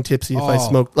start getting tipsy if I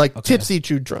smoke. Like, tipsy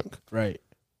to drunk. Right.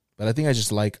 But I think I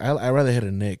just like... I rather hit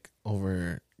a Nick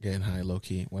over getting high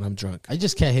low-key when I'm drunk. I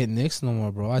just can't hit nicks no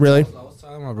more, bro. Really? I was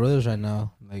telling my brothers right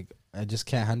now, like, I just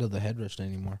can't handle the head rush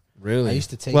anymore. Really? I used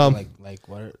to take like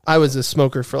what? I was a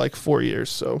smoker for, like, 4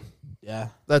 years, so... Yeah.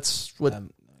 That's what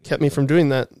kept me from doing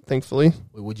that, thankfully.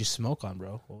 Wait, what'd you smoke on,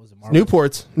 bro? What was it?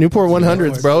 Newport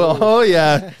 100s, bro. Oh,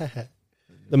 yeah.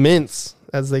 The mints,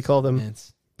 as they call them.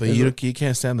 Mints. But you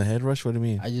can't stand the head rush. What do you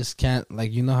mean? I just can't,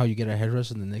 like, you know how you get a head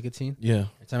rush in the nicotine? Yeah.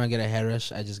 Every time I get a head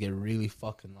rush, I just get really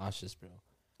fucking nauseous, bro.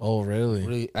 Oh, really?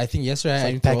 Really, I think yesterday It's I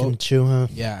like didn't pack throw and up. chew, huh?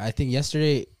 Yeah, I think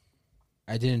yesterday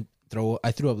I didn't throw.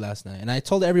 I threw up last night, and I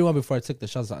told everyone before I took the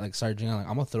shots, like, started drinking, like,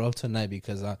 I'm gonna throw up tonight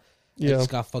because I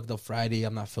just got fucked up Friday.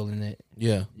 I'm not feeling it.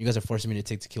 Yeah. You guys are forcing me to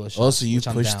take tequila shots. Also, you which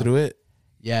I'm push down. through it.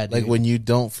 Yeah, dude. Like when you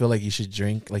don't feel like you should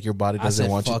drink, like your body I doesn't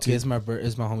said, want you fuck to. it, it's my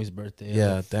homie's birthday.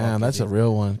 Yeah, Like, damn, fuck that's it, a dude.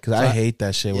 real one. Because So I hate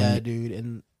that shit. Yeah, When you, dude,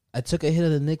 and I took a hit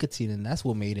of the nicotine, and that's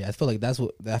what made it. I feel like that's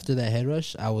what after that head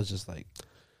rush, I was just like,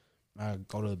 I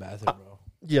go to the bathroom, bro.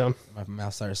 Yeah. My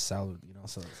mouth started salad,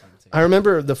 so I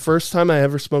remember the first time I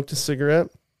ever smoked a cigarette,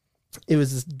 it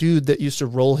was this dude that used to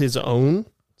roll his own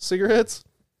cigarettes.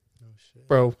 Oh, shit.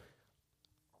 Bro,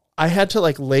 I had to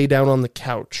like lay down on the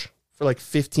couch for like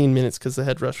 15 minutes because the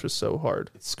head rush was so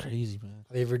hard. it's crazy, man.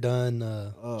 Have you ever done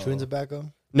chewing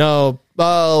tobacco? No,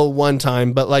 one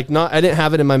time, but like not. I didn't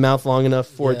have it in my mouth long enough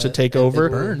for it to take over.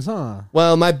 Burns, huh?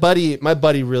 Well, my buddy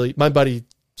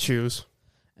chews.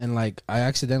 And like I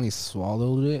accidentally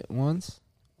swallowed it once,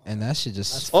 and that shit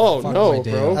just Oh, fucked no, my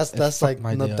day bro. up. That's It like fucked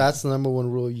my day up. that's the number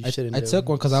one rule you shouldn't I do. took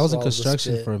one because I was in Swallow the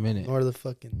construction spit, for a minute. Or the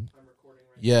fucking.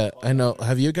 yeah, I know.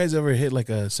 Have you guys ever hit like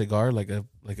a cigar, like a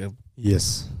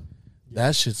Yes.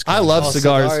 that shit's? I crazy. love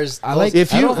cigars. I like-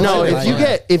 If I you don't no, like if you it.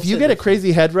 get if you get a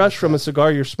crazy head rush from a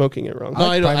cigar, you're smoking it wrong. No,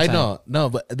 I know, prime I time. know, no,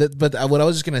 but what I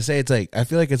was just gonna say, it's like I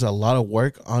feel like it's a lot of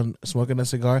work on smoking a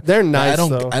cigar. They're But nice, I don't,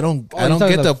 though. I don't, Oh, I you're don't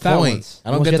talking get the the fat point. ones. I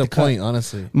don't Ones get you the have to cut. point,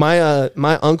 honestly. My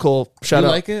uncle, shout You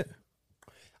out. like it?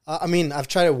 I mean, I've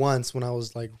tried it once when I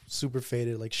was like super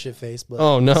faded, like shit faced. But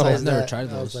Oh, no. besides I've never that, tried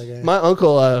I was those. like, My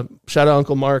uncle, shout out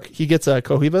Uncle Mark. He gets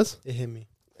cohibas, it hit me.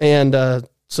 and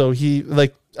so he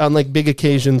like on like big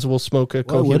occasions will smoke a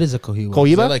cohiba. What is a cohiba? Is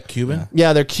Cohiba? that like Cuban?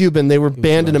 Yeah, they're Cuban. They were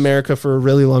banned in cigars. America for a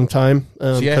really long time.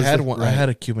 See, I 'cause had they- one. I had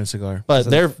a Cuban cigar, but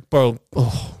they're bro.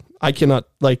 Oh, I cannot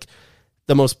like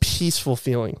the most peaceful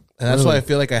feeling. and that's why Really? I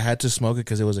feel like I had to smoke it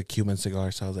because it was a Cuban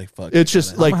cigar. So I was like, "Fuck." It's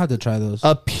just I'm like gonna have to try those.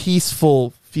 a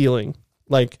peaceful feeling.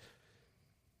 Like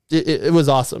it was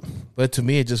awesome. But to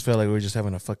me, it just felt like we were just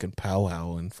having a fucking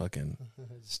powwow and fucking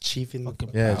It's chiefing.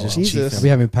 yeah, just Jesus. I chiefing. be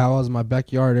having powwows in my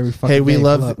backyard every fucking Hey, we day.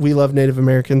 love Pull up. we love Native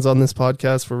Americans on this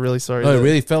podcast. We're really sorry. No, it that-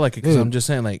 really felt like it because Dude. I'm just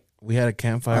saying, like we had a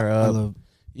campfire I up. love-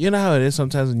 You know how it is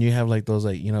sometimes when you have like those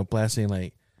like blasting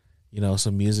like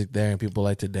some music there and people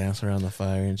like to dance around the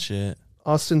fire and shit.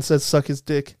 Austin says suck his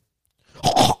dick.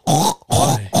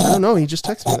 Why? I don't know. He just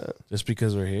texted me that. Just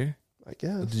because we're here? I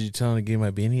guess. Did you tell him to give me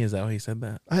my beanie? Is that why he said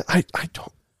that? I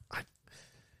don't.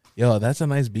 Yo, that's a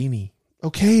nice beanie.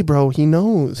 Okay, bro. He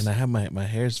knows. And I have my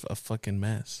hair's a fucking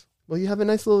mess. Well, you have a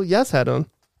nice little yes hat on.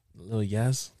 A little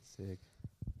yes. Sick.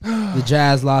 The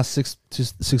Jazz lost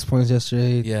 6 points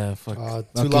yesterday. Yeah, fuck. Two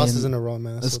Fucking- losses in a row,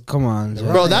 man. Let's, That's come on, Jazz.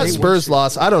 Bro, that Spurs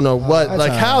loss. I don't know what. that's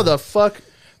Like, all how right. the fuck?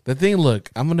 The thing, look,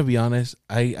 I'm gonna be honest.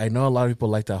 I know a lot of people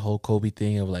like that whole Kobe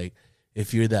thing of like,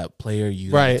 if you're that player,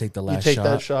 you gotta Right. take the You last take shot.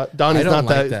 that shot. I Donnie's don't not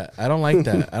like that. that. I don't like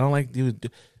that. I don't like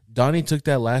dude. Donnie took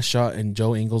that last shot and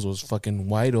Joe Ingles was fucking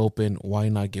wide open. Why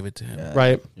not give it to him? Yeah,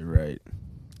 Right. You're right.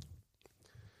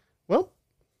 Well,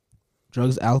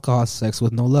 Drugs, alcohol, sex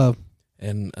with no love.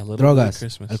 And a little bit of Drogas,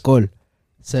 Christmas. alcohol,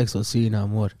 sexo sin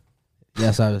amor. Ya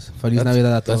sabes. Feliz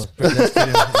Navidad a That's, todos. that's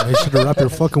pretty, Make sure to wrap your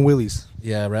fucking willies,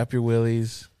 yeah, wrap your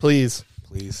willies. please.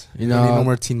 please. You We don't need know- no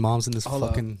more teen moms in this Hold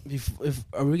fucking. If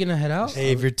are we gonna head out?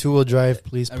 Hey, if you're two-wheel drive,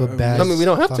 please I put mean, bags. I mean, we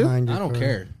don't have to. behind your I don't car.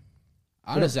 care.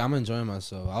 Honestly, I'm enjoying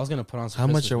myself. I was gonna put on some. How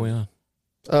much Christmas are we music.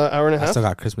 on? Hour and a I half. still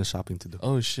got Christmas shopping to do.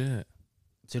 Oh shit.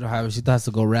 Tito Javisito has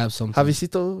to go wrap something.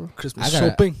 Javisito. Christmas I gotta-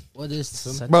 shopping. What is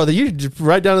this? Bro, you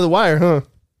right down to the wire, huh?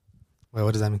 Wait,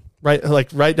 what does that mean?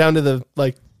 Right down to the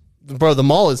like. Bro, the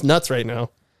mall is nuts right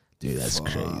now. Dude, that's Fuck,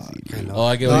 crazy. I know. Oh,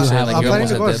 I get what you're saying. Like I'm you're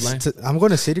planning almost to at go. deadline. I'm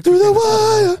going to City Through Creek. the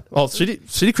wire. Oh,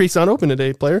 City Creek's not open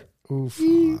today, player. Oof.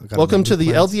 Welcome to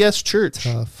the LDS Church,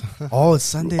 Oh, it's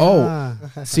Sunday. Oh.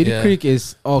 huh? City Yeah. Creek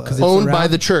is because it's owned by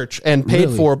around- the church and paid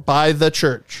Really? for by the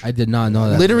church. I did not know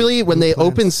that. Literally, when they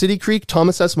plans. opened City Creek,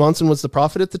 Thomas S. Monson was the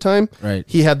prophet at the time. Right.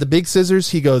 He had the big scissors.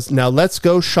 He goes, "Now let's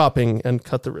go shopping and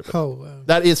cut the ribbon." Oh, wow.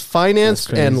 That is financed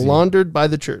That's and crazy. laundered by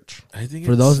the church. I think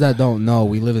For it's- those that don't know,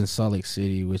 we live in Salt Lake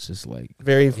City, which is like,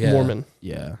 Very Yeah. Mormon.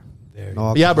 yeah.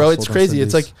 No Yeah, bro, alcohol it's sold on crazy.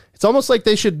 It's like Sundays. it's almost like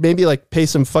they should maybe like pay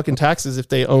some fucking taxes if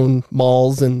they own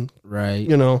malls and Right.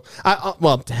 you know.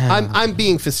 Well, Damn. I'm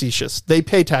being facetious. They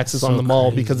pay taxes That's on so the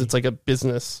mall crazy. because it's like a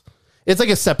business. It's like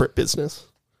a separate business.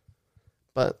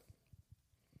 But,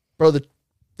 bro, the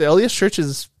LDS Church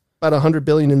is about $100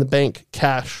 billion in the bank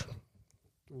cash,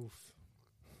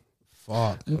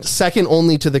 Fuck. second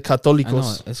only to the I know.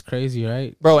 Católicos, It's crazy,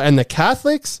 right? bro. And the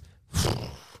Catholics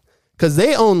because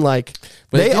they own like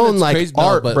But the they thing own that's like crazy-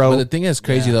 art, but, bro. But the thing is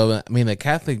crazy though. I mean, the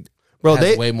Catholic Bro, has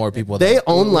they way more people. They than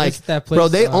own like, that place, bro.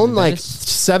 They own in like Venice?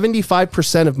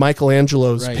 75% of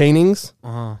Michelangelo's Right. paintings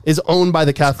Uh-huh. is owned by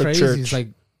the Catholic Crazy. Church. It's like,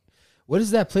 what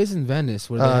is that place in Venice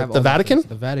where they have the all Vatican? things?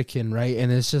 The Vatican, right?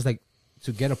 And it's just like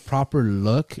to get a proper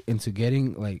look into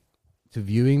getting like to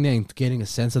viewing it and getting a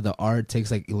sense of the art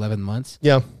takes like 11 months.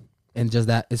 Yeah, And just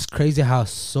that, it's crazy how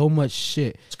so much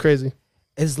shit. it's crazy.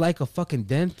 It's like a fucking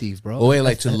den thief, bro. Oh wait,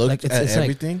 like to It's- look it's- at it's like-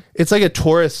 everything. It's like a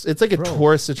tourist. It's like a Bro.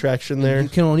 tourist attraction there. You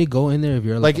can only go in there if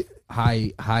you're like, Like,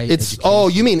 high. It's education. oh,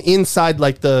 you mean inside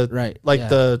like the Right, like yeah.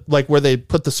 the like where they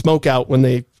put the smoke out when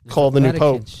they call the new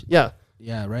Vatican pope. sh- Yeah.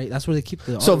 Yeah, right. That's where they keep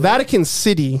the. So art. Vatican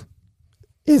City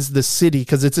is the city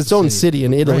because it's its own city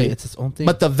in Italy. Right, it's its own thing.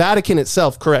 But the Vatican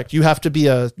itself, correct? You have to be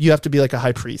like a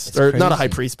high priest, It's or not a high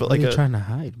crazy. priest, but What are like you a. trying to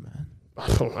hide, man.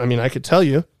 I mean, I could tell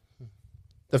you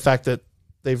the fact that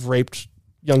they've raped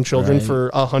young children Right.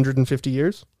 for 150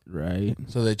 years. Right.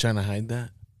 So they're trying to hide that.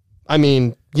 I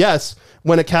mean, yes,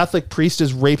 when a Catholic priest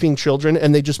is raping children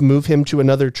and they just move him to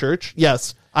another church,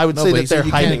 yes, I would say but that he said they're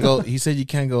you can't hiding. go. He said you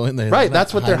can't go in there. Right, They're not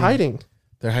that's what they're hiding.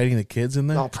 They're hiding the kids in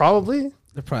there. No, probably.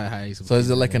 They're probably hiding some. So is it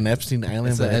people, like man. an Epstein Island,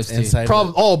 It's a but it's Epstein. inside?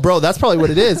 Probably. Oh, bro, that's probably what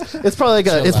it is. It's probably like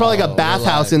Chill a out, bathhouse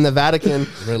relax. in the Vatican.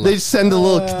 Relax. They send the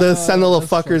little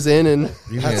fuckers in and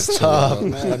You gotta That's chill tough, out.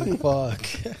 man.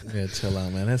 Fuck. You gotta chill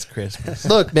out, man. That's Christmas.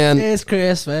 look, man. It's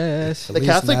Christmas. The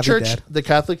Catholic Church, the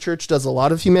Catholic Church does a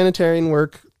lot of humanitarian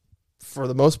work. For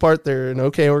the most part, they're an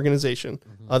okay organization.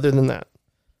 Other than that,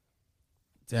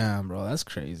 Damn, bro, that's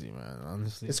crazy, man.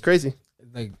 Honestly, it's crazy.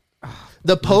 like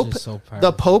The he's Pope, just so the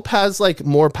powerful. Pope has like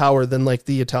more power than like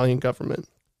the Italian government,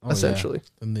 Oh, yeah. essentially.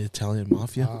 And the Italian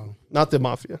mafia. Wow. Not the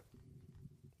mafia.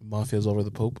 Mafia's over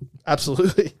the Pope.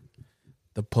 Absolutely.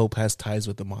 The Pope has ties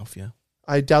with the mafia.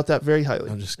 I doubt that very highly.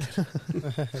 I'm just kidding.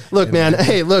 Look, man.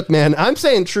 Hey, look, man. I'm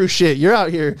saying true shit. You're out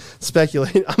here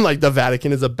speculating. I'm like, the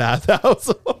Vatican is a bathhouse.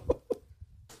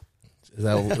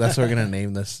 That's what we're gonna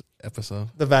name this episode.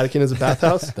 The Vatican is a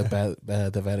bathhouse.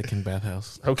 The Vatican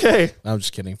bathhouse. Okay. No, I'm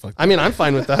just kidding. Fuck. I mean, I'm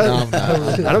fine with that. No, I'm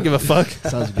not. I don't give a fuck.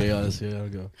 Sounds great, honestly. I'll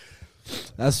go.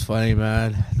 That's funny,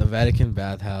 man. The Vatican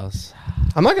bathhouse.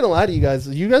 I'm not gonna lie to you guys.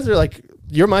 You guys are like,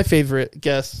 you're my favorite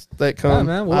guests that come.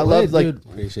 Yeah, man. Well, I love hey, like, dude,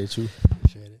 Appreciate you.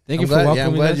 thank I'm you for glad, welcoming yeah,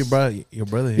 I'm glad us. you brought your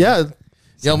brother here. yeah.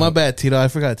 Yo, my bad, Tito. I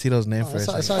forgot Tito's name Oh, for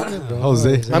a it's second. all good, bro. Jose.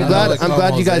 I'm Yeah, glad. like I'm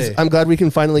glad you guys. Jose. I'm glad we can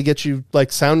finally get you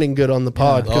like sounding good on the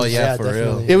pod. Oh 'cause yeah, for real.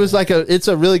 definitely. It was like it's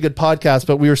a really good podcast,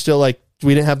 but we were still like,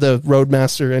 we didn't have the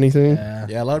Roadmaster or anything. Yeah.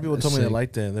 Yeah, a lot of people told me Sick. they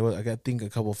liked it. I think a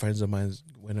couple friends of mine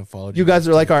went and followed You guys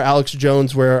are like our Alex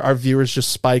Jones, where our viewers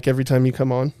just spike every time you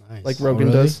come on, Nice. like Rogan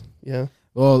really? does. Yeah,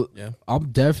 Well, Yeah.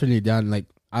 I'm definitely down. Like,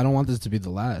 I don't want this to be the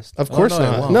last. of course no, it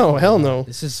not. won't. No, hell no.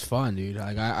 This is fun, dude.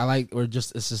 Like, I like. It's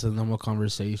just a normal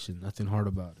conversation. Nothing hard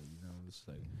about it. You know, it's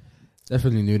like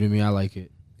definitely new to me. I like it.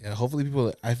 Yeah, hopefully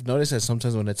people. I've noticed that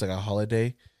sometimes when it's like a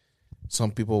holiday,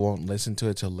 some people won't listen to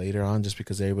it till later on, just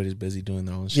because everybody's busy doing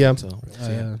their own shit. Yeah. So,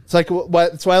 Yeah. It's like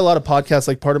that's why a lot of podcasts,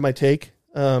 like part of my take,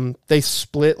 they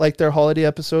split like their holiday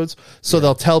episodes, so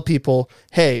they'll tell people,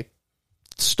 hey,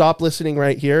 stop listening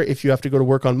right here if you have to go to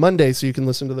work on Monday, so you can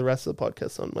listen to the rest of the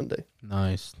podcast on Monday.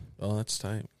 Nice. oh, that's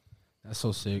tight. That's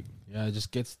so sick. Yeah, it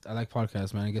just gets. I like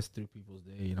podcasts, man. It gets through people's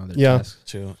day. You know, their Yeah. tasks.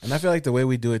 True. And I feel like the way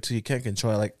we do it too, you can't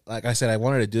control it. Like I said, I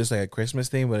wanted to do this like a Christmas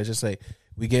thing, but it's just like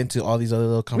we get into all these other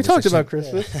little We conversations. talked about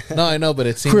Christmas. No, I know, but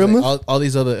it seems Christmas? like all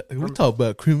these other. We talk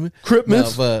about Christmas.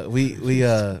 Christmas. No, but we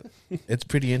it's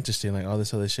pretty interesting. Like all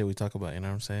this other shit we talk about. You know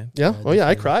what I'm saying? Yeah. Oh yeah,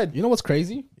 I cried. You know what's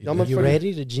crazy? Y'all You motherfuckers-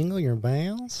 ready to jingle your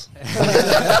bells?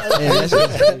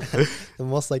 The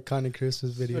most iconic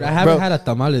Christmas video. Dude, I haven't Bro. had a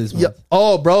tamales. Yeah. Man.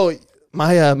 Oh, bro,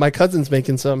 my cousin's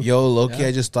making some. Yo, Loki, Yeah.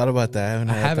 I just thought about that.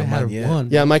 I haven't had yet. one.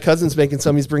 Yeah, my cousin's making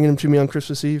some. He's bringing them to me on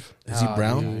Christmas Eve. Is he Oh,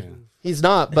 brown? dude. He's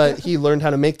not, but he learned how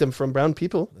to make them from brown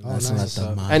people, Oh, That's nice.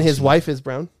 not the and his wife is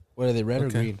brown. What are they? Red or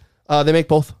Okay. green? They make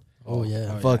both. Oh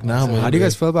yeah. Fuck now, man. How do you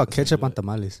guys feel about ketchup on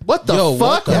tamales? What the Yo, fuck?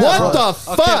 what the What fuck?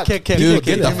 the fuck? Okay, Dude,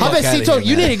 get the fuck outta Javesito, here,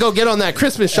 you man. need to go get on that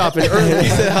Christmas shopping early.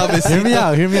 Hear me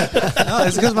out. No,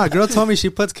 it's because my girl told me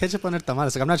she puts ketchup on her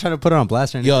tamales. Like, I'm not trying to put her on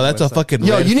blast or anything. Yo, that's a but it's like- fucking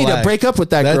Yo, red you need to flag. break up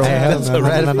with that That's- girl. that's No, a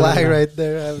red flag flag. right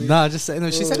there. I mean, No, just saying. No,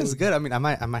 she said it's good. I mean, I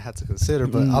might have to consider,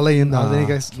 but I'll let you know. I'll let you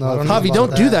guys know. I don't know Javi, about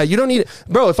don't do that. that. You don't need it.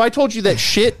 Bro, if I told you that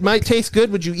shit might taste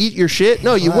good, would you eat your shit?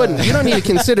 No, you wouldn't. You don't need to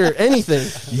consider anything.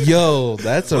 Yo,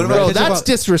 that's a What about Bro, red. ketchup that's on-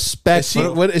 disrespectful. Is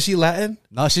she, what is she Latin?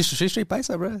 No, she's straight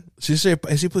paisa, bro.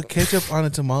 She put ketchup on a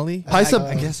tamale. Paisa,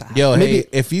 I guess. Yo, Maybe- hey,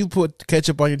 if you put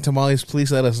ketchup on your tamales,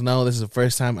 please let us know. This is the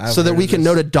first time I've so that heard we of can this.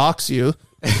 know to dox you.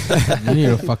 You need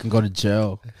to fucking go to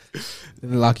jail.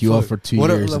 They lock you up for 2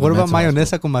 years. What about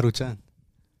mayonesa con maruchan?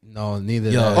 No, neither.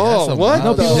 Yo, that. Oh, that's a what?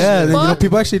 mild- the Yeah, you know, fuck?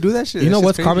 people actually do that shit. You know That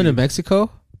what's shit's common crazy. in Mexico?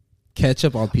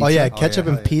 Ketchup on pizza. Oh yeah, ketchup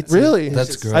yeah, and yeah. pizza. Really?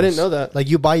 That's gross. I didn't know that. Like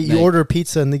you Like- order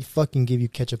pizza and they fucking give you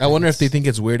ketchup. I wonder if they packets. think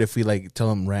it's weird if we like tell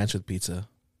them ranch with pizza.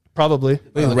 Probably.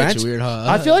 Wait, Look at ranch you weird, huh?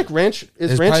 I feel like ranch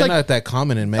is is ranch probably like not that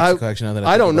common in Mexico. Actually, now that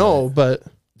I think don't about know, it. but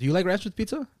Do you like ranch with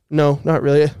pizza? no, not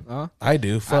really. I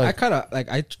do. Fuck. I kind of like.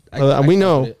 I We fuck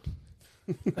know. with it.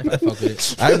 I fuck with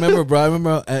it. I remember, bro. I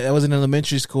remember I was in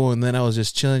elementary school, and then I was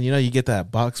just chilling. You know, you get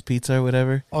that box pizza or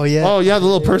whatever. Oh yeah. Oh yeah, the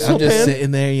little personal I'm just pan.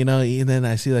 sitting there, you know, and then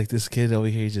I see like this kid over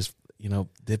here just, you know,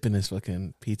 dipping his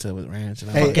fucking pizza with ranch.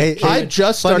 And I'm like, Hey, I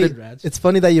just funny, started. It's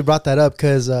funny that you brought that up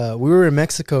because we were in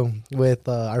Mexico with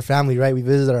our family, right? We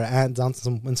visited our aunt down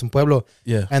in some pueblo,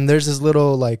 yeah. and there's this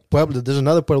little like pueblo. There's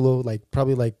another pueblo like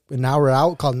probably like an hour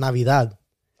out called Navidad.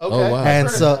 Okay. Oh, wow. And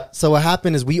so what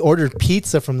happened is we ordered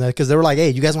pizza from there because they were like, "Hey,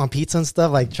 you guys want pizza and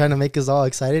stuff?" Like trying to make us all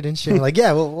excited and shit. We're like,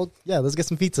 "Yeah, well, yeah, let's get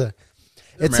some pizza."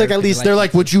 It took at Americans least They're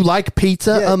like, "Would you like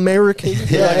pizza, Yeah. American?"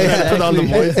 Put on the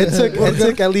voice. It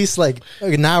took at least like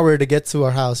an hour to get to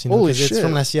our house. You know, Holy 'cause it's shit.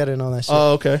 from La Sierra and all that shit.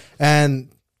 Oh, okay. And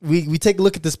we take a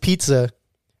look at this pizza,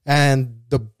 and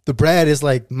the bread is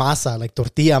like masa, like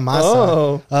tortilla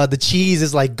masa. Oh. The cheese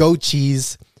is like goat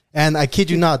cheese, and I kid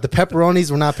you not, the pepperonis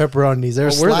were not pepperonis. They're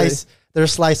What were they? sliced. They're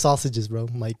sliced sausages, bro.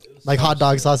 Like hot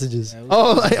dog sausages.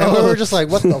 Oh, And we were just like,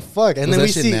 what the fuck? And Was then that we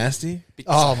shit see, nasty?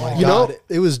 oh my You god, know-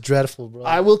 it was dreadful, bro.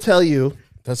 I will tell you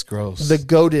That's gross. the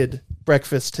goated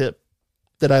breakfast tip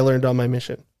that I learned on my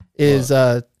mission is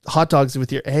hot dogs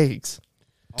with your eggs.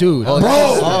 Dude, Oh,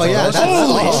 oh yeah, that's-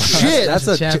 Holy shit. That's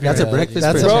a champion. breakfast.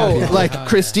 That's for a Bro, champion. like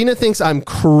Christina thinks I'm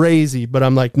crazy, but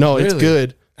I'm like, no, it's Really?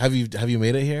 good. Have you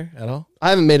made it here at all?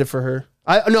 I haven't made it for her.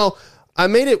 I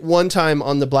made it one time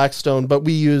on the Blackstone, but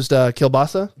we used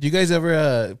kielbasa. Do you guys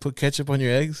ever put ketchup on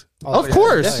your eggs? Of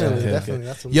course. Definitely, Okay, definitely.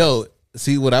 That's what Yo,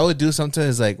 see what I would do sometimes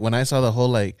is like when I saw the whole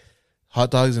like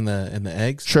hot dogs and the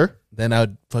eggs, Sure. then I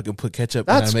would fucking put ketchup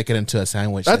That's- and I'd make it into a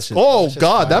sandwich. That's That shit- oh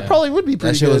god, that fire. probably would be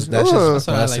pretty shit good. was- that shit's- Uh. that's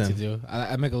what I like to Awesome. do.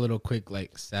 I make a little quick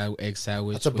like egg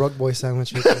sandwich. That's a with- broke boy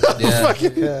sandwich. Yeah.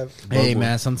 Yeah. Hey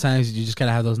man, sometimes you just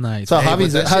gotta have those nights. So Hey,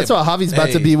 Javi's, but that that's shit- what Javi's about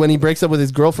to hey. be when he breaks up with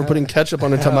his girl for putting ketchup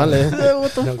on a tamale.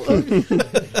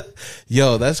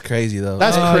 Yo, that's crazy though.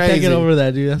 That's I can't crazy. get over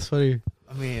that, dude. That's funny.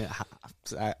 I mean,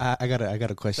 I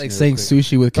got a question. Like real saying quick.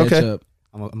 sushi with Okay. ketchup.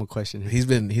 I'm a question. he's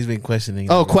been questioning.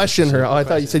 Oh, it. question her. Oh, I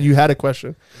thought you said you had a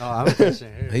question. No, I'm a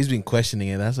question. He's been questioning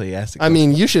it. That's what he asked. I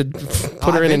mean, you should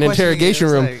put her in an interrogation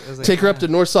room. Take her up to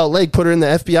North Salt Lake. Put her in the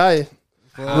FBI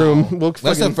room. We'll that's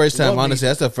the fucking- first time. Honestly,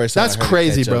 that's the first time. That's I heard of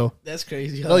crazy, ketchup. bro. That's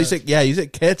crazy. No, you said you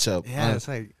said ketchup. Yeah, it's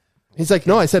like He's like,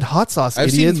 no, I said hot sauce, I've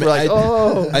idiots. seen- We're like, I-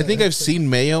 oh. I think I've seen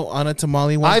mayo on a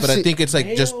tamale once, I've but I seen- think it's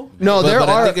like just No, but, there but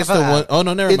are. I think it's the one oh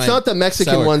no, never It's mind. not the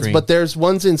Mexican Sour ones, cream. but there's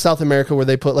ones in South America where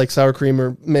they put like sour cream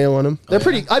or mayo on them. They're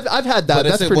pretty. I've had that. But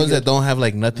it's That's the pretty ones good. that don't have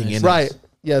like nothing in it. Right.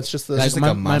 Yeah, it's just the. Like just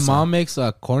like my a masa. mom makes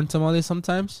a corn tamale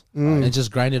sometimes, and just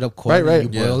grind it up corn. Right, right.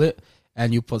 And you boil it,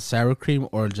 and you put sour cream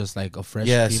or just like a fresh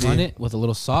Yeah, cream see. on it with a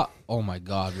little salt. Oh my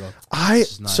god, bro! I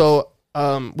This is nice. so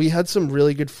we had some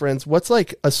really good friends. What's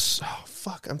like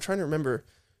fuck? I'm trying to remember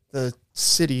the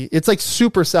city. It's like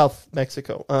super South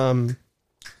Mexico.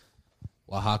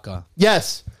 Oaxaca.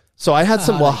 Yes. So I had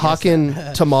some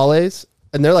Oaxacan tamales,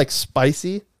 and they're like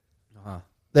spicy. Uh-huh.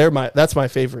 That's my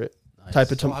favorite type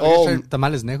of have you tamale. tried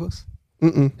tamales nejos.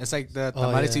 Mm-mm. It's like the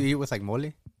tamales yeah. you eat with like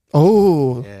mole.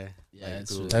 Oh, Yeah, Yeah,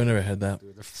 it's dude, I've never had that.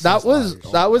 dude, they're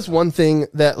that was one thing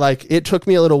that like it took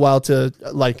me a little while to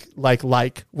like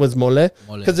was mole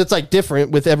because it's like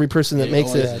different with every person that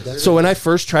makes it. yeah, So when I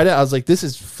first tried it, I was like, "This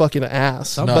is fucking ass."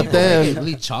 Some No, but people like it then,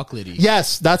 really chocolatey.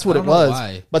 yes, that's what I it don't know was.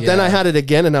 why. But then I Yeah. had it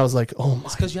again, and I was like, "Oh my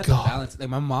It's because you have to god!" balance. Like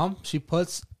my mom, she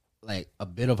puts like a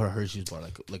bit of her Hershey's bar,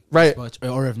 like Right. this much,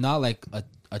 or if not, like a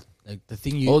like the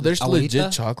thing you. Oh, there's abuelita.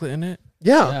 legit chocolate in it.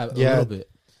 Yeah, Yeah, Yeah. a little bit.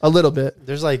 a little bit.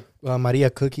 There's like Maria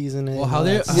cookies in it. Well, and how all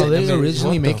they that how stuff. they I mean,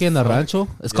 originally what make the it in the fuck? rancho,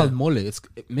 it's called mole. It's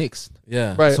mixed.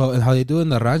 Yeah. Right. So and how they do it in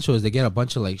the rancho is they get a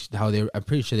bunch of like how they. I'm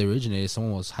pretty sure they originated.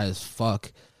 Someone was high as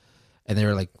fuck, and they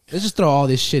were like, let's just throw all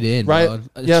this shit in, Right. bro.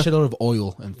 A Yeah. shitload of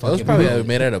oil and That was fucking. probably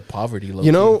made out of poverty.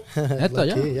 You know, Neta,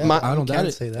 Lucky, yeah. My- I don't You doubt can't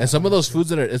it. say that. and some of those foods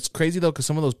that are it's crazy though because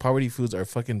some of those poverty foods are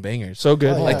fucking bangers. so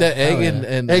good. Oh, Like yeah. that egg Oh, yeah.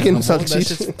 and Egg and jamon, that salchicha.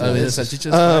 shit's- I mean, the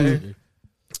salchicha's Um, fire.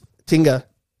 Tinga.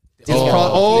 Oh,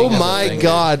 Oh Tinga's a my banger.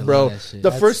 god, bro! that shit.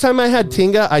 The first time I had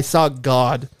Tinga, I saw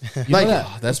God. Like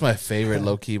Oh, that's my favorite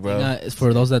low key, bro.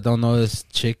 For those that don't know, it's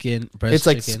chicken. Breast it's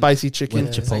like chicken spicy chicken.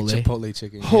 with It's like chipotle. Chipotle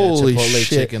chicken. Holy Chipotle shit!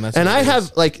 chicken, that's and what I it have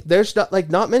is. like there's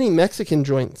not many Mexican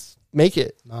joints make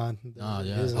it. Nah, Nah,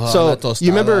 yeah. it isn't. Oh, So la tostada.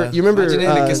 you remember Imagine it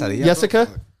in a quesadilla, bro. Jessica?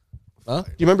 Huh?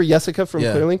 Do you remember Jessica from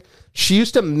Yeah. Clearlink? She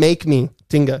used to make me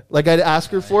tinga. Like I'd ask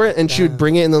her for it, and she would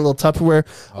bring it in the little Tupperware.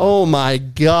 Oh my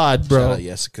god, Shout bro! out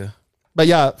Jessica. But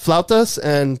yeah, flautas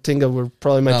and tinga were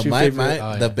probably my No, two my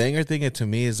favorite. the banger thing to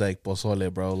me is like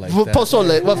pozole, bro. Like that.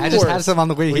 Pozole, of I just had course. some on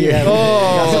the way We here. have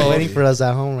Oh. waiting for us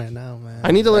at home right now, man.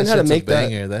 I need to learn how to shit's a make that.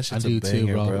 banger. That shit's I a do too,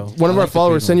 banger, bro. bro. One of I our like the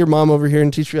followers, green send your mom over here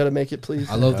and teach you how to make it, please.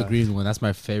 I love the green one. That's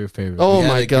my favorite. Oh Yeah,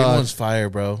 my the green god, one's fire,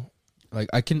 bro. Like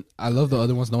I love the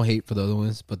other ones. No hate for the other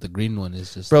ones, but the green one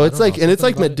is just bro! I It's don't like know, and it's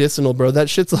like something about it. medicinal, bro. That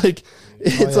shit's like,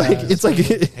 it's yeah, like it's like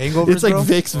Hangovers, it's like bro?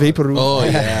 Vicks Vaporub. Oh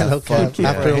yeah, Okay, fuck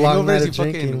yeah. after a long night Hangovers, of you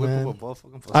fucking drinking, whip man. up a ball,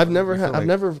 fucking I've pozole. never You feel I've like-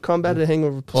 never combated a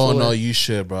hangover. Oh pozole. no, you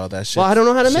should, bro. That shit. Well, I don't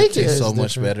know how to shit make it. tastes so It's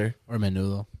much different. better. or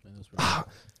menudo. Menudo's pretty good.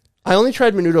 I only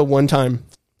tried menudo one time,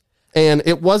 and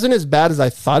it wasn't as bad as I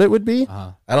thought it would be.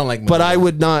 Uh-huh. I don't like. But menudo. I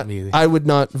would not. Me either. I would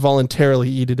not voluntarily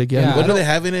eat it again. Yeah, What I do they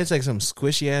have in it? It's like some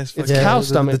squishy ass. It's fucking- cow the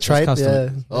stomach. tripe, cow yeah.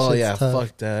 stomach. Oh That yeah, shit's tough.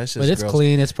 fuck that. That's just But it's gross.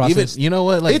 clean. It's Even processed. you know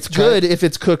what? Like It's good if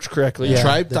it's cooked correctly. Yeah.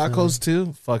 tribe definitely. tacos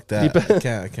too. Fuck that.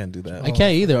 I can't do that. I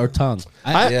can't either. Or tongue.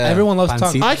 Yeah. Everyone loves tongue.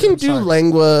 Pancita. I can do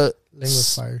lengua,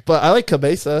 Lingua's fire. but I like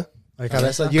cabeza Like how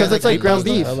that's like, because it's like ground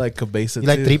beef. I like cabeza. You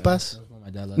like too. tripas? My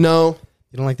dad loves. No,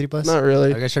 You don't like tripas? not I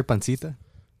really. got share pancita.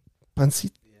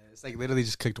 Pancita. It's like literally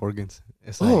just cooked organs.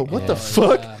 It's like, Oh, what the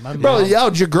fuck, my bro? mom- Yeah,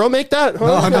 did your girl make that?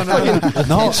 Huh?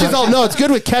 no, She's all no. It's good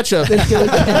with ketchup.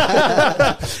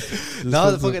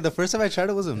 no. The first time I tried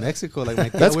it was in Mexico. Like my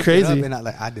tia That's whipped it up crazy. and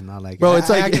I did not like it. Bro, it's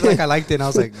I like- acted like I liked it. And I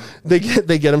was like, they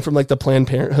get them from like the Planned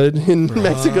Parenthood in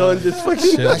Mexico and just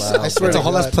fucking. Chill I out, swear it's a to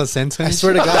whole ass God. placenta. I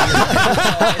swear to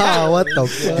God. Oh, what the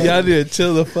fuck? Yeah, dude,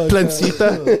 chill the fuck.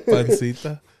 Plancita.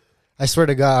 Pancita. I swear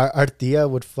to God, our tia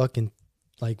would fucking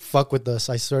like fuck with us.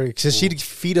 I swear, because she'd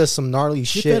feed us some gnarly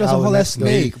shit. fed us a out in whole ass Mexico.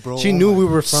 snake, bro. She Oh knew my- we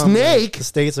were from Snake? the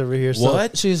states over here. So,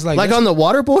 What? She's like, Like on the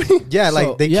Water Boy. yeah,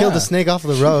 like they killed yeah. the snake off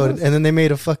of the road, and then they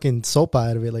made a fucking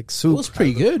sopa out of it, like it soup. was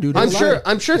pretty good, dude. It I'm was sure. like-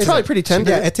 I'm sure it's probably pretty tender.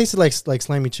 Yeah, it tasted like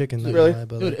slimy chicken. not Really? gonna lie,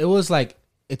 but, dude, like, it was like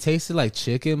it tasted like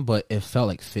chicken, but it felt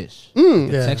like fish. Mm,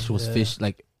 The Yeah, texture was yeah. fish,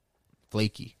 like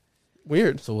flaky.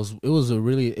 weird. So it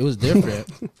was different.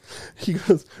 He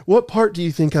goes, "What part do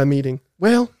you think I'm eating?"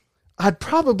 Well, I'd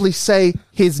probably say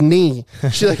his knee.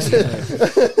 She like What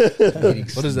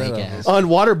is that? on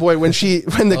Waterboy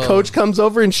when the coach comes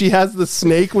over and she has the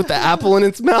snake with the apple in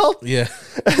its mouth, Yeah.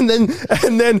 and then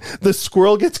the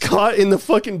squirrel gets caught in the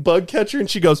fucking bug catcher, and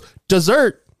she goes,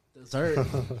 "Dessert." Dessert.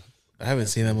 I haven't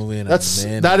seen that movie in That's a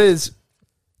minute. that is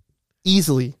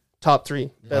easily top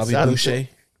 3. Best Bobby Adam Boucher.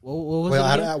 What was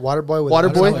well, it? again? Waterboy with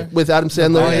Waterboy with Adam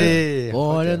Sandler. Oh, yeah.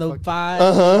 Born in the fire.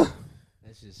 Uh huh.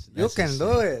 You can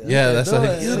do it. Yeah, that's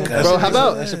like Bro, how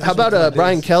about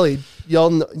Brian Kelly?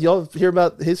 Y'all hear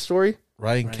about his story?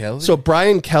 Ryan Kelly. So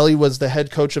Brian Kelly was the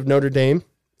head coach of Notre Dame,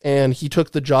 and he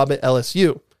took the job at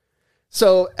LSU.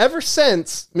 So ever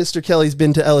since Mr. Kelly's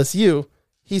been to LSU,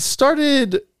 he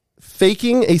started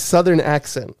faking a Southern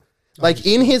accent. Like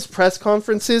in his press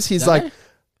conferences, he's Guy? like,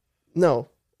 "No,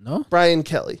 No. Brian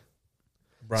Kelly."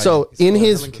 Brian. So in called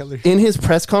his Helen Keller. in his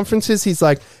press conferences, he's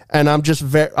like, "And I'm just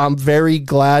I'm very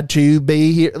glad to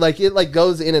be here." Like it like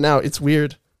goes in and out. It's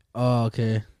weird. Oh,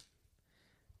 okay.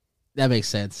 That makes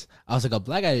sense. I was like, a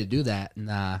black guy to do that?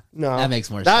 Nah. No, That makes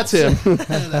more That's sense. him.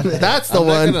 That's the I'm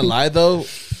not one. gonna lie though,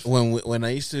 when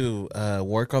I used to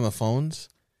work on the phones,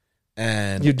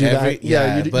 and You do that.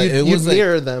 Yeah, but you it was like,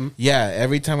 mirror them. yeah.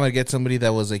 Every time I get somebody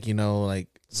that was like like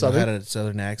Southern? had a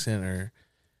Southern accent or.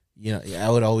 I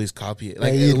would always copy it.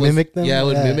 Like you'd it was- mimic them? Yeah, I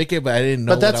would Yeah. mimic it, but I didn't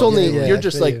know. But that's what I was only doing. you're I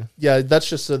just feel like you. that's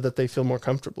just so that they feel more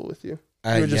comfortable with you.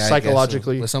 You're just I guess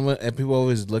psychologically- So. But someone and people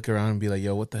always look around and be like,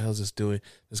 "Yo, what the hell is this doing?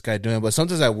 This guy doing?" But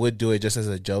sometimes I would do it just as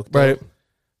a joke, though. Right.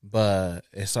 But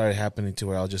it started happening to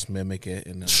where I'll just mimic it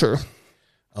and Sure.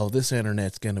 oh, this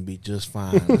internet's gonna be just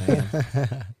fine,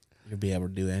 man. You'll be able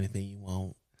to do anything you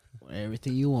want.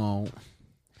 Everything you want.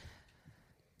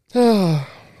 Merry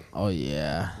Oh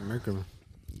yeah.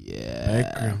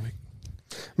 Yeah.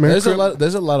 There's Christmas.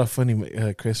 there's a lot of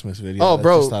funny Christmas videos. Oh, I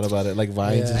bro. just thought about it, like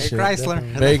vines Yeah. and Hey, shit. Chrysler.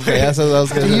 Very that's what I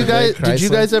was gonna Do you say, guys Very did you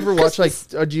Chrysler. guys ever watch like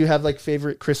or do you have like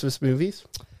favorite Christmas movies?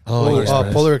 Oh,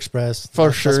 yeah. Polar Express. For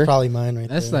That's sure. probably mine right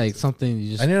That's there. like something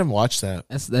you just. I didn't watch that.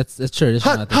 That's traditional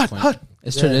Hot, at this hot, point. hot.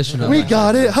 It's Yeah. traditional. We like,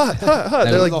 got it. Hot.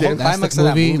 They're like the whole dancing. That's climax the of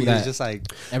that movie movie that- is just like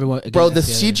Everyone. Bro, again, the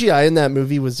together. CGI in that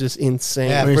movie was just insane.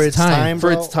 yeah, For for its its time. time.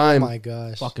 For Bro. its time. Oh my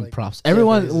gosh. Fucking Like, props. yeah,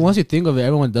 Everyone, crazy. once you think of it,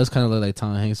 everyone does kind of look like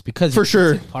Tom Hanks because For it's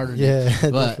sure. like part of Yeah,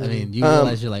 it. But I definitely. mean, you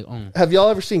realize you're like, oh, Have y'all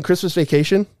ever seen Christmas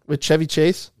Vacation with Chevy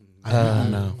Chase?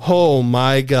 No. Oh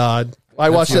my god. I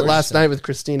watched it yours? last night with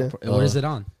Christina. what is it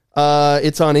on?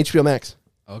 It's on HBO Max.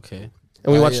 Okay.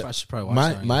 and we Oh, watched. yeah. I should probably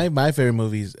watch that. My favorite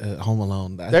movie is Home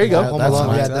Alone. There you go. Home That's Alone,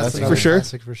 mine. yeah, That's another for sure.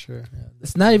 classic for sure. Yeah.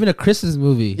 It's not even a Christmas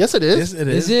movie. Yes, it is. Yes, it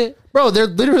Is is. it? Bro, they're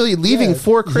literally leaving Yeah.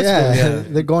 for Christmas. Yeah, Yeah.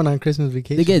 they're going on Christmas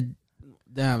vacation. They get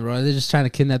damn, bro. They're just trying to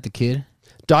kidnap the kid.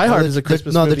 Die Hard They're- is a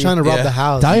Christmas No, movie. they're trying to rob Yeah. the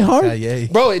house. Die Hard. Yeah.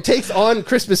 Bro, it takes on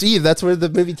Christmas Eve. That's where the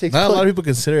movie takes Not a lot place. of people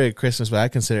consider it Christmas, but I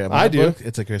consider it. In my I do. book,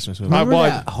 it's a Christmas movie. I- Remember well,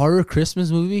 that horror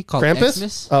Christmas movie called Krampus?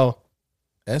 Xmas? Oh,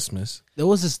 Xmas. There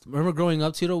was this. Remember growing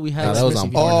up, Tito? We had No, that was on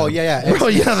Xmas Pornhub. Oh yeah. bro,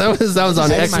 yeah, that was on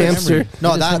That's X my Hamster. memory.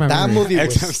 No, That's my that memory. movie was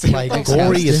X-Hamster. like X-Hamster.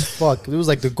 gory as fuck. It was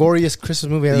like the goriest Christmas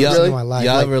movie I've ever Y'all, seen in my life.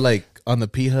 y'all Like, ever like on the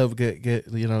P Hub get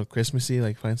Christmassy?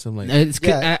 Like find some like It's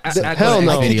Yeah, hell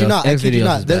no. I kid you not. I kid you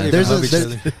not. There's a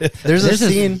There's there's a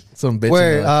scene some bitch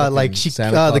where in a like fucking she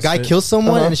Santa Claus the guy fit. kills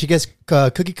someone Uh-huh. and she gets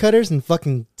cookie cutters and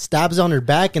fucking stabs on her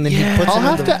back and then he puts I'll them in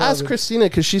have the to ask fucking- Christina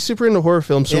because she's super into horror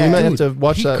films, so Yeah, we might dude, have to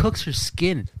watch he that. cooks her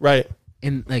skin Right.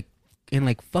 in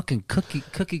like fucking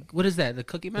cookie. What is that? The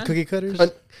Cookie Man? cookie cutters.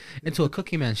 Into a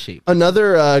Cookie Man shape.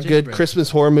 Another good Gingerbread. Christmas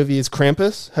horror movie is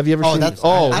Krampus. Have you ever Oh, seen that's it?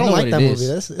 Oh, I know don't like what that it movie.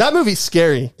 is. that movie's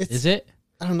scary. It's, Is it?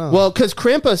 I don't know. Well, because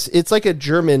Krampus, it's like a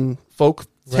German folk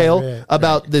tale right,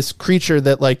 about this creature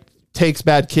that like takes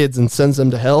bad kids and sends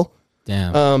them to hell.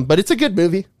 Damn. But it's a good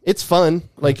movie. It's fun.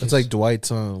 Like It's like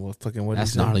Dwight's what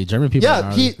That's he gnarly. German people.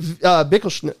 are yeah, gnarly.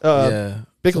 Bickelschnelt.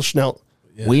 Bickelschnelt.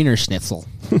 Yeah. Wiener Schnitzel.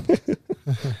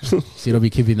 So you don't be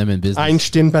keeping them in business.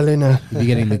 Einstein Berliner. You be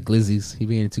getting the glizzies. You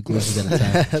be getting 2 glizzies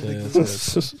at a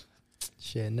time.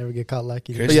 Shit, never get caught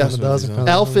lacking. Christmas yeah. movies, huh?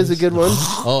 Elf is a good one.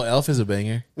 Oh, Elf is a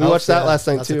banger. We watched that last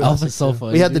night That's a too. classic. Elf is so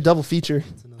funny. We had the double feature.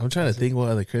 I'm trying to think what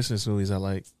other Christmas movies I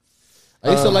like.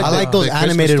 I used to like I the- like those the Christmas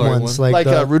animated Story ones, one. like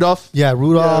the, Rudolph, yeah,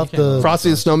 Rudolph, Yeah, the Frosty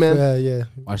the Snowman. yeah.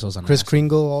 Watch those on Chris Netflix.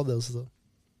 Kringle, all those. Though.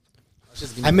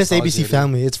 I miss ABC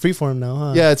Family. It's freeform now,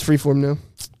 huh? Yeah, it's freeform now.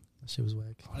 that shit was whack.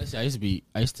 Honestly,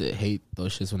 I used to hate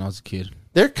those shits when I was a kid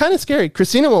They're kind of scary.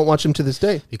 Christina won't watch them to this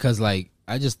day. because like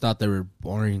I just thought they were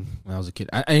boring when I was a kid.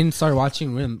 I didn't start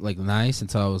watching them like nice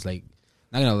until I was like,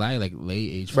 not gonna lie, like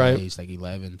late age, Right. age like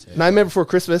 11. To, Nightmare Before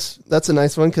Christmas. That's a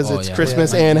nice one because Oh, it's yeah.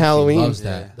 Christmas Yeah, and He Halloween. loves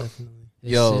that. Definitely.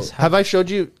 It's Yo, just Have I showed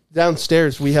you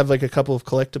downstairs? We have like a couple of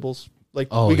collectibles. Like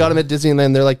Oh, we got yeah. them at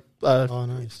Disneyland. They're like, Oh,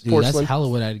 nice. Dude, porcelain. that's hella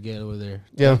what I'd get over there.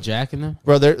 Yeah. Like Jack in them.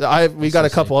 bro. We got so a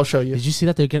couple. sick. I'll show you. Did you see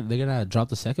that they're gonna drop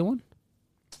the second one?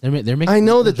 They're making. I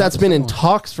know they're that that's dropping been in the second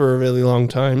talks for a really long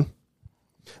time.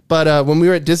 But when we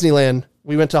were at Disneyland,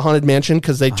 we went to Haunted Mansion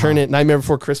because they turn it Nightmare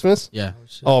Before Christmas. one. Yeah,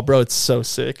 Oh, bro, it's so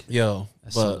sick. Yo,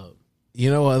 that's but so dope.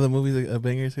 you know what other movies are a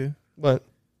banger too? What?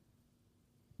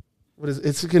 What is?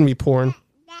 It's gonna be porn.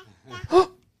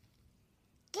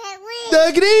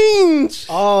 The Grinch,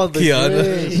 Oh, the Keanu.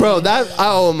 Grinch. bro. That.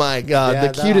 Oh my god, Yeah, the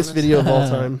that cutest one. video of all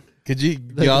time. Could you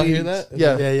y'all hear that?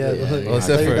 Yeah. Yeah. Yeah. Oh, except Is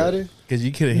that your for daughter? because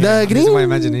you couldn't hear. The it. This is my Grinch.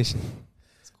 imagination.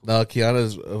 No,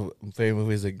 Keanu's favorite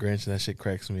movie is The Grinch, and that shit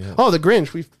cracks me up. Oh, the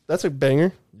Grinch. That's a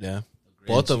banger. Yeah,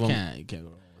 both of You them. can't go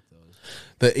wrong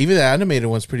with those. Even the animated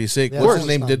one's pretty sick. Yeah, What's it's his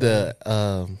name? not Did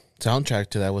the soundtrack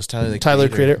to that? Was Tyler the Tyler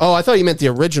Creator. Oh, I thought you meant the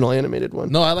original animated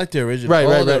one. No, I like the original. Right, oh,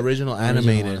 right, the right. original Original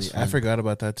animated. was I fun. forgot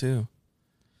about that too.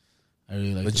 I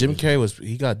really like. But Jim Carrey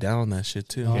he got down on that shit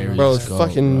too. Oh, Carrey. Bro, Let's it's go,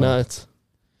 fucking bro. nuts.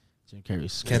 Jim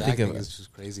Carrey's. Can't think of Acting it. is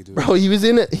just crazy, dude. Bro, he was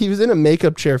in a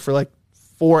makeup chair for like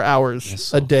 4 hours That's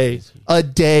so a day. crazy. A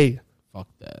day. Fuck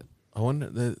that. I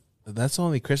wonder that's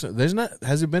only Christmas. There's not.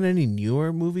 Has there been any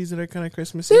newer movies that are kind of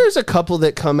Christmassy? There's a couple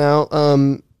that come out.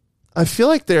 I feel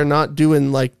like they're not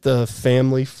doing like the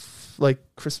family like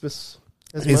Christmas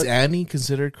as Is much. Annie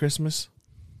considered Christmas?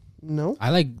 No.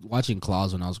 I like watching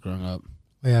Claus when I was growing up.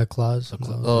 Oh, yeah, Claus.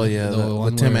 Oh yeah, The the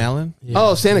one Tim where- Allen. Yeah.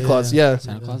 Oh, Santa Claus. Yeah.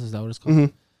 Santa Claus, is that what it's called? hmm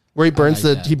Where he burns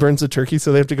like that. he burns the turkey,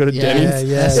 so they have to go to Yeah, Denny's.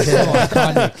 Yeah, That's yeah. so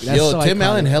iconic. That's Yo, so Tim iconic.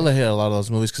 Allen hella hit a lot of those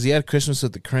movies because he had Christmas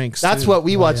with the Cranks. That's too. what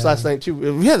we watched yeah. last night too.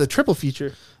 We had the triple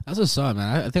feature. That's what's up,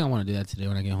 man. I think I want to do that today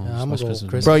when I get home. Yeah, Just I'm watch gonna go Christmas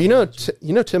Christmas. movies. Bro,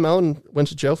 you know Tim Allen went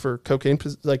to jail for cocaine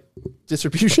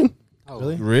distribution. Oh,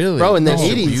 Really? Really, Bro, in the No.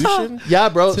 80s. Distribution? Yeah,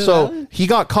 bro. Tim So Allen? he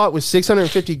got caught with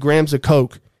 650 grams of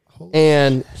coke,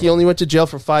 and he only went to jail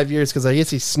for 5 years because I guess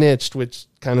he snitched, which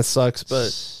kind of sucks.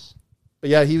 But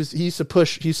yeah, he used to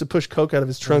push coke out of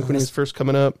his trunk when he was first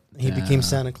coming up. He became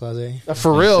Santa Claus, eh?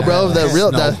 For real, bro. The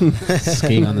real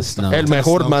Skiing on the snow. El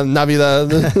mejor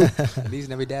Navidad. At least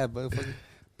never dad, motherfucker.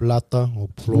 Plata o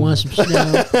You want plomo. some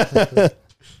snow?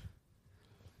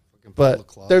 Fucking But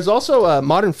there's also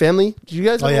Modern Family. Did you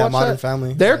guys Oh ever yeah, watch Modern that?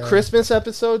 Family. Their Yeah. Christmas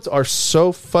episodes are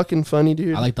so fucking funny,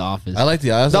 dude. I like The Office. I like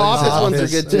the Office. The Office ones are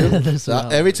Office. good too. There's So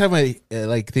some- every time I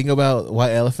think about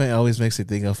White Elephant, it always makes me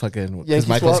think of fucking because Yankee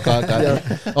Michael Swap? Scott got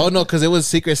Yeah. Oh no, because it was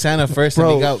Secret Santa first, Bro,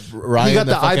 and he got Ryan You got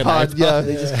the fucking iPod,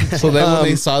 yeah. So then when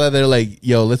they saw that, they're like,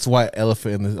 "Yo, let's White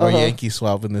Elephant in this, or Uh-huh. Yankee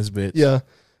Swap in this bitch." Yeah.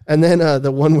 And then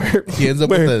the one where he ends up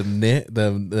where with the knit,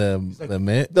 the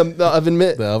mitt, the oven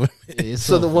mitt. the oven. It's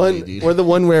So the funny, one dude. or the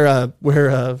one where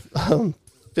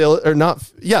Phil or not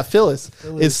Phyllis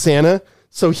is Santa.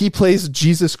 So he plays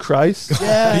Jesus Christ.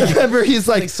 Yeah. Remember, he's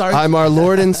like, sorry. I'm our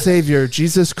Lord and Savior,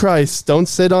 Jesus Christ. Don't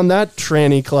sit on that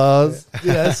tranny clause.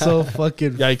 Dude, that's so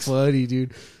fucking Yikes. funny,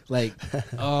 dude. Like,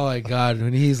 oh my god,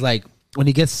 when he's like, when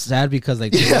he gets sad because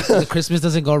like the Christmas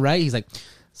doesn't go right, he's like,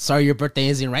 "Sorry, your birthday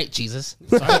isn't right, Jesus.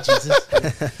 Sorry, Jesus."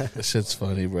 That shit's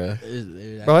funny, bro.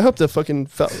 Bro, I hope the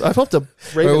Or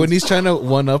Ravens. when he's trying to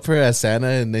one up her as Santa,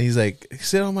 and then he's like,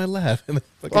 "Sit on my lap," and then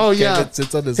fucking Oh, yeah. Kevin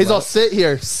sits on his He's lap. all sit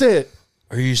here, sit.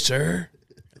 Are you sure?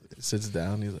 Sits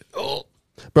down. He's like, "Oh."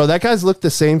 Bro, that guy's looked the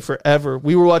same forever.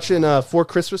 We were watching Four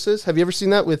Christmases. Have you ever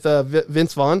seen that with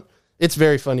Vince Vaughn? It's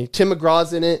very funny. Tim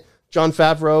McGraw's in it, Jon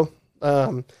Favreau.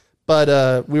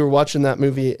 But we were watching that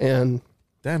movie, and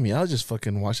Damn, y'all just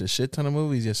fucking watched a shit ton of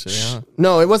movies yesterday, huh?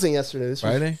 no, it wasn't yesterday. This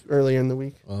Friday? was earlier in the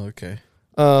week. Oh, okay.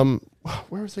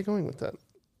 Where was I going with that?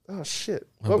 Oh shit!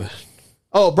 My What- bad.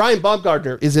 Oh, Brian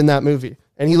Baumgartner is in that movie,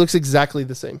 and he looks exactly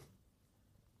the same.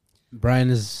 Brian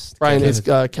is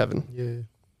Kevin. Yeah.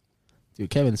 dude.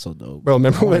 Kevin's so dope. Bro,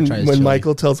 remember I wanna when try his chili.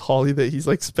 Michael tells Holly that he's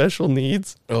like special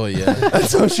needs? Oh yeah. And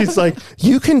so she's like,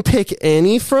 you can pick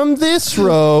any from this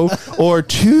row or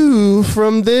two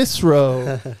from this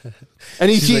row. And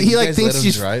he "You like guys thinks let him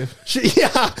she's drive."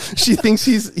 she thinks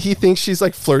he thinks she's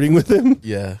like flirting with him.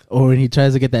 Yeah. Or when he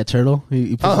tries to get that turtle,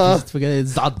 he puts Uh-huh. pieces together,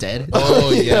 it's all dead.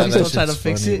 Oh yeah. He's That still trying to shit's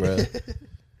fix funny, it. bro.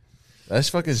 That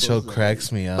fucking show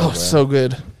cracks me up. Oh, bro. so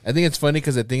good. I think it's funny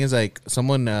because the thing is like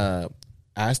someone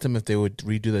asked him if they would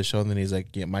redo the show, and then he's like,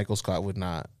 "Yeah, Michael Scott would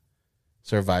not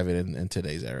survive it in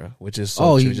today's era," which is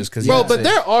so true. Just because, Bro, but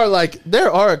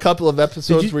there are a couple of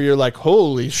episodes where you're like,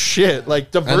 holy shit,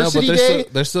 like I know, but Diversity Day.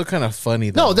 they're still kind of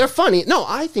funny. Though. No, they're funny. No,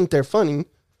 I think they're funny.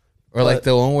 or like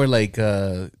the one where like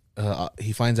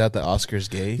he finds out that Oscar's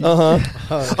gay.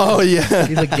 Oh yeah,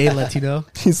 He's a gay Latino.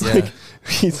 he's Yeah.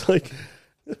 like,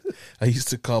 I used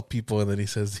to call people, and then he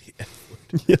says,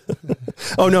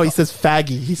 oh no, he says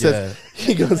faggy. He says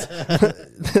he goes,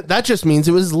 that just means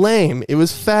it was lame. It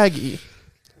was faggy.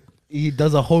 He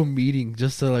does a whole meeting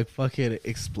just to like fucking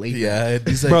explain. "Yeah." And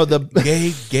he's like, Bro,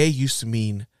 gay used to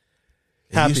mean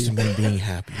Happy. used to mean being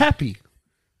happy." Happy.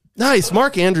 Nice,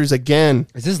 Mark Andrews again.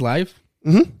 Is this live?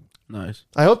 Mhm. Nice.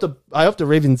 I hope the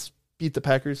Ravens beat the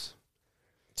Packers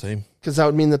Same. because that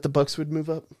would mean that the Bucks would move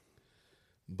up.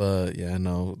 But yeah,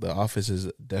 no, The Office is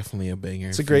definitely a banger.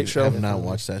 It's a If great you show. have not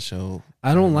watched that show.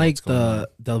 I don't know like what's going on.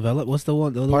 the develop. What's the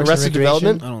one? The other Parks one? and Arrested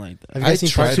Development? I don't like that. Have you guys I seen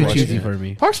tried Parks Too and watching cheesy it. for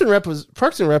me. Parks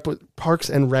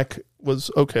and Rec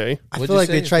was okay. I What'd feel you like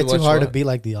say? they tried You too watched hard to what? be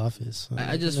like The Office.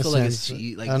 I just In a feel like it's sense.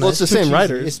 cheesy. Like, I don't Well, know, it's the too same cheesy.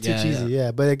 writers. It's too Yeah, cheesy, yeah.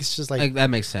 yeah. But it's just like that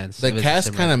makes sense. The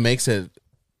cast kind of makes it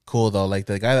cool though. Like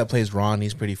the guy that plays Ron,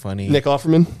 he's pretty funny. Nick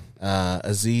Offerman,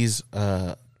 Aziz,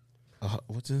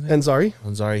 what's his name? Ansari,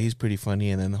 Ansari, he's pretty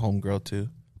funny, and then the homegirl too.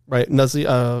 right? Nuzzy,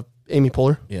 Amy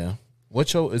Poehler. Yeah. What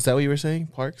show is that? What you were saying?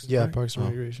 Parks? yeah, Sorry? Parks and Oh.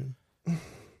 Recreation.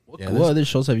 Yeah, What other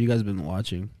shows have you guys been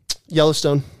watching?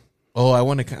 Yellowstone, Oh, I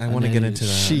want to get into that.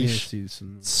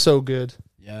 Sheesh. so good.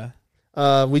 Yeah.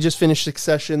 We just finished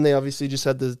Succession. They obviously just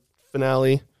had the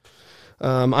finale.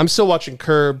 I'm still watching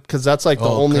Curb because that's like the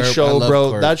Oh, only Curb. I show, love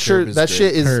bro. Curb. That Curb is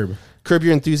shit is Curb. Curb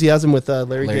Your Enthusiasm with Larry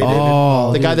Larry David, David.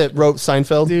 Oh, the guy that wrote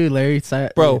Seinfeld. Dude, Larry,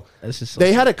 Bro, that's just so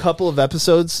They had a couple of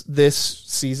episodes this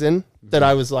season that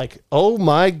I was like, oh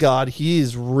my god, he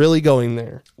is really going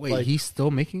there. Wait, Like, he's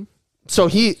still making? so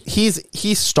he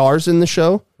stars in the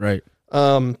show. Right.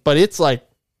 But it's like,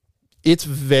 it's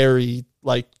very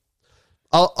like,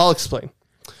 I'll explain.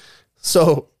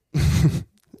 So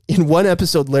in one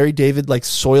episode, Larry David like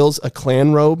soils a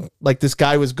Klan robe. Like this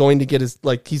guy was going to get his,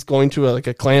 like he's going to a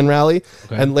Klan rally,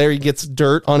 and Larry gets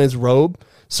dirt on his robe.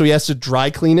 So he has to dry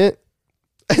clean it.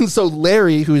 And so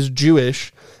Larry, who is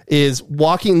Jewish, is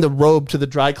walking the robe to the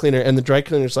dry cleaner, and the dry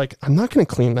cleaner's like, I'm not going to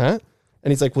clean that.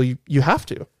 And he's like, well, you have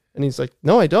to. And he's like,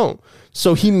 no, I don't.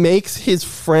 So he makes his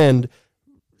friend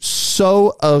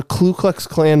sew a Ku Klux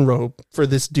Klan robe for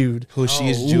this dude. Who she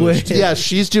is Jewish. too. Yeah,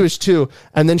 she's Jewish too.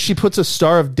 And then she puts a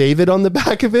Star of David on the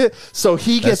back of it, so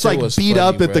he That gets shit like was beat funny,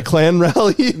 up at bro. the Klan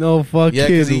rally. No fucking Yeah,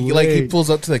 because he way. pulls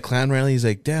up to the Klan rally. He's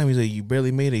like, "Damn!" He's like, "You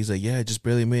barely made it." He's like, "Yeah, I just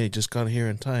barely made it. Just got here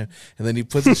in time." And then he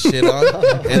puts his shit on,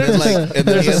 and then and then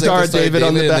There's he a has, Star like, of David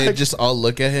on the and they back. just all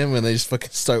look at him, and they just fucking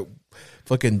start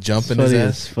fucking jumping his Funny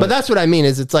ass. as But that's what I mean.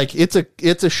 Is it's like it's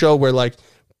a show where like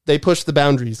they push the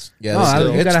boundaries. Yeah, No,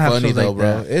 this- you it's gotta have funny shows though, like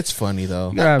bro. that. It's funny though.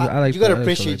 You gotta, you gotta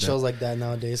appreciate like that. shows like that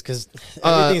nowadays because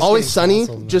Always Sunny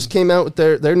just came out with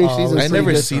their new Oh, season. I It's never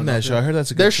pretty good. seen that show. I heard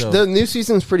that's a good show. The new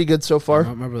season's pretty good so My, far.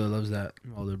 my brother loves that.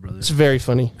 My older brother. It's very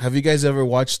funny. Have you guys ever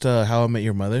watched How I Met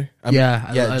Your Mother? Yeah,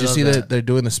 I Did you love see that. that they're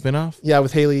doing the spinoff? Yeah,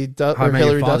 with Haley Duff How I or Met Your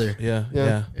Hillary Duff. Father. Yeah, Yeah.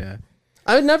 yeah. Yeah,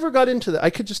 I never got into that. I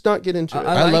could just not get into it.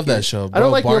 I like love that it. show. I don't bro.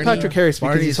 like Neil Barney- Patrick Harris because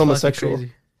Barney's he's fucking homosexual.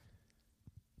 crazy.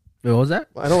 Wait, what was that?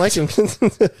 I don't like him.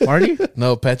 Barney?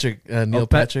 No, Patrick. Neil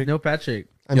Patrick. No, Patrick.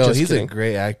 I'm Yo, just he's kidding. a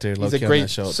great actor. He's low-key a on great that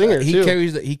show. singer, He too.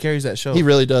 carries that show. He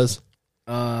really does.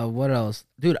 What else,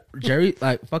 dude? Jerry,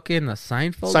 like fucking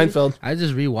Seinfeld. Seinfeld. I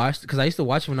just rewatched because I used to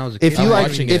watch it when I was a kid. If you I'm like,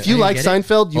 watching if it. you I like didn't get it.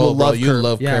 Seinfeld, you will bro, love you Curb.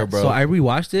 love Yeah, Curb, bro. so I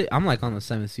rewatched it. I'm like on the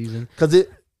 7th season. Because it's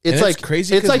And it's like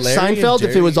crazy It's 'cause like Larry and Seinfeld if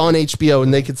it Jerry- was on HBO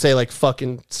and they could say like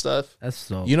fucking stuff. That's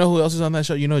so. You know who else is on that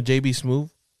show? You know JB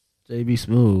Smoove. JB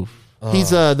Smooth.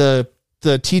 He's the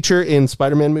teacher in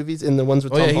Spider-Man movies in the ones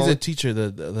with Oh Tom yeah, he's a Holland. teacher.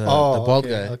 The Oh, bald okay,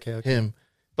 guy. okay. Him.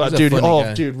 But he's a dude, funny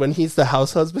guy. dude, when he's the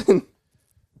house husband,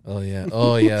 Oh yeah.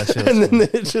 That show. and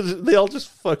then they all just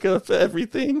fuck up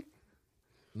everything.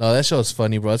 No, that show is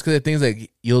funny, bro. It's because the things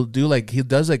like you'll do, like he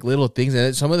does like little things,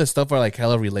 and some of the stuff are like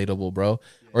hella relatable, bro.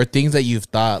 Or things that you've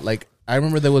thought. Like I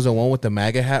remember there was a one with the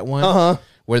MAGA hat one,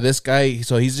 where this guy.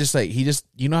 So he's just like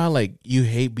you know how like you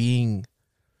hate being.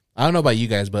 I don't know about you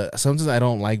guys, but sometimes I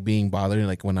don't like being bothered.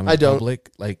 Like when I'm in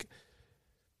public, like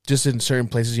just in certain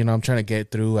places, you know, I'm trying to get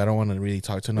through. I don't want to really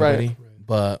talk to nobody. Right.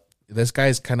 But this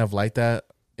guy's kind of like that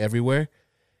everywhere,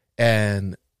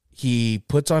 and he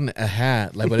puts on a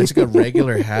hat, like, but it's like a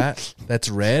regular hat that's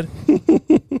red.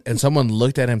 And someone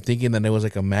looked at him thinking that it was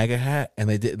like a MAGA hat, and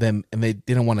they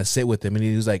didn't want to sit with him. And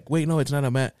he was like, "Wait, no, it's not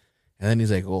a mat." And then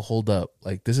he's like, "Well, hold up,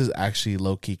 like this is actually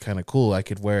low key kind of cool. I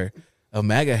could wear a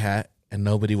MAGA hat." And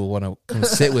nobody will want to come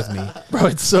sit with me. Bro,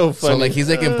 it's so funny. So like he's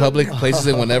like in public places,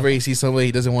 and whenever he sees somebody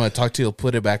he doesn't want to talk to, he'll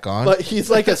put it back on. But he's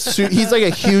like he's like a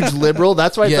huge liberal.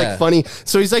 That's why it's Yeah. like funny.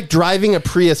 So he's like driving a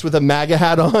Prius with a MAGA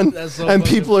hat on, That's so and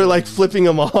fucking people are like flipping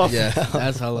him off. Yeah,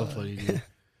 That's hella funny, dude.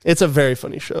 It's a very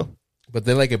funny show. but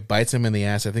then like it bites him in the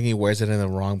ass. I think he wears it in the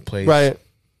wrong place. Right.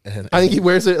 And, I think he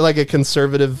wears it like a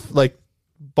conservative like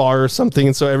bar or something,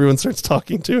 and so everyone starts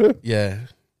talking to him. yeah,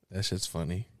 that shit's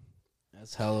funny.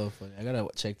 That's hella funny. I gotta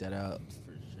check that out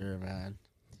for sure, man.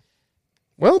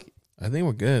 Well, I think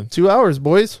we're good. 2 hours,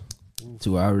 boys.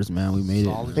 2 hours, man. We made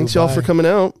it. Thanks y'all for coming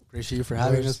out. Appreciate you for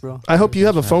having us, bro. I hope you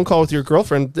have a phone call with your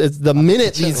girlfriend. It's the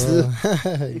minute these.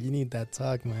 You need that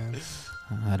talk, man.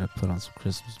 I had to put on some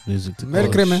Christmas music to Merry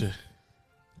go. Christmas. shit.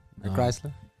 No,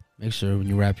 Chrysler. make sure when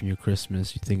you're wrapping your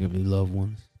Christmas, you think of your loved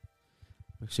ones.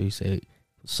 Make sure you say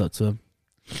what's up to them.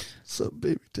 What's up,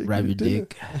 baby? Take Wrap me your to dinner.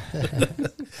 dick.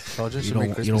 Told You should make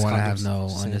don't Christmas want to have condoms. no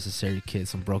Just saying. unnecessary kids,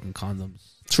 some broken condoms.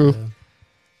 True.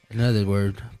 Another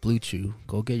word, Blue Chew.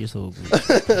 Go get yourself a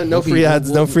Blue Chew. No free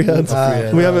ads. No free ads.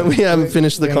 We haven't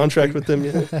finished the contract with them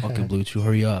yet. Fucking Blue Chew.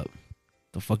 Hurry up.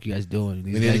 The fuck you guys doing?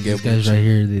 We need to get these guys Blue right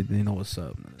here, they know what's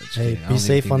up. Hey, be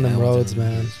safe on them roads,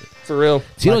 man. For real.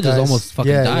 Tito My just guys- almost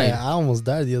fucking died. Yeah, I almost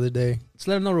died the other day. Let's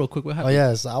let him know real quick what Oh happened.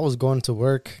 yes, I was going to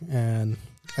work and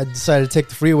I decided to take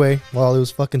the freeway while it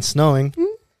was fucking snowing.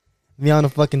 Me on a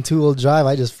fucking 2-wheel drive,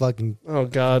 I just fucking Oh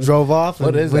God. drove off What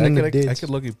and is went that? in the I ditch. could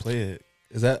look and play it.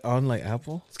 Is that on like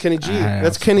Apple? It's Kenny G. Ah,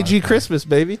 That's yeah, Kenny G fuck. Christmas,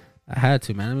 baby. I had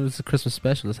to, man. I mean, it's a Christmas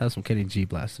special. Let's have some Kenny G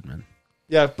blasted, man.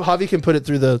 Yeah, Javi can put it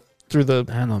through the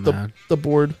I know, The- man.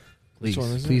 board. Please, one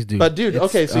is it? please do. But dude, It's,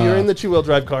 okay, so you're in the 2-wheel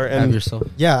drive car have and yourself.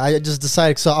 Yeah, I just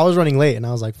decided. So I was running late, and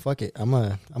I was like, "Fuck it, I'm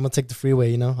gonna take the freeway."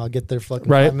 You know, I'll get there fucking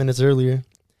Right. 5 minutes earlier.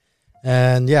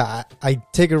 And yeah, I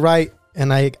take a right,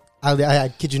 and I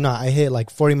kid you not, I hit like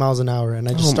 40 miles an hour, and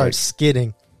I just Oh my- start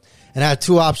skidding. And I had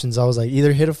two options. I was like,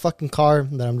 either hit a fucking car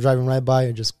that I'm driving right by,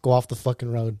 or just go off the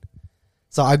fucking road.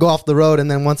 So I go off the road, and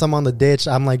then once I'm on the ditch,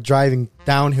 I'm like driving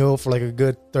downhill for like a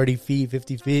good 30 feet,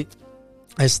 50 feet.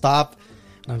 I stop,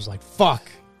 and I was like, "Fuck."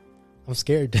 I'm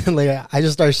scared. Like I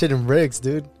just started shitting bricks,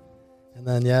 dude. And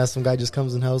then yeah, some guy just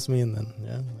comes and helps me, and then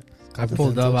yeah, I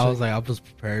pulled up. I was like, I was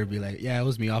prepared to be like, yeah, it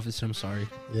was me, officer. I'm sorry.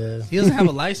 yeah, He doesn't have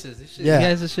a license. This shit, Yeah. he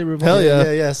has this shit revoked. Hell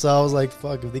yeah. yeah. So I was like,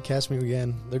 fuck, if they catch me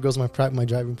again, there goes my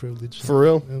driving privilege. for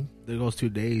real. Yeah. There goes 2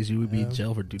 days. You would be in Yeah.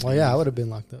 jail for 2 days. Well, yeah, I would have been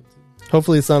locked up.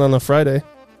 Hopefully it's not on a Friday,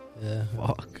 Yeah.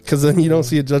 Fuck. because then you don't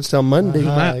see a judge till Monday.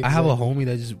 Uh-huh. I have a exactly. homie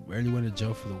that just barely went to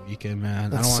jail for the weekend, man.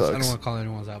 That I don't sucks. want to call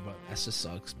anyone's out, but that just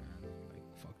sucks, man. Like,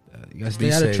 fuck that. You guys Be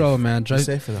stay out of safe. trouble, man. Be Drive.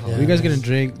 safe for the Yeah. holidays. You guys gonna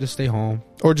drink? Just stay home.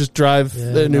 Or just drive Yeah.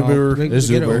 an Uber. There's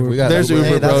Uber. We got There's Uber.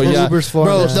 Uber, Hey, that's bro. what Yeah, Uber's for,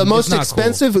 bro. man. The most not cool.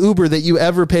 expensive Uber that you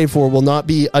ever pay for will not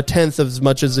be a tenth as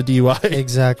much as a DUI.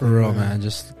 Exactly. For real, man.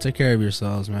 Just take care of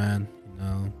yourselves, man. You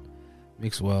know,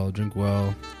 mix well, drink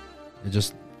well, and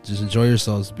just enjoy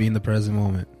yourselves. Be in the present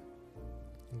moment.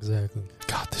 Exactly.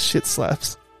 God, this shit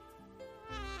slaps.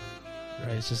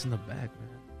 Right, it's just in the back, man.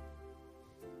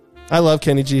 I love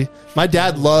Kenny G. My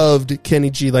dad loved Kenny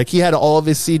G. Like, he had all of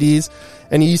his CDs,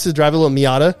 and he used to drive a little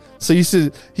Miata. So he used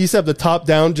to have the top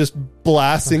down, just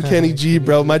blasting Kenny G,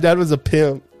 bro. My dad was a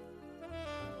pimp.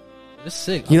 It's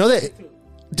sick. You know that?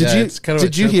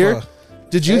 Did you hear?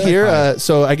 Did you hear?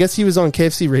 So I guess he was on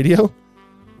KFC radio,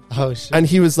 Oh shit. and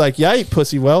he was like, "Yeah, I eat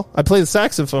pussy well. I play the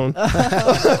saxophone." Of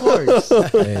course,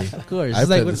 Hey, of course. I It's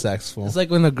like played when, the saxophone. it's like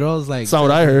when the girl's like, That's not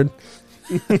what I heard.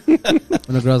 when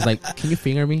the girl's like, "Can you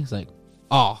finger me?" It's like,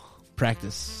 "Oh,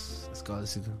 practice. Let's go.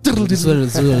 This is what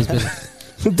it's been."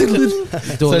 Do a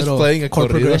Starts little playing a chord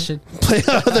corrido. progression. Play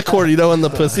the corrido on the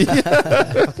pussy.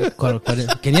 500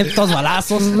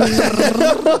 balazos.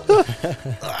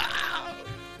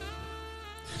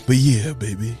 But yeah,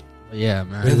 baby, Yeah,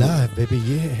 man. We're live, baby.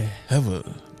 Yeah. have a.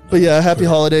 But yeah, happy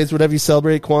holidays, whatever you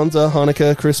celebrate, Kwanzaa,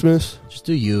 Hanukkah, Christmas. Just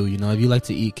do you. You know, if you like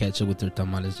to eat ketchup with your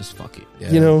tamales, just fuck it.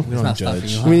 Yeah, You know, we It's don't not stopping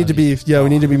judge. you. We need to be, we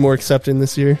need to be more accepting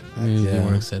this year. I mean, Yeah.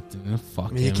 more accepting. Fuck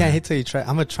I mean, you it, can't man. hate till you try. I'm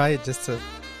gonna try it just to.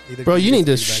 Either Bro, you need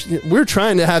to. We're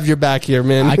trying to have your back here,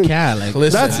 man. I can't. Like,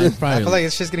 Listen, I'd I probably, feel like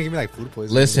it's just gonna give me like food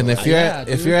poisoning. Listen, if you're Yeah,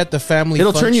 if dude. you're at the family,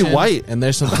 It'll turn you function white. and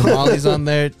there's some tamales on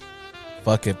there.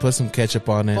 Fuck it, put some ketchup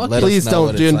on it. Fuck Let Please us know don't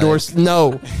what do it's endorse. like.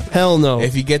 No, hell no.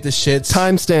 If you get the shits,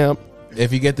 Timestamp.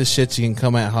 if you get the shits, you can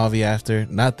come at Javi after.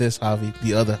 Not this Javi,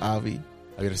 the other Javi.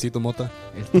 Agresito Mota.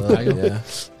 Yeah.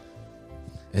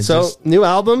 And So just- new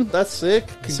album, that's sick.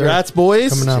 Yes, sir. Congrats, boys.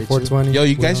 Coming out 420. yo,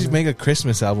 you guys should make a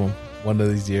Christmas album one of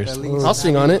these years. I'll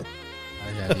sing on it.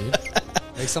 yeah, dude.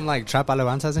 Like some like trap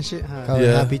alabanzas and shit. Huh? Oh,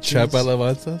 Happy Trap Trees.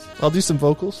 Alabanzas. I'll do some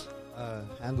vocals.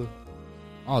 Handle.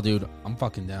 Oh, dude, I'm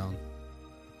fucking down.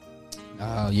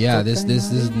 Yeah, this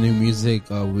is new music.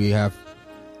 We've Oh,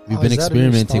 been is that a new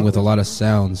experimenting with a song? lot of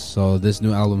sounds. So this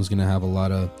new album is gonna have a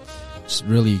lot of just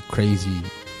really crazy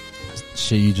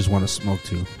shit you just want to smoke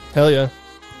to. Hell yeah.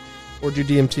 Or do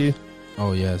DMT.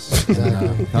 Oh yes,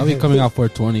 and, that'll be coming out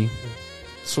 420.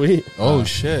 Sweet. Oh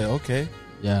shit. Okay.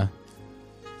 Yeah.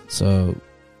 So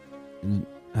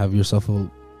have yourself a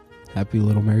happy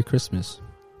little Merry Christmas.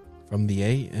 From the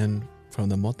 8 and from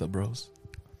the Mota Bros.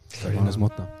 Feliz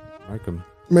Mota. Markham.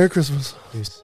 Merry Christmas. Peace.